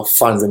of our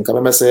fans, and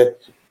come I say,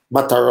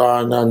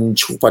 Mataran and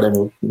Chupa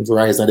them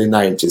rise in the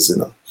 90s, you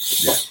know.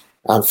 Yeah.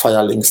 And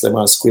Firelinks them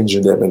and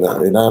Squingy them, you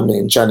know what I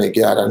mean? Johnny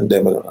Gard and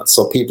them, you know.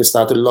 So people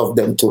start to love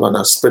them too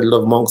and spread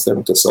love amongst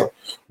them too. So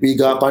we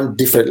go up on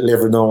different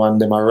level now and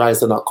them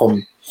rise and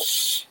come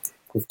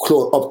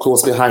up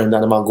close behind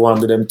and them go on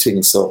to them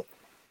things. So,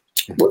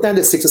 but then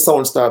the 60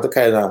 sound start to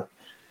kind of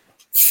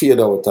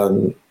fade out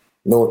and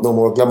no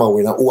more Glamour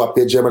Wayne. Who are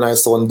paid Gemini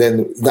sound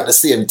then not the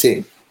same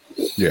thing.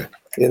 Yeah.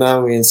 You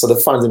know what I mean? So the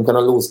fans him kind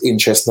of lose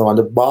interest now, and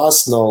the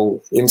boss now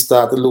him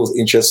start to lose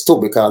interest too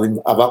because he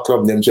have a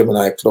club named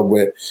Gemini Club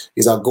where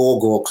it's a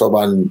go club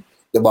and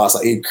the boss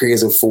eat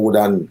crazy food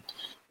and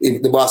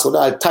the boss was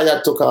all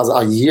tired too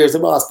because years the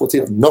boss put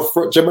in enough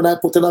Gemini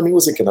put in a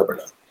music, you know,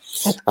 brother.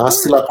 And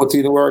still I put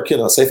in the work, you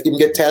know. So if he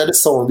get tired of the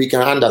sound, we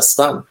can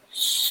understand.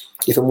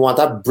 If you want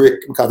a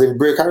break, because he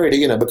break already,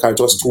 you know, because it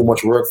was too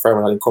much work for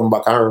him and he come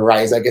back and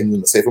rise again. You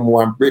know. So if you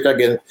want break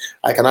again,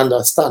 I can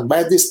understand.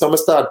 By this time, I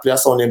start playing a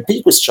song in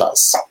People's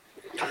Choice.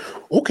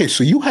 Okay,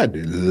 so you had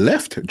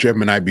left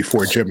Gemini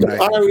before Gemini.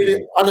 I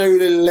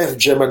really left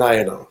Gemini,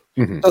 you know.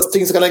 Because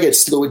things are going to get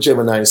slow with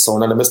Gemini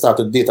sound, and I start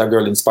to date a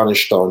girl in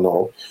Spanish Town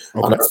now.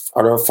 Okay.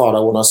 And her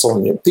father won a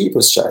song named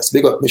People's Choice.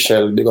 Big up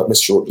Michelle, big up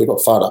Miss Ruth, big up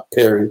Father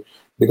Perry,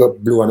 Big up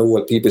Blue and the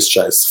whole People's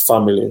Choice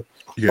family.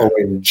 Yeah.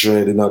 Owen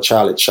Dread, you know,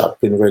 Charlie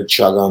Chaplin, Red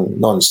Dragon,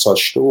 None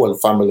Such, the whole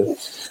family.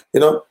 You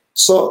know,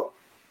 so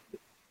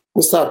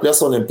we start playing a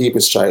song in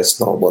People's Choice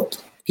now,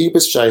 but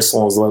People's Choice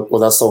songs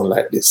was a sound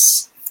like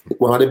this.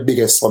 One of the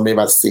biggest one I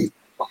ever see.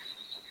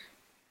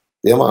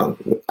 Yeah, man.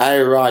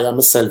 I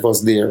myself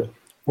was there.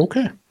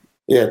 Okay.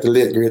 Yeah, the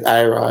late great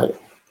I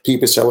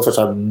People's Choice was such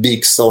a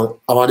big sound.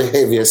 One of the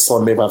heaviest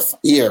sound I ever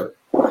hear.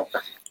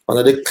 One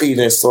of the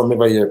cleanest sound I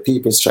ever hear.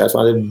 People's Choice.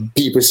 One of the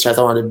People's Choice,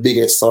 one of the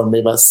biggest sound I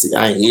ever see.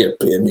 I hear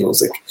playing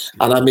music.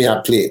 And I may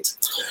have played.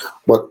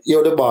 But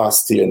you're the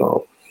boss too, you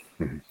know.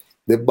 Mm-hmm.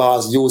 The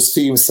boss use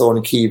theme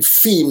sound, keep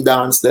theme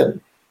dance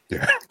them.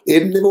 Yeah.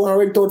 If they want to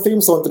rent out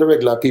theme sound to the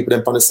regular people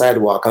them on the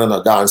sidewalk and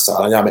not dance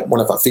and you make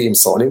money for theme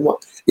sound.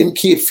 Him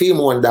keep theme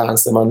one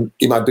dance them and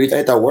he might do it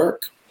at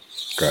work.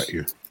 Got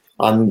you.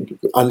 And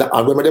when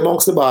the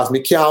amongst the boss, me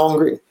can't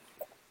hungry.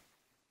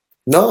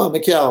 No, me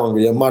can't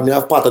hungry. Man, me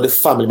have part of the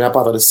family, me have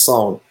part of the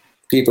sound.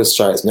 People's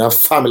Choice, me have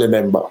family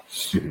member.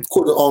 Mm-hmm.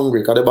 Couldn't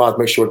hungry because the boss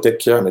make sure to take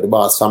care of me. The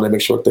boss family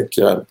make sure to take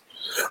care of me.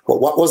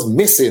 But what was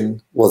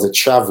missing was the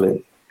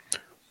traveling.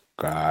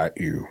 Got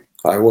you.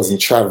 I wasn't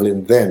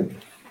traveling then.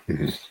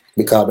 Mm-hmm.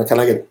 Because I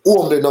cannot get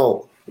home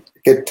now.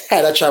 Get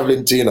tired of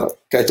traveling to, you know,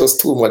 because it was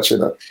too much, you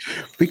know.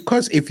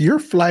 Because if you're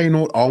flying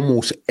out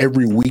almost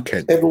every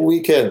weekend,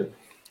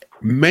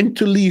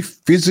 mentally,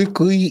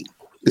 physically,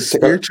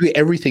 spiritually,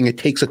 everything, it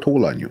takes a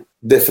toll on you.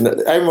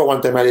 Definitely. I remember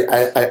one time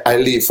I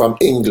leave from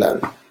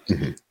England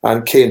mm-hmm.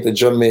 and came to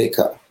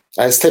Jamaica.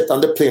 I slept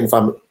on the plane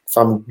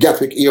from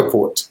Gatwick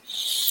Airport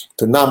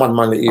to Norman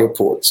Manley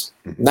Airport.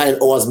 Mm-hmm. 9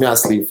 hours me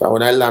asleep. And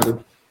when I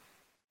landed,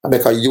 I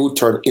make a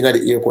U-turn in at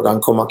the airport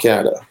and come to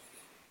Canada.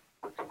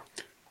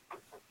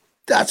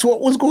 That's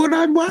what was going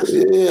on, boss?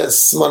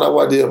 Yes, man.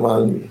 What there,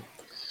 man.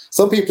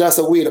 Some people are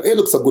saying, it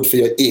looks so good for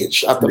your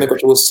age. After making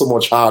it was so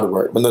much hard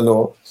work. But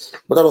no.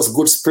 But that was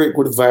good spirit,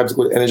 good vibes,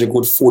 good energy,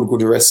 good food,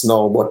 good rest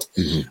now. But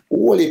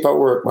whole heap of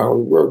work, man.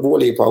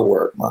 Whole heap of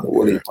work, man.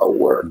 Whole heap of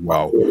work.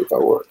 Wow. Whole heap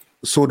of work.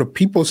 So the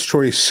People's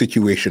Choice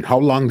situation, how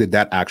long did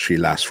that actually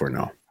last for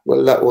now?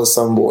 Well, that was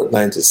from about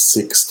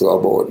 96 to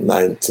about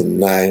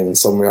 99,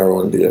 somewhere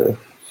around there.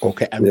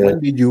 Okay, and when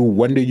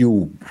did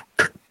you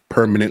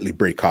permanently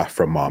break off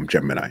from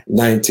Gemini?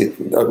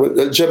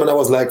 Gemini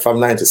was like from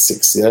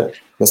 96, yeah?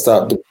 I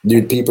start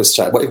doing People's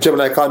Choice. But if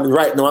Gemini called me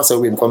right now, I say,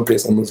 we come play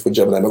some music for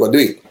Gemini, I'm going to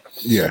do it.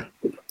 Yeah.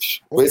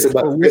 Okay, so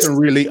it wasn't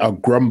really a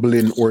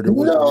grumbling or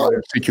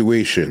the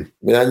situation.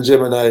 Me and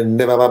Gemini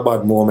never have a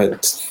bad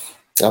moment.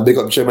 I big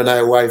up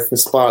Gemini wife,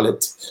 Miss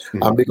Scarlett.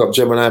 Mm-hmm. And big up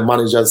Gemini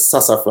manager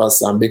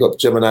Sassafras. And big up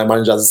Gemini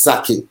manager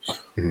Zaki.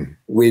 Mm-hmm.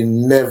 We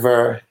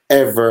never,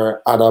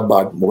 ever had a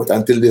bad moment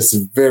until this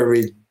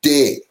very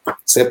day,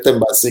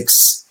 September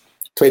 6,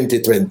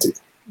 2020.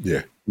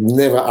 Yeah.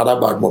 Never had a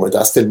bad moment.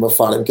 I still my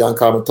father can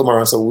call me tomorrow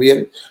and say,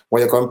 Wayne,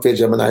 when you come play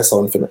Gemini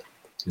sound for me.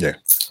 Yeah.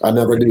 I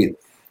never do it.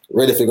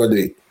 Ready to go do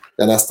it.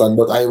 You understand?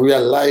 But I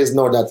realize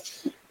now that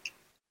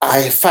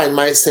I find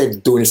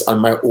myself doing this on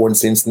my own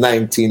since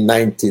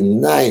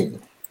 1999.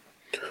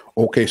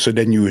 Okay, so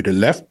then you would have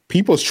left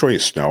People's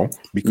Choice now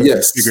because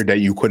you figured that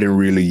you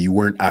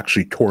weren't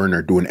actually touring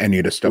or doing any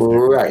of the stuff.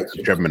 Right.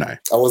 Gemini.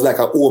 I was like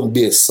a home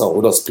base, so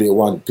we just play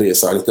one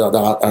place and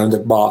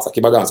the boss, I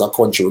keep a dance a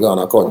country, we go on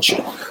a country.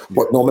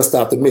 But now I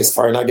start to miss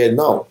foreign again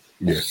now.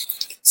 Yeah.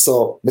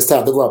 So I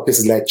start to go to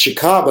places like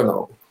Chicago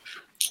now.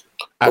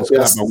 That's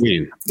Glamour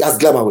Wayne. That's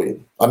Glamour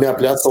Wayne. I mean, I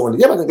play a song.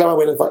 Yeah, but Glamour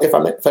Wayne, if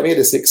I'm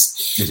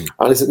 86,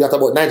 and it's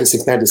about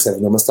 96,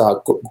 97, I'm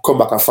start come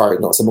back and far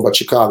now. So I go to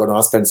Chicago now,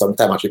 I spend some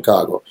time at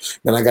Chicago.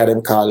 Then I got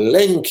them called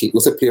Lenky,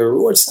 who's a play a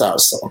Roadstar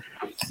song.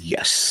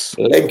 Yes.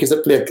 Lenky is a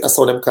play a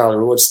song them called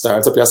Roadstar.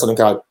 It's a play a song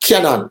called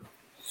Cannon.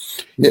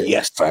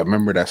 Yes, I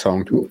remember that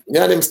song too.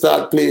 Yeah, them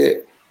start play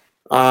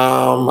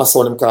a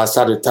song them called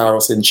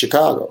Sagittarius in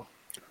Chicago.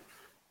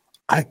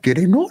 I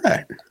didn't know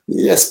that.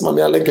 Yes, man,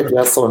 I Lenky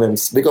play a song them.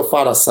 Big up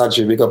Father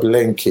Saji, big up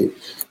Lenky.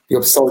 Big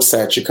up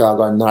Southside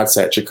Chicago and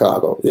Northside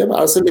Chicago. Yeah, man,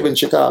 I still live in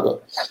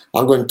Chicago.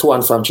 I'm going to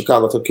and from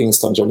Chicago to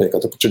Kingston, Jamaica,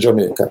 to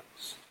Jamaica.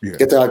 Yeah.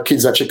 Get our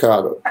kids at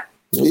Chicago.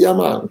 Yeah,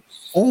 man.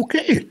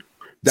 Okay.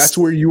 That's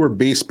where you were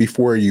based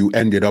before you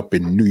ended up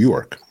in New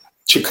York.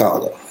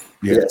 Chicago.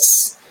 Yeah.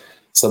 Yes.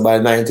 So by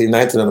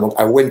 1999,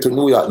 I went to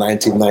New York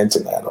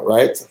 1999,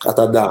 right? At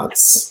a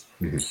dance.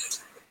 Mm-hmm.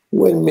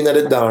 When me at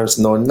the dance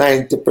now,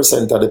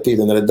 90% of the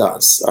people in the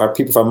dance are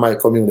people from my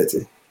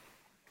community.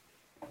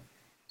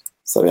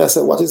 So I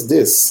said, what is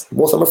this?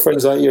 Most of my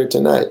friends are here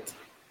tonight.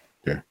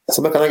 Yeah.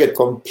 So I can get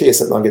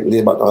complacent and get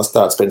labeled and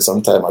start spending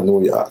some time in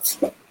New York.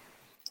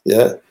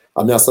 Yeah.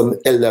 And there are some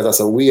elders that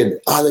say, Wayne,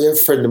 all of your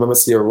friends I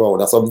see around.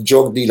 There's some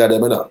drug dealer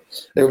them, you know.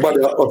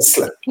 Everybody are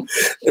hustler.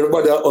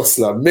 Everybody are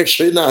hustler. Make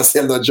sure you not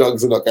sell no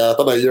drugs, you know, because I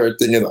thought that's your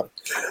thing, you know.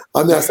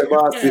 And I said,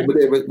 but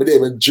they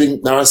even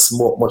drink nor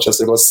smoke much as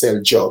they go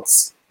sell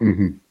drugs.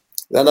 Mm-hmm.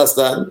 You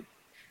understand?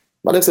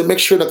 But they say, make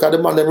sure that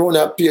the man them run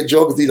and pay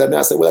drugs dealer. And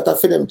I said, well, that's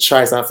for them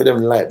choice and for them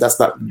life. That's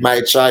not my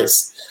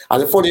choice.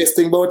 And the funniest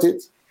thing about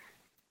it,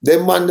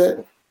 them man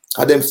there,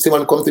 and them see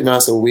man come to me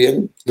and say,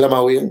 Wayne,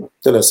 Glamour Wayne,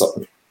 tell us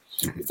something.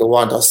 If you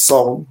want a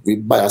song, we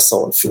buy a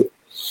sound for you.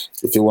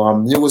 If you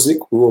want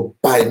music, we will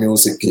buy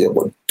music here,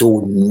 but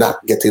do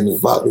not get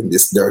involved in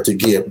this dirty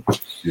game.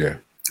 Yeah.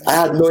 I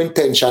had no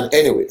intention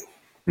anyway.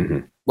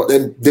 But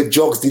then the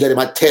drugs dealer them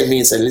at tell me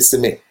and say,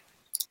 listen me,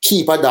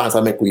 keep a dance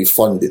and make we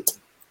fund it.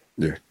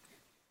 Yeah.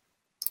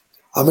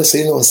 I'm gonna say,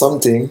 you know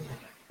something,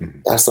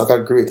 that's not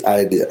a great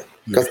idea.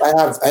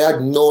 Because I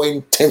had no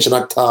intention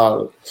at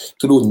all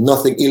to do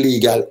nothing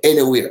illegal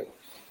anywhere.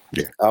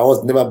 Yeah. I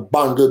was never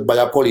bundled by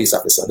a police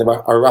officer,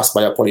 never harassed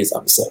by a police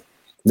officer,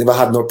 never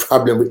had no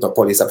problem with a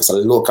police officer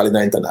locally and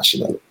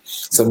internationally.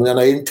 So I had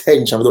no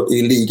intention to do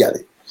it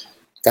illegally.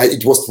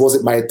 It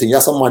wasn't my thing.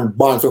 There's someone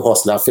born for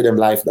hustler, for them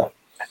life that.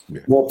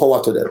 Yeah. More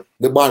power to them.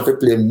 They're born for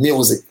play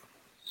music.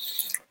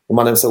 The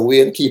man them say,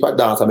 we keep a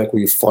dance and make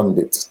we fund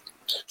it.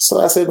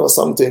 So I said, no,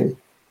 something.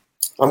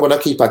 I'm gonna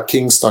keep a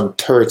Kingston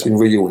 13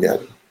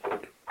 reunion.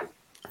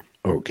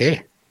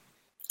 Okay.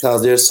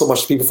 Because there's so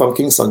much people from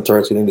Kingston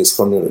 13 in this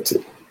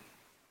community.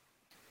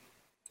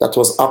 That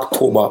was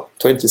October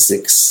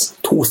 26,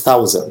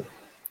 2000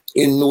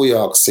 in New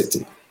York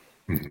City.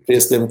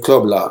 Place them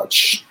Club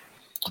Lodge.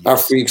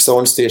 Afrique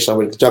Sound Station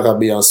with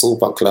Jagabee and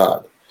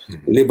Superclad.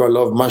 Liberal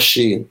Love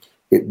Machine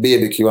with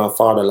Baby Q and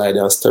Father Light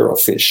and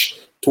Stirrowfish.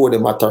 Tony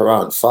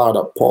Mataran,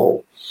 Father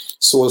Paul.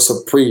 Soul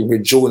Supreme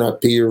with Jonah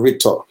P.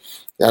 Ritter.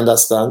 You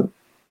understand?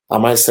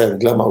 And myself,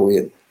 Glamour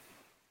Wayne.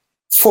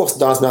 First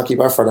dance, I keep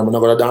a friend, I'm not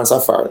going to dance a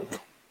friend.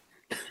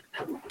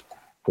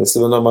 You see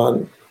what I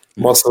mean?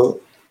 Muscle,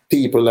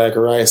 people like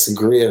Rice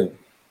Grain,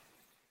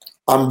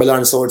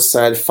 ambulance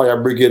outside,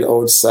 fire brigade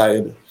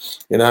outside,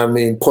 you know what I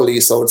mean?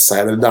 Police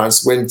outside, and the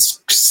dance went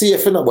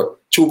safe, you know, but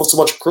too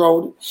much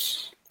crowd.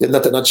 They did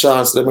not take a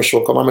chance. Let me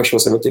show, come and make sure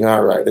everything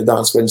all right. The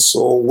dance went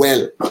so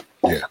well.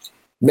 Yeah.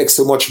 Make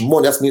so much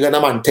money. That's me, like,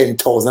 I'm on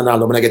 10,000 and I'm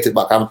going to get it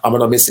back. I'm going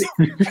to miss it.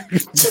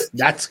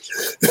 That's...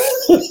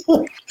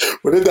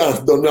 But the dance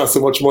don't have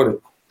so much money.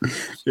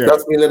 Yeah.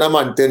 That's me, like, I'm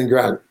on 10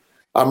 grand.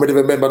 I'm not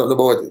even remember nothing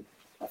about it.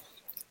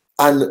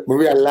 And we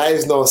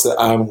realize now, say,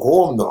 I'm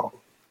home now.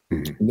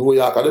 New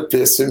York are the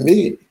place for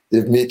me.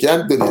 If me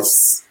can do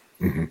this,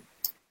 me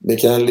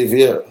can live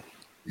here.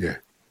 Yeah.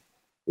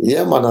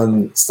 Yeah, man,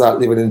 and start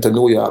living into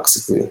New York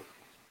City.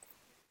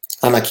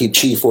 And I keep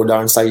 3-4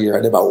 dance a year.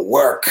 I never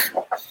work.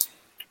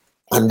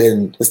 And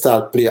then I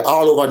start playing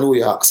all over New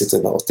York City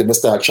now. Then I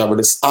start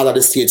traveling all of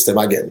the states them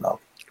again now.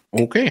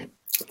 Okay.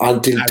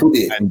 Until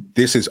today. And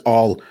this is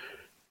all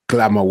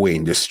Glamour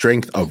Wayne, the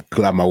strength of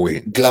Glamour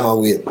Wayne. Glamour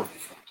Wayne.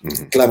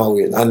 Glamour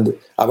Wayne. And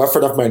I have a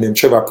friend of mine named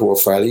Trevor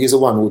Profile. He's the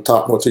one who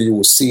taught me to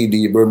use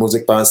CD, burn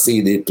music pan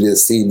CD, play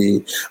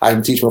CD.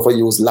 And teach me how to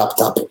use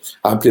laptop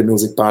and play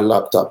music pan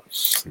laptop.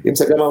 He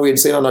said, Glamour Wayne,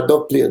 say on a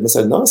dub plate. I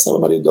said, no, sir,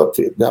 I'm not a dub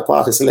plate. I'm a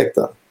party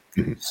selector.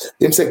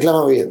 He said,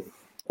 Glamour Wayne.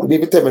 And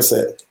he tell me,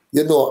 say,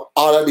 you know,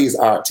 all of these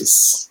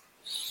artists,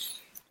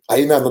 are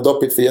you not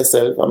dub it for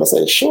yourself? I'm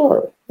say,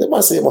 sure. They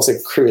must say, you must say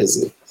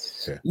crazy.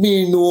 Yeah.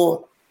 Me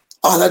know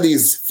all of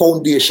these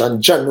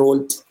foundation, John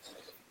Holt,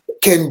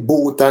 Ken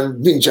Booth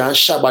and Ninja and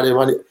Shabba,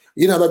 them,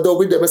 you know, the dub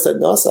with them. I said,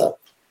 no, sir.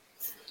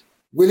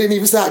 We didn't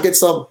even start get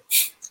some.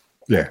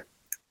 Yeah.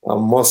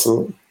 And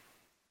Muscle.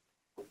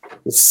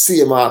 The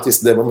same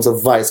artists, them, was a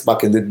vice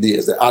back in the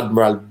days. The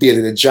Admiral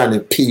Bailey, the Johnny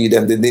P,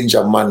 them, the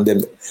Ninja Man,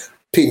 them,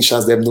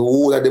 Pinchers, them, the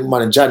whole of them,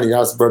 man, Johnny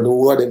Osborne, the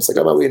whole of them. So,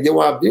 come on, you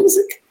want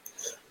music?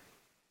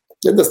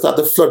 Then they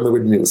started to flood me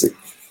with music.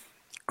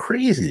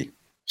 Crazy.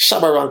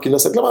 Shabba Rankin, I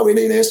said, come on, we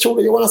need a tune.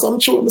 You want some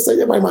tune? I said,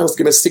 yeah, my man was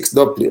giving 6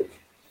 dub plate.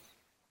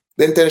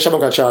 Then tell Shabba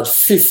can charge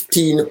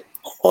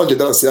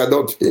 $1,500 a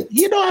dub plate.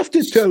 You don't have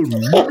to tell me. You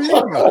know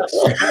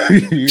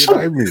what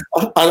I mean?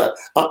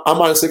 And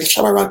man said,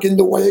 Shabba Rankin,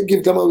 why you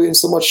give Glamour Wayne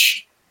so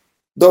much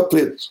dub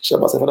plate?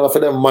 Shabba said, if I never for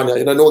them money,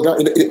 you know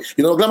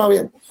Glamour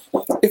Wayne?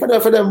 If I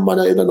never for them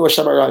money, you don't know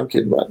Shabba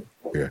Rankin, man.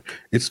 Yeah,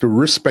 it's the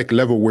respect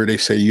level where they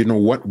say, you know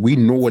what, we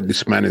know what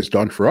this man has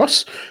done for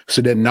us.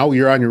 So then now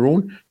you're on your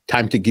own.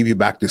 Time to give you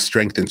back the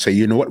strength and say,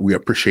 you know what, we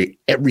appreciate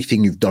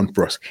everything you've done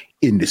for us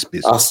in this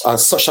business.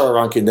 As such a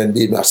ranking, then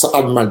deal with me.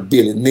 Admiral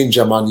Bailey,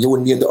 Ninja Man, you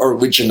name the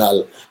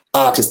original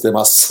artist, them.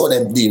 I saw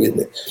them deal with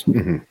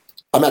me.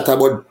 I'm not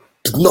talking about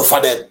enough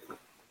of them.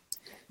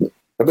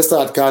 I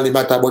start calling,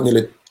 I'm talking about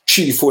nearly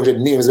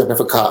 300-400 names that I have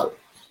to call.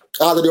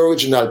 All of the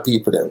original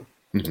people, them.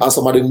 And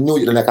somebody knew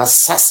you like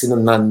assassin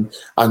and them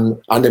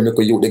look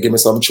at you, they give me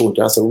some tune.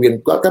 I said, Wayne,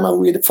 Glamour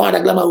Wayne,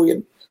 Father Glamour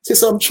Wayne. See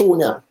some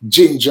tune, yeah.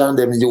 Ginger and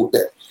them youth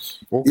there.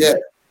 Okay. Yeah.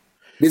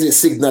 This is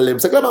signal them.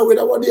 Say, Glamour Wayne,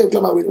 I want you,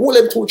 Glamour Wayne. Who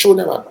them 2 tune,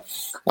 man?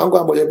 I'm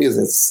going about your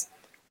business.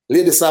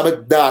 Ladies are my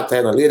daughter,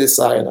 you know. Ladies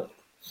are, you know.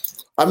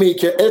 I mean,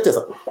 let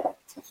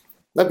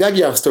me give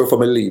you a story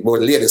from a lead,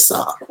 but ladies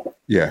are.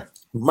 Yeah.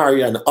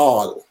 Marianne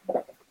Hall.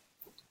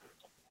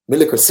 My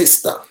little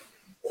sister.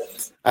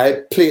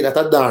 I played at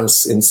a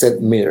dance in St.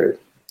 Mary.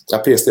 I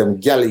placed them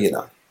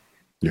Galena.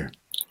 Yeah.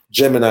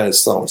 Gemini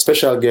Sound.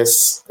 Special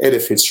guest, Eddie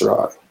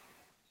Fitzgerald.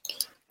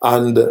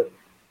 And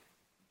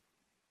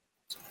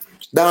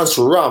dance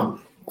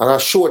Ram and a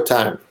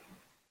Showtime.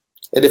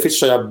 Eddie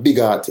Fitzgerald a big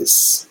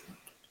artist.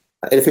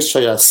 Eddie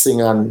Fitzgerald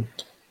sing and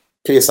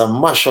play some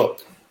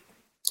mashup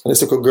And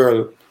this little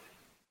girl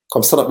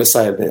come stand up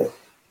beside me.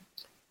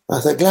 I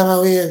said,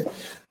 Glamour,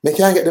 me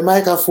can't get the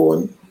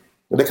microphone.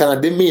 The kind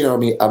of demeanor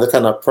me have, the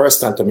kind of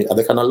personality me have,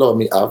 the kind of love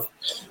me have.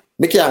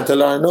 Me can't tell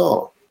her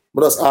no.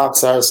 But just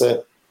ask her,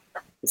 say,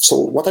 so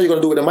what are you going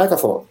to do with the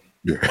microphone?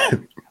 Yeah.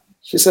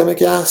 She said, me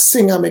can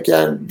sing and me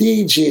can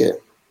DJ.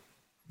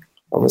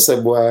 And I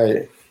said,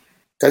 boy,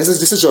 because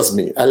this is just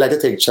me. I like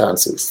to take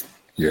chances.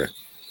 Yeah.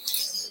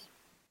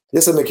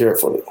 Listen me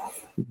carefully.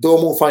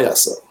 Don't move for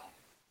yourself.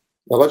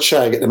 I'm going to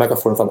try and get the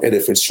microphone from Eddie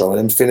Fitzgerald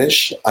and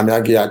finish, and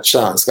I'll give you a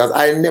chance. Because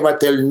I never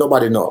tell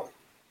nobody no.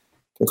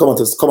 You come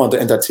on to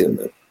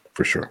entertainment.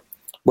 For sure.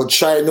 But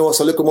try no,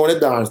 so look more on the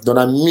dance, done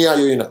and me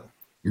and you know.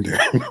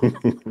 Yeah.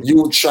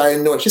 You try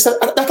no. She said,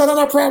 that's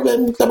not a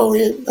problem. Come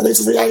away. And they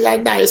said, yeah,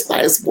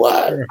 nice boy.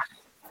 Yeah.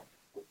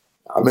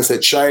 I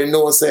said, try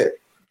no, say,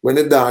 when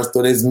the dance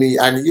done is me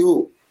and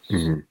you.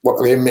 Mm-hmm.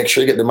 But make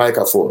sure you get the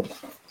microphone.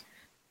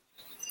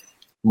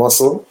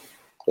 Muscle,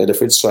 Eddie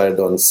Fitzgerald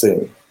done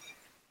sing.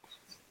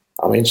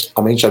 I'm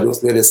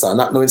introduced to this,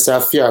 not knowing it's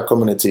a fair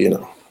community, you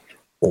know.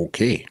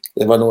 Okay.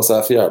 Never know it's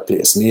a fair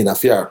place, me in a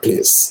fair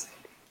place.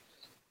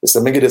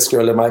 So me give this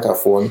girl the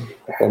microphone,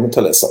 let me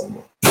tell her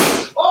something.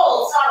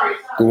 Oh, sorry.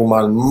 The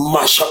woman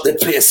mash up the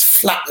place,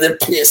 flatten the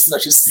place, you know,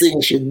 she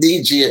sing, she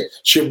DJ,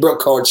 she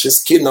broke out, she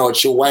skin out,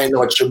 she whine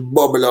out, she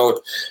bubble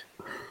out.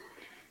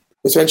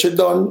 It's when she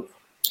done,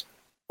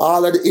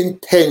 all of the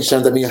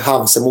intentions that me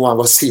have, some woman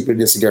go sleep with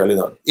this girl, you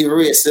know,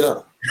 erase, you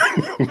know.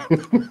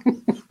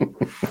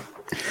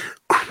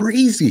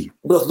 Crazy.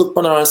 Just look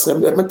on her and say,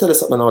 let me tell you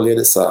something now,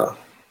 ladies, sir.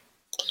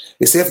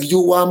 You see, if you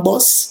want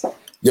boss,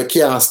 you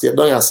can't stay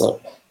down here, sir.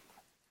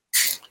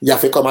 You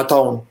have to come to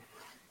town.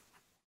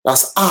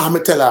 That's all I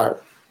tell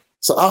her.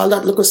 So all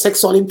that little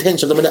sexual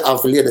intention that I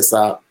have for ladies,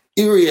 sir,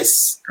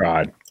 erase.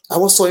 God. I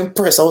was so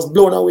impressed. I was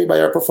blown away by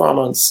her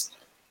performance.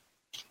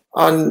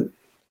 And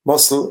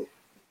Muscle,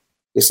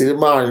 you see the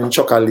man in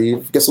truck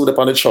leave, guess who up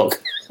on the truck?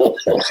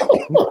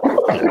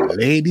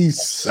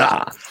 Ladies,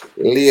 sir.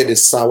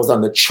 Ladies, sir, was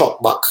on the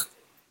truck back.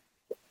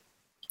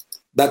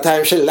 That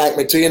time she liked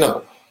me too, you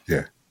know.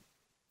 Yeah.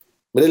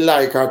 I didn't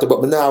like her,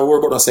 but now I worry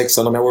about no sex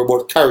and I worry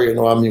about carrying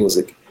our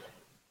music.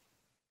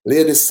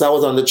 Ladies, sir,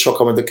 was on the truck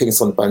coming to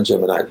Kingston from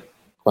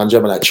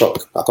Gemini truck.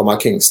 I come to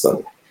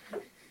Kingston.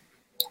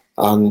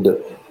 And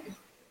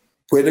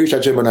when we reach a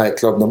Gemini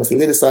club, now I say,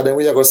 ladies, sir, then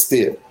where you going to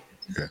stay?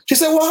 Yeah. She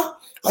said, what?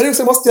 I didn't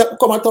say, must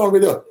come to town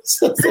with you.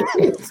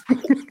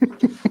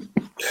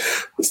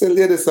 I said,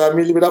 ladies, sir,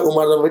 me live with that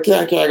woman, I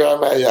can't carry her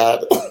in my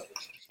yard.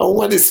 I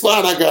want this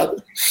father,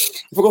 God.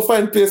 If I go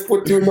find a place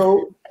put you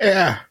now.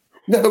 Yeah.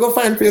 Never go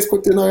find a place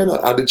put you now, you know.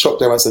 And the truck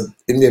driver said,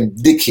 his name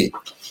Dickie.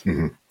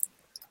 Mm-hmm.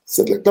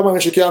 Said, like, come on,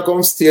 she can't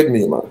come stay with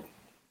me, man.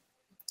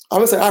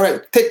 I said, all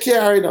right, take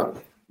care, you know.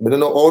 I don't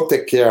know how to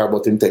take care,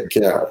 but him take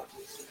care.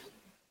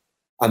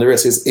 And the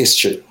rest is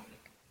history.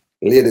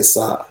 Ladies,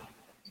 sir.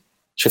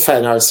 She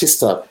find her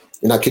sister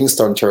in a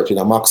Kingston church in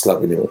a Maxwell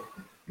Avenue.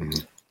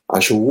 Mm-hmm.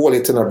 And she hold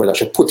it in her brother.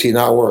 She put it in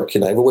her work,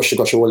 you know. Everywhere she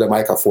go, she hold the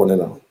microphone, you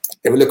know.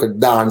 Every little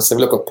dance,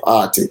 every little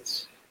party.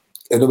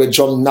 Every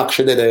drum knock,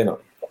 she did there, you know.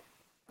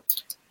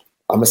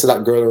 And I say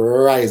that girl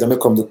rise and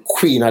become the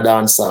queen of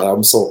dancer.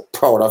 I'm so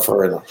proud of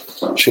her, you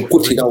know. She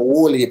put in a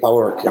whole heap of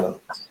work, you know.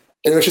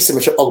 And when she see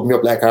me, she hug me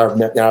up like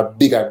her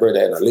bigger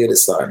brother, you know, lady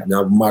star. And I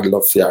have mad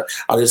love for her.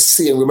 And they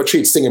sing, we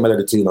treat singing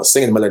melody too, you know,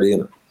 singing melody, you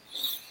know.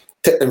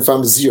 Take them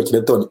from zero to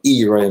the ton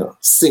era, you know,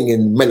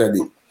 singing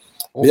melody.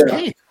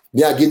 Okay.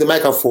 Yeah, give the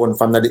microphone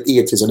from the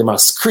 80s and they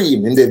must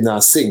scream and they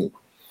not sing.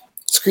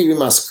 Scream,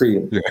 must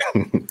scream. Yeah.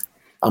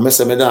 And I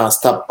say, me not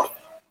stop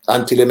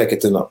until they make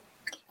it, you know.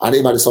 And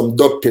they might do some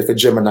dub play for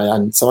Gemini,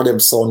 and some of them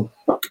sound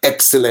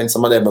excellent,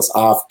 some of them was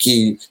half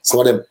key, some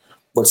of them,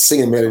 but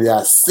singing melody,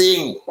 I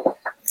sing.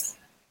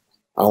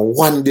 And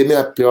one day,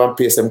 I play one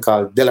place them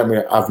called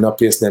Delamere Avenue, a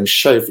place named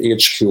Sheriff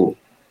HQ.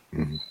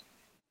 Mm-hmm.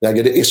 I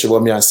get the issue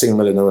about me and sing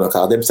melody, you know,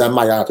 because them say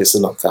my artist,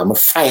 you know, because I'm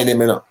find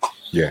him, you know.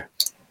 Yeah.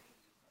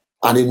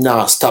 And he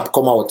now stop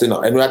come out, you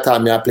know. And every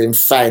time I play him,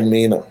 find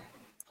me, you know.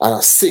 And I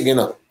sing, you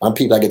know, and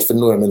people get to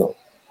know him, you know.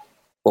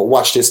 But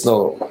watch this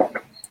now.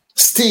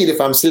 Still, if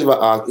I'm Silver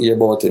Arc, hear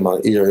about him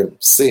and hear him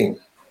sing.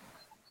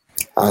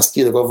 And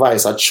still go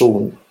voice a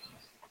tune.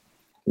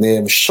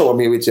 Name Show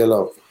Me With Your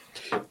Love.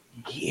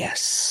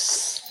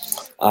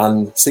 Yes.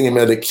 And singing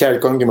melody, carry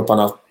come give me upon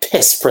a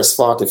test press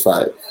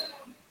 45.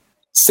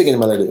 Singing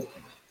melody.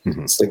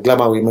 Mm-hmm. So the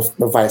glamour with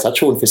my voice a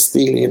tune for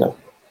Steel, you know.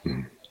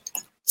 Mm-hmm.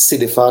 See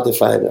the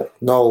 45. Yeah.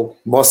 Now,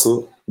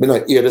 Muscle, me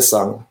not hear the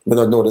song, me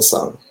not know the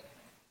song.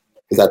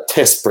 It's a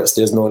test press,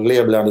 there's no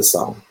label on the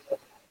song.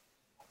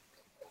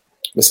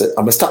 I said,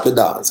 I'm going to stop the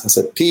dance. I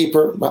said,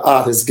 people, my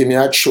artist give me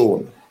a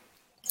tune.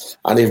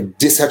 And if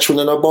this a tune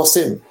is not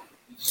bossing,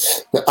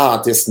 the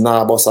artist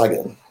now boss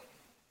again.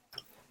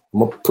 I'm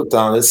going to put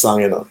on this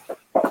song, you know,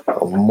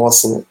 a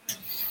Muscle.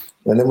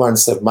 And the man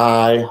said,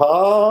 my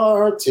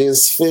heart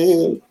is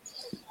filled.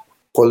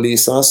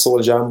 Police and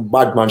soldier and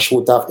bad man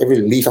shoot off every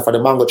leaf of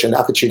the mango tree and the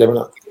apple tree. Them, you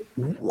know.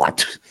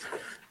 What?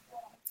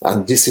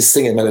 And this is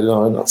singing melody,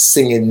 you know,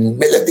 singing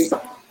melody.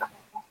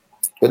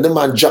 When the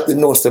man drop the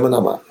notes them,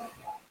 man,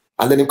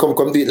 and then he come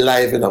do it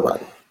live, man.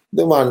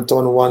 The man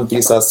turn one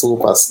piece of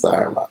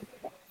superstar, man.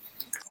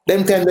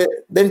 Them time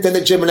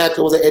the Gemini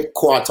was the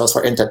headquarters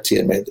for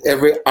entertainment.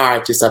 Every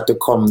artist had to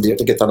come there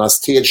to get on a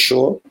stage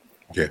show.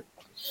 Yeah.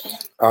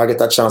 Or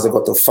get a chance to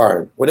go to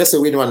foreign. When they say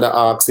Wayne Wonder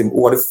asked him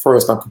who was the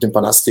first man put him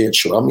on a stage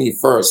show, I mean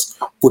first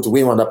put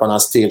Wayne Wonder on a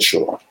stage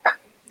show.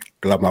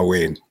 Glamour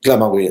Wayne.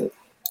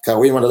 Because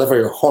Wayne Wonder is a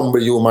very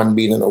humble human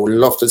being, would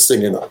love to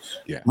sing,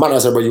 Yeah. Man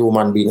is a very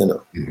human being,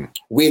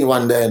 Wayne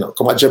Wonder,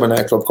 come at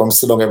Gemini Club, come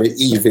sit down every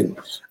evening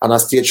on a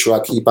stage show, I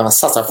keep on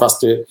sassafras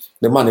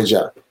the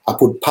manager. I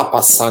put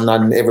Papa San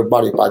and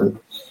everybody on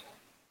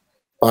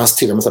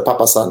stage. I say,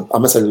 Papa San,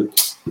 I say,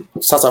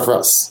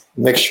 sassafras,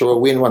 make sure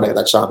Wayne Wonder get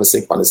a chance to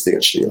sing on the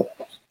stage,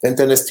 Then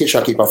the stage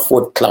I keep a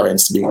Fort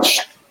Clarence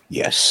Beach.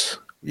 Yes.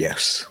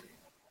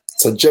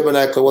 So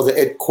Gemini Club was the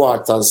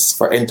headquarters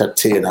for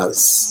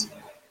entertainers.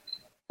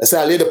 I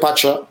say, a lady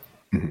Patra,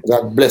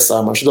 God bless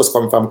her, man. She just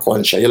come from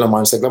country. Yellow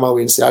man say, Glamour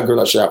Wayne, see a girl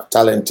that she have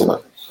talent,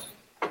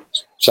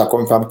 She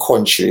come from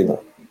country,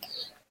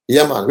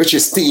 Yeah, man. Richie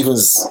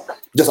Stevens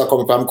just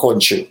come from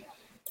country.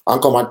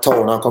 And come at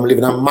town and come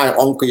living in my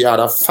uncle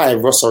yard at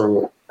 5 Russell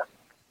Road.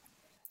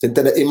 Then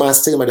the man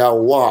see me that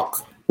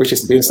walk, Richie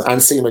Stevens,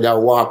 and see me that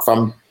walk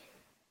from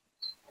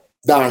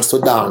dance to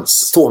dance,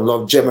 Stone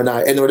Love,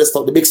 Gemini. Anyway, they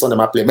stop the big son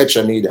them I play,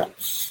 Metro Media.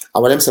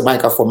 And when them say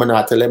microphone,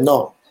 I tell them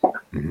no.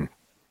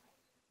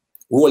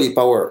 Whole heap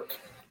of work.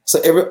 So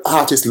every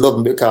artist love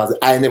me because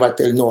I never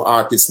tell no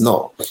artist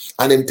no.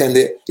 And then tell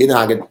they,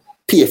 I get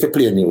pay for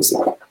play music.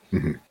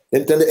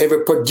 Then tell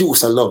every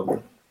producer love me.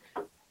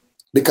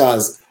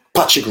 Because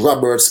Patrick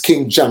Roberts,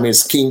 King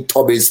Jammys, King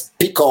Tubbies,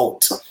 pick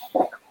out.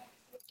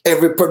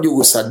 Every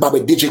producer,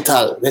 Bobby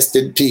Digital, rest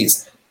in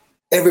peace.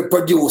 Every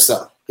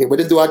producer, when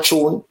they do a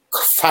tune,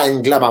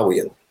 find Glamour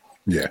Wayne.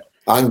 Yeah.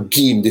 And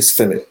give him this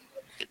for me.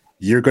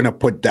 You're going to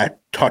put that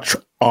touch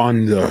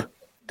on the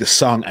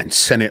song and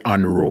send it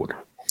on the road.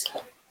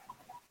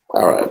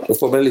 All right.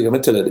 Before I leave, let me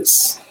tell you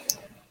this.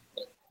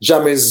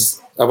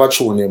 Jammys have a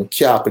tune named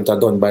Carpenter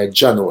done by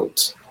John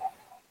Holt.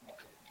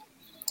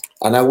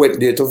 And I went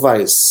there to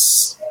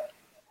Vice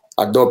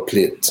a dub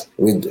plate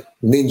with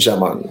Ninja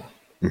Man.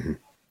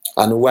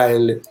 And while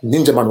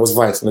Ninja Man was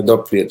Vice in the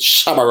dub plate,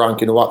 Shabba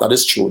Rankin walked out the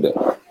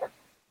studio.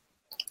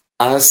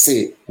 And I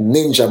see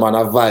Ninja Man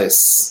a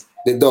Vice,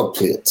 the dub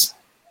plate.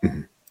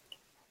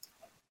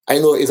 I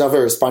know it's a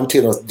very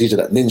spontaneous DJ,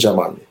 that Ninja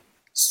Man.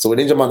 So when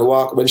Ninja Man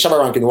when Shabba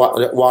Rankin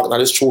walked out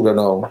the studio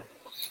now,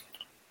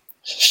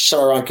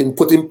 Shabba Rankin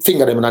put him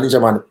finger in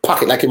Ninja Man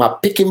pocket like him a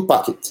picking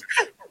pocket.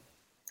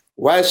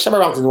 While Shabba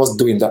Rankin was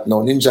doing that now,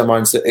 Ninja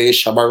Man said, hey,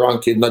 Shabba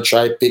Rankin, not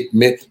try pick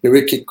me. Me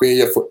will kick with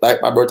your foot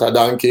like my brother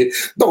donkey.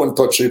 Don't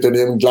touch it to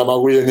them, Glamour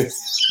Wayne.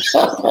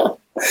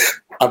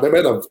 And they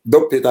made a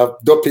dub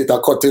plate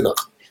cut in.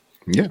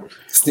 Yeah.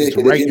 It's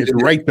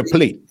right to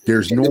plate.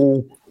 There's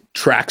no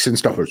tracks and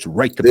stuff. It's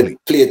right to plate.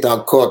 Plate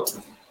are cut.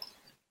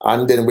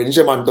 And then when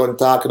Ninja Man done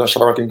talking,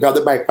 Shabba Rankin grab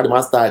the mic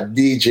and start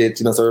DJ.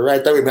 So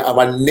right away, I have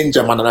a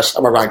Ninja Man and a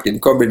Shabba Rankin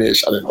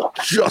combination.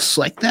 Just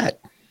like that.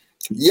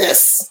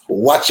 Yes,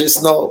 watch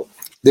this now.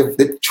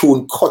 The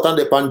tune cut on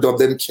the pan dub,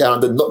 them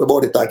can't do nothing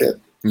about it again.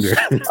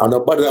 Yeah. And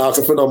nobody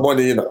asked for no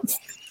money, It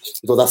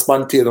was a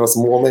spontaneous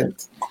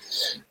moment.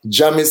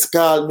 Jammys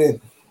called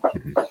me.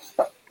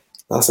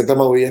 I said,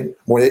 come away,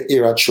 when you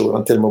hear a tune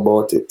and tell me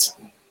about it.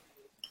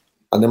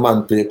 And the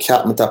man play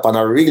Carpenter upon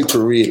a reel to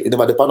reel. He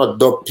never depend on a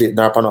dub plate,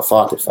 nor upon a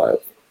 45.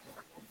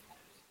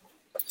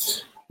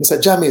 I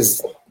said,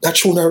 Jammys, that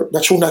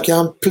tune I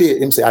can't play.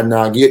 He said, I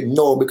not get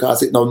no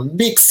because it not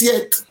mix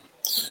yet.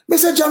 I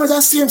said, Jammys, the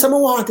same time I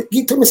want it.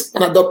 Give to me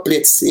on a dub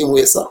plate same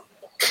way, sir.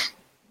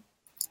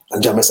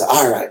 And Jammys said,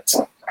 all right.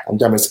 And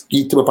Jammys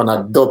give to me on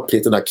a dub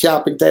plate and a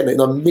Carpenter, you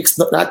know, mix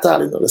nothing at all,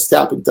 the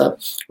Carpenter,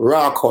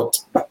 raw cut.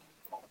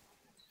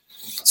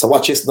 So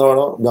watch this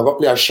now, I'm going to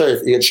play a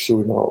Sheriff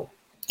HQ now.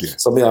 Yeah.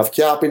 So I have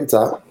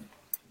Carpenter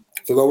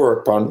to go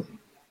work on.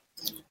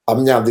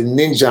 And I have the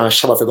Ninja and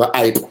Shabba to go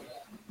hype.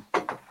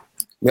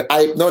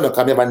 No, because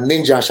I have a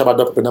Ninja and Shabba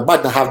up in the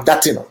bad. I have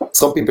that,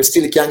 Some people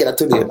still can't get that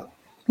today,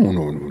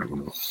 No.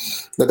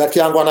 No, that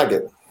can't go on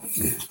again.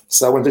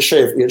 So I went to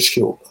Sheriff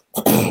HQ.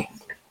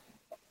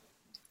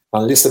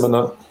 And listen,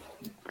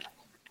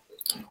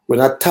 when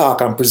I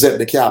talk and present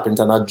the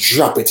Carpenter and I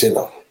drop it,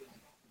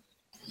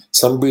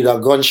 some breed a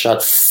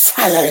gunshot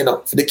fire,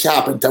 for the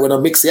Carpenter when I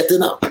mix it,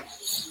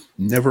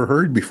 Never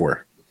heard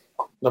before.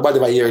 Nobody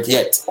ever hear it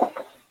yet.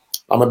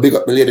 I'm going to big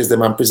up the ladies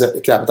them and present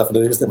the Carpenter for the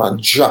ladies them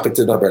and drop it,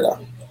 brother.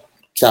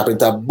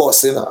 Carpenter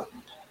boss,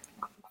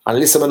 And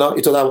listen,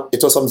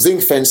 it was some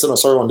zinc fence,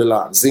 surround the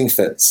land, zinc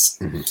fence.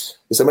 You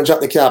see, I drop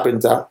the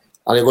Carpenter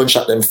and you're going to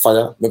shot them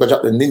fire. You're going to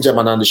drop the Ninja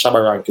Man and the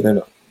Shabba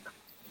Rankin,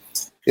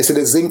 You see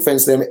the zinc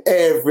fence,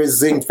 every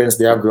zinc fence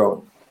they are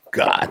ground.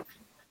 God.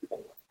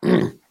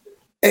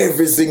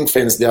 Every zinc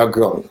fence they are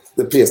ground.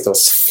 The place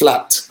was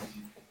flat.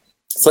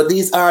 So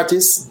these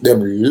artists,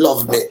 them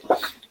love me.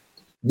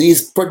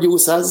 These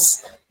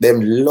producers,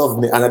 them love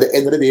me. And at the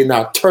end of the day,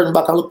 now turn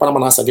back and look at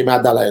them and say, give me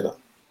 $1,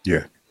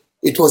 Yeah.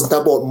 It wasn't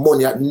about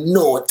money at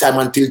no time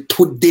until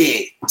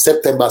today,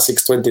 September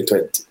 6,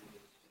 2020.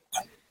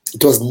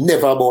 It was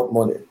never about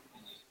money.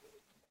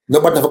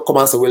 Nobody never come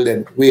and say, well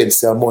then, we ain't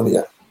sell money.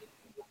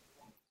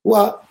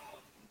 What?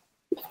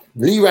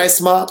 Leroy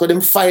Smart, when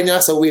them find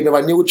you, so we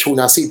never new tune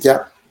and sit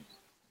here.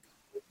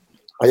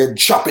 And you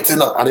drop it,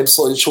 and them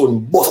saw the tune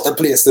both the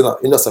place,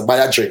 so buy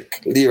a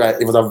drink. Leroy,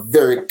 it was a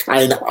very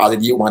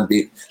kind-hearted human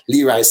being.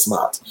 Leroy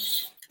Smart.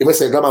 He must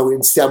say, Grandma, we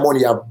ain't sell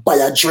money, you buy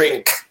a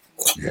drink.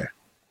 Yeah.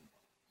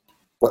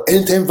 But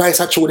anytime Vice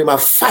a tune, him a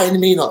find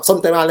me,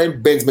 sometimes I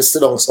let Benz me sit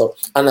down, so,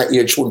 and I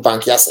hear tune pan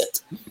cassette.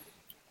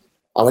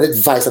 And when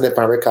it Vice and they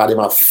record, him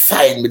a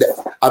find me there.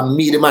 I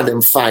meet him and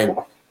them find.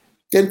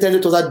 Then tell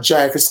it was a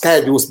jive,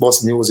 Sky Juice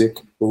boss music,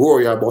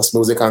 Warrior boss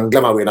music, and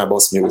Glamour Wayne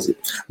boss music,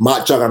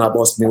 Mark Dragon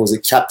boss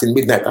music, Captain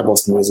Midnight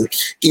boss music,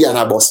 Ian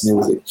boss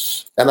music.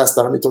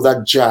 Understand? It was a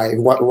jive.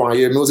 What want to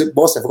hear music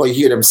boss? I forgot to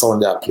hear them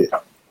sound there play.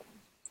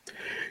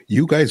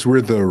 You guys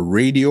were the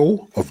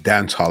radio of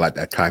dancehall at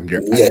that time.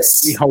 There, yes.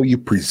 See how you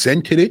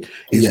presented it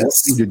is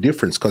yes. the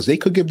difference, because they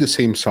could give the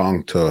same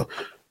song to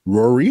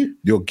Rory,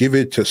 they'll give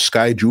it to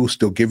Sky Juice,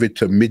 they'll give it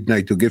to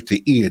Midnight, they'll give it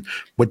to Ian.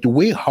 But the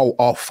way how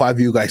all five of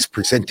you guys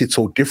present it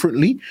so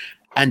differently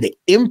and the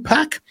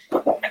impact,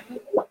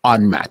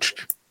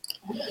 unmatched.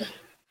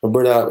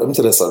 Brother, let me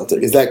tell you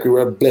something. It's like we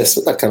were blessed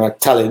with that kind of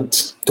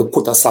talent to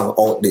put a song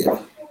out there.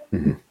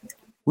 Mm-hmm.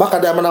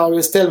 Macadam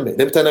always tell me,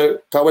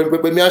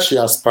 when me and she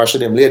aspire,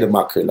 them Lady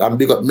Mackerel, and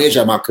big up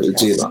Major Mackerel,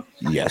 Jason.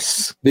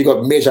 Yes. Big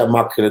up Major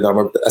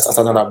Mackerel, as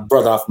another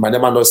brother of mine.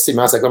 Them don't see me.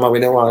 I say, come on,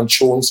 when they want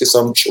tune, see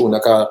some tune,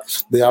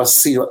 they have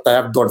seen what I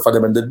have done for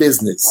them in the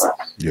business.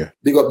 Yeah.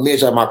 Big up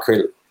Major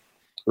Mackerel,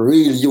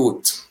 real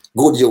youth,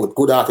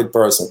 good-hearted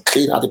person,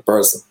 clean-hearted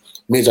person,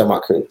 Major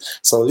Mackerel.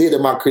 So Lady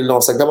Mackerel now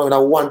say, come on, when I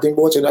one thing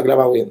about you, not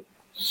gonna win.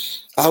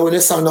 And when the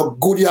song not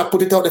good, you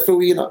put it out there for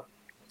winner.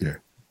 Yeah.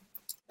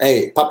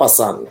 Hey, Papa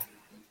San,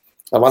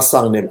 I have a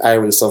song named I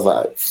Will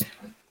Survive.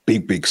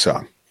 Big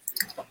song.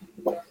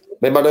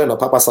 Remember,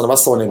 Papa San have a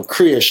song named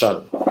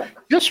Creation.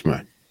 Yes,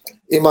 man.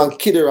 Him and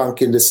Kid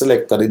Rankin, the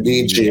selector, the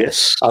DJ,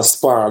 yes.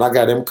 Aspar, and I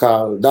got them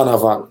called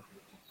Donovan.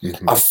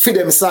 Mm-hmm. I feed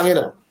them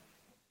song,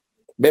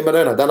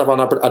 Remember,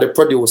 Donovan are the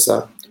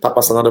producer,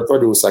 Papa San are the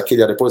producer,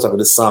 Kid are the producer of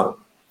the song.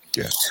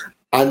 Yes.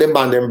 And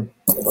them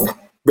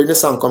bring the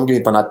song, come give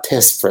me on a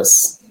test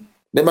press.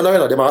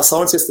 Remember, they have a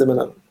sound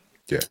system,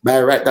 Yeah.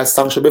 By right, that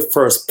song should be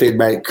first played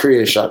by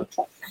Creation.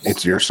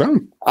 It's your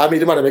song. I mean,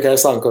 the man make a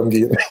song come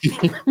give.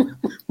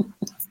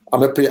 I'm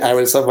going to play I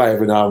Will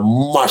Survive in a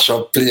mash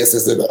up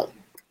places.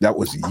 That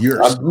was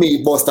yours. And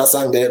me bust that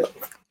song there.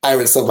 I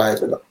Will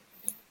Survive. I'm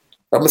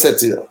going to say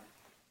to you.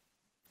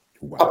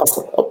 Wow.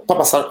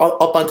 Papa San,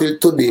 up until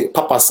today,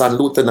 Papa San,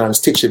 Lieutenant,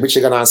 Stitchie,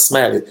 Michigan, and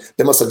Smiley,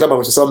 they must have done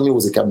with some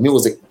music and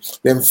music.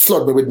 They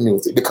flood me with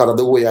music because of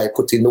the way I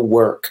put in the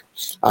work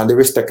and the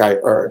respect I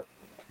earn.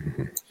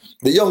 Mm-hmm.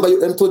 The younger youth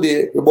them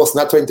today, we both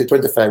not 20,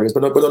 25 years,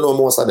 but we don't know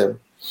most of them.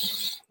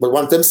 But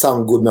once them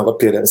sound good, we never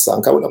play them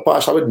song. Because we're not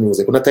partial with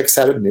music. We're not take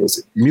side with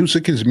music.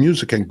 Music is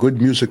music, and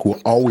good music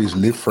will always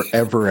live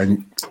forever,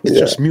 and it's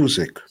just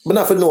music. But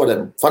not to know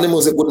them. Funny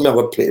music would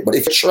never play. But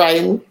if you're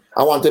trying,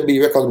 I want to be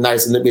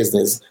recognized in the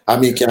business. I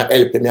mean, can I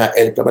help you? I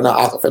help you. But not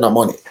ask for no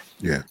money.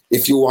 Yeah.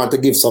 If you want to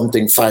give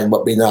something, fine,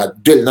 but be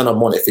not dwelling on no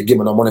money if you give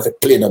me no money if you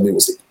play no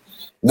music.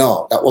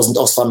 No, that wasn't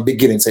us from the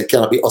beginning, so it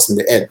cannot be us in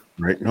the end.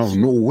 Right?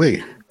 No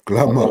way.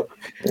 Glamour.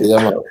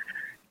 Yeah, man.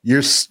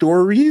 Your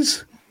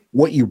stories,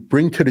 what you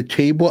bring to the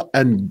table,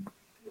 and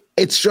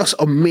it's just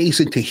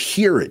amazing to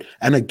hear it.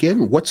 And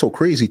again, what's so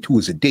crazy too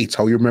is the dates,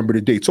 how you remember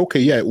the dates. Okay,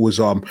 yeah, it was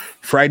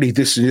Friday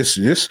this and this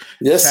and this,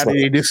 yes,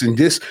 Saturday sir. This and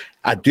this,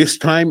 at this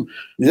time.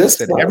 Yes,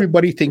 that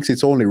everybody thinks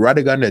it's only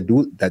Radigan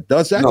that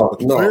does that. No,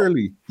 but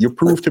clearly, you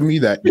prove to me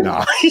that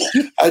nah.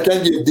 I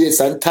can give dates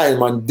and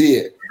time and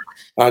day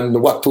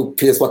and what took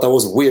place, what I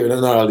was wearing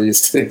and all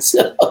these things.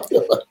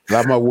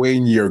 Glamour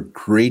Wayne, you're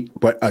great.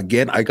 But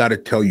again, I got to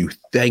tell you,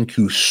 thank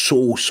you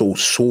so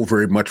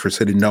very much for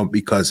sitting down,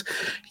 because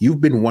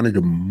you've been one of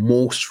the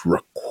most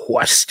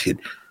requested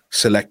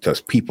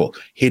selectors. People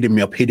hitting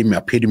me up.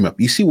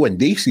 You see, when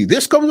they see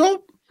this comes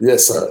out,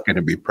 yes, sir, it's going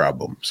to be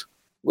problems.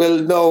 Well,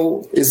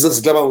 no, it's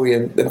just Glamour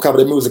Wayne. They call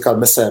me the musical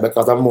messiah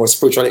because I'm more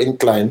spiritually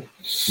inclined.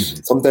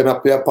 Mm-hmm. Sometimes I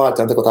play a part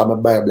and take out my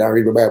Bible and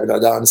read the Bible in a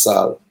dance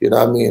hall. You know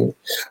what I mean?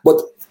 But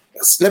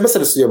let me say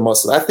this to you,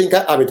 Muscle. I think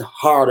I have it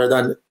harder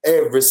than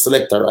every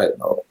selector right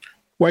now.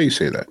 Why you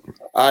say that?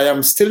 I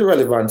am still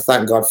relevant,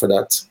 thank God for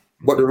that.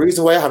 But the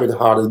reason why I have it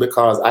hard is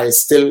because I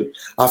still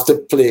have to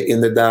play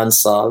in the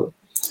dance hall.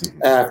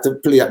 Mm-hmm. I have to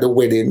play at the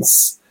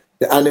weddings,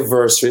 the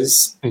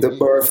anniversaries, mm-hmm. the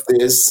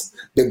birthdays,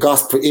 the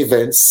gospel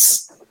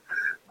events.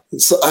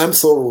 So I'm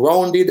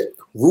surrounded,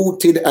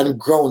 rooted, and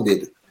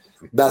grounded.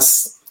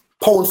 That's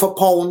pound for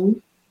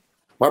pound.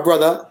 My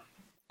brother,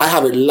 I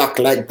have it locked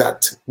like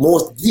that.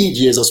 Most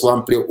DJs just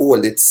want to play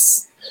old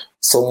hits.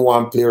 Some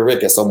want to play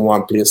reggae, some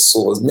want to play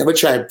souls. Never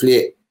try to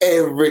play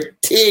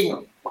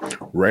everything.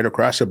 Right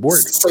across the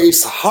board. So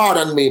it's hard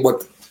on me,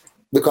 but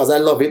because I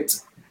love it,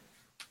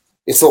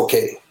 it's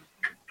okay.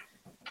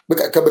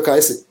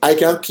 Because I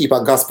can keep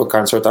a gospel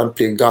concert and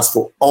play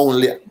gospel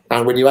only.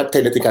 And when you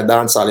attend, you think a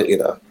dance hall,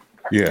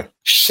 Yeah.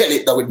 shell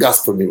it down with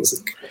gospel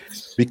music.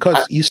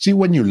 Because you see,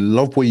 when you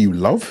love what you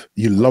love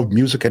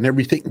music and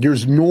everything,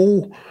 there's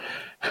no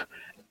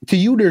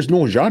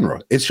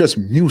genre. It's just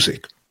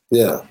music.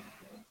 Yeah.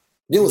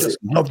 Music. Just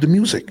love the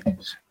music.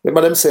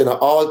 Remember them saying,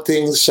 all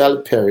things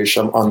shall perish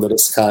from under the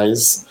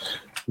skies.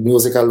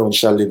 Music alone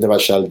shall live, never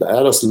shall die.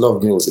 I just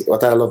love music.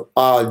 But I love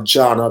all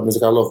genre of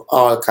music. I love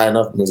all kind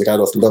of music. I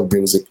just love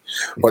music.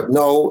 But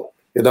now,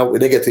 when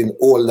they're getting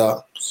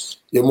older,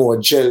 you're more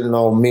gel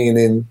now,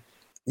 meaning,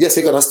 yes,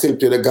 you're gonna still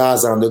play the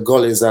Gaza and the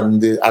Gullies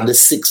and the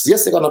Six.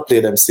 Yes, you're gonna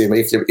play them same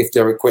if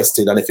they're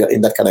requested and if you're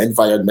in that kind of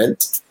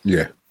environment.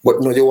 Yeah. But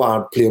no, you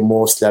want to play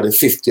mostly at the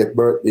 50th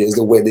birthdays,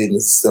 the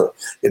weddings,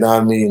 you know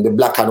what I mean, the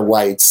black and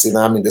whites, you know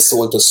what I mean, the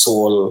soul to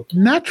soul.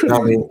 Naturally. You know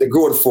what I mean, the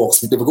grown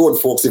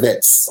folks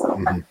events.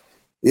 Mm-hmm.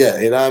 Yeah,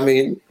 you know what I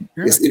mean?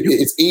 Yeah.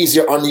 It's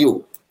easier on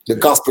you, the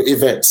gospel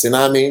events, you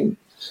know what I mean?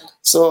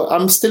 So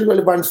I'm still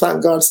relevant,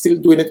 thank God, still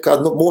doing it,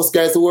 because most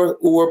guys who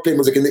were playing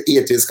music in the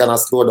 80s kind of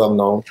slow down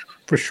now.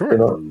 For sure,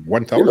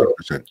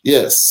 1,000%.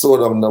 Yes, slow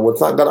down now. But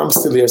thank God I'm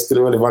still here,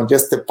 still relevant.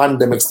 Just the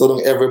pandemic slowed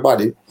down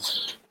everybody.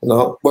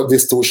 But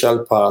this too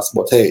shall pass.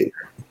 But hey,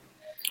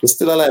 we're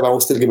still alive and we're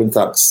still giving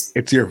thanks.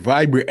 It's your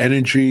vibe, your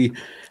energy,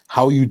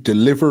 how you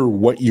deliver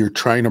what you're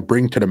trying to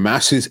bring to the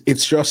masses.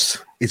 It's just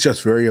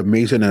very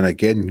amazing. And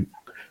again,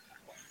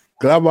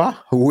 Glava,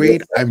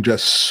 Wade, I'm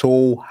just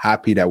so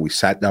happy that we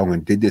sat down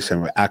and did this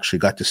and we actually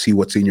got to see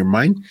what's in your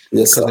mind.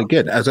 Yes, because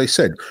again, as I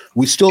said,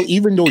 we still,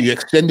 even though you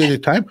extended the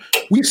time,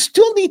 we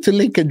still need to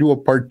link and do a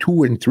part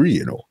 2 and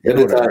 3,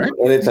 Anytime.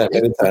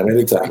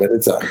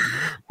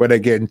 But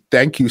again,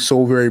 thank you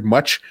so very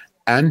much.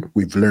 And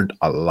we've learned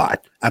a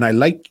lot. And I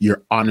like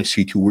your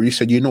honesty too, where you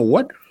said, you know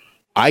what?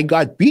 I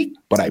got beat,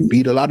 but I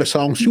beat a lot of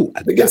songs too.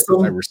 And that's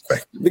what I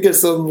respect. We get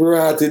some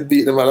ratted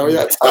beat, no matter what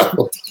you're talking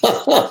about.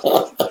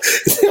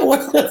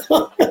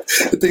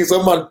 The thing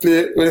some man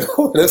play when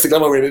I see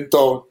Glamour Wayne in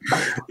town.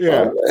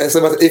 Yeah.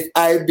 So if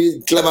I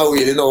beat Glamour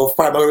Wayne,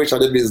 find my way out of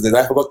the business,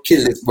 I forgot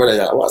kill this brother.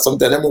 Yeah.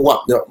 Sometimes I'm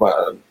whap me up,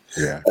 man.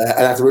 Yeah.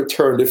 I have to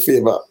return the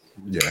favor.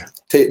 Yeah.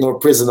 Take no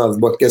prisoners,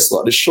 but guess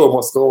what? The show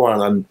must go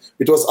on, and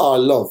it was all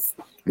love.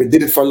 We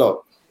did it for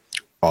love.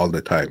 All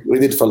the time. We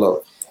did it for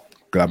love.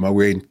 Glamour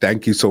Wayne,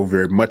 thank you so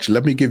very much.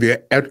 Let me give you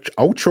an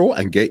outro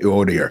and get you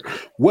out of here.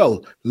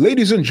 Well,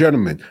 ladies and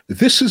gentlemen,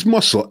 this is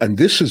Muscle, and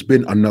this has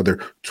been another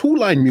Two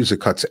Line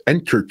Music Hut's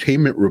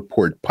Entertainment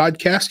Report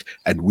podcast,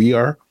 and we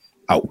are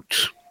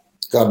out.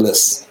 God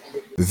bless.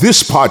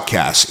 This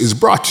podcast is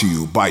brought to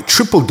you by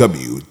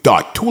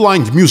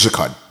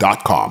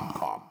www.twolinesmusichut.com.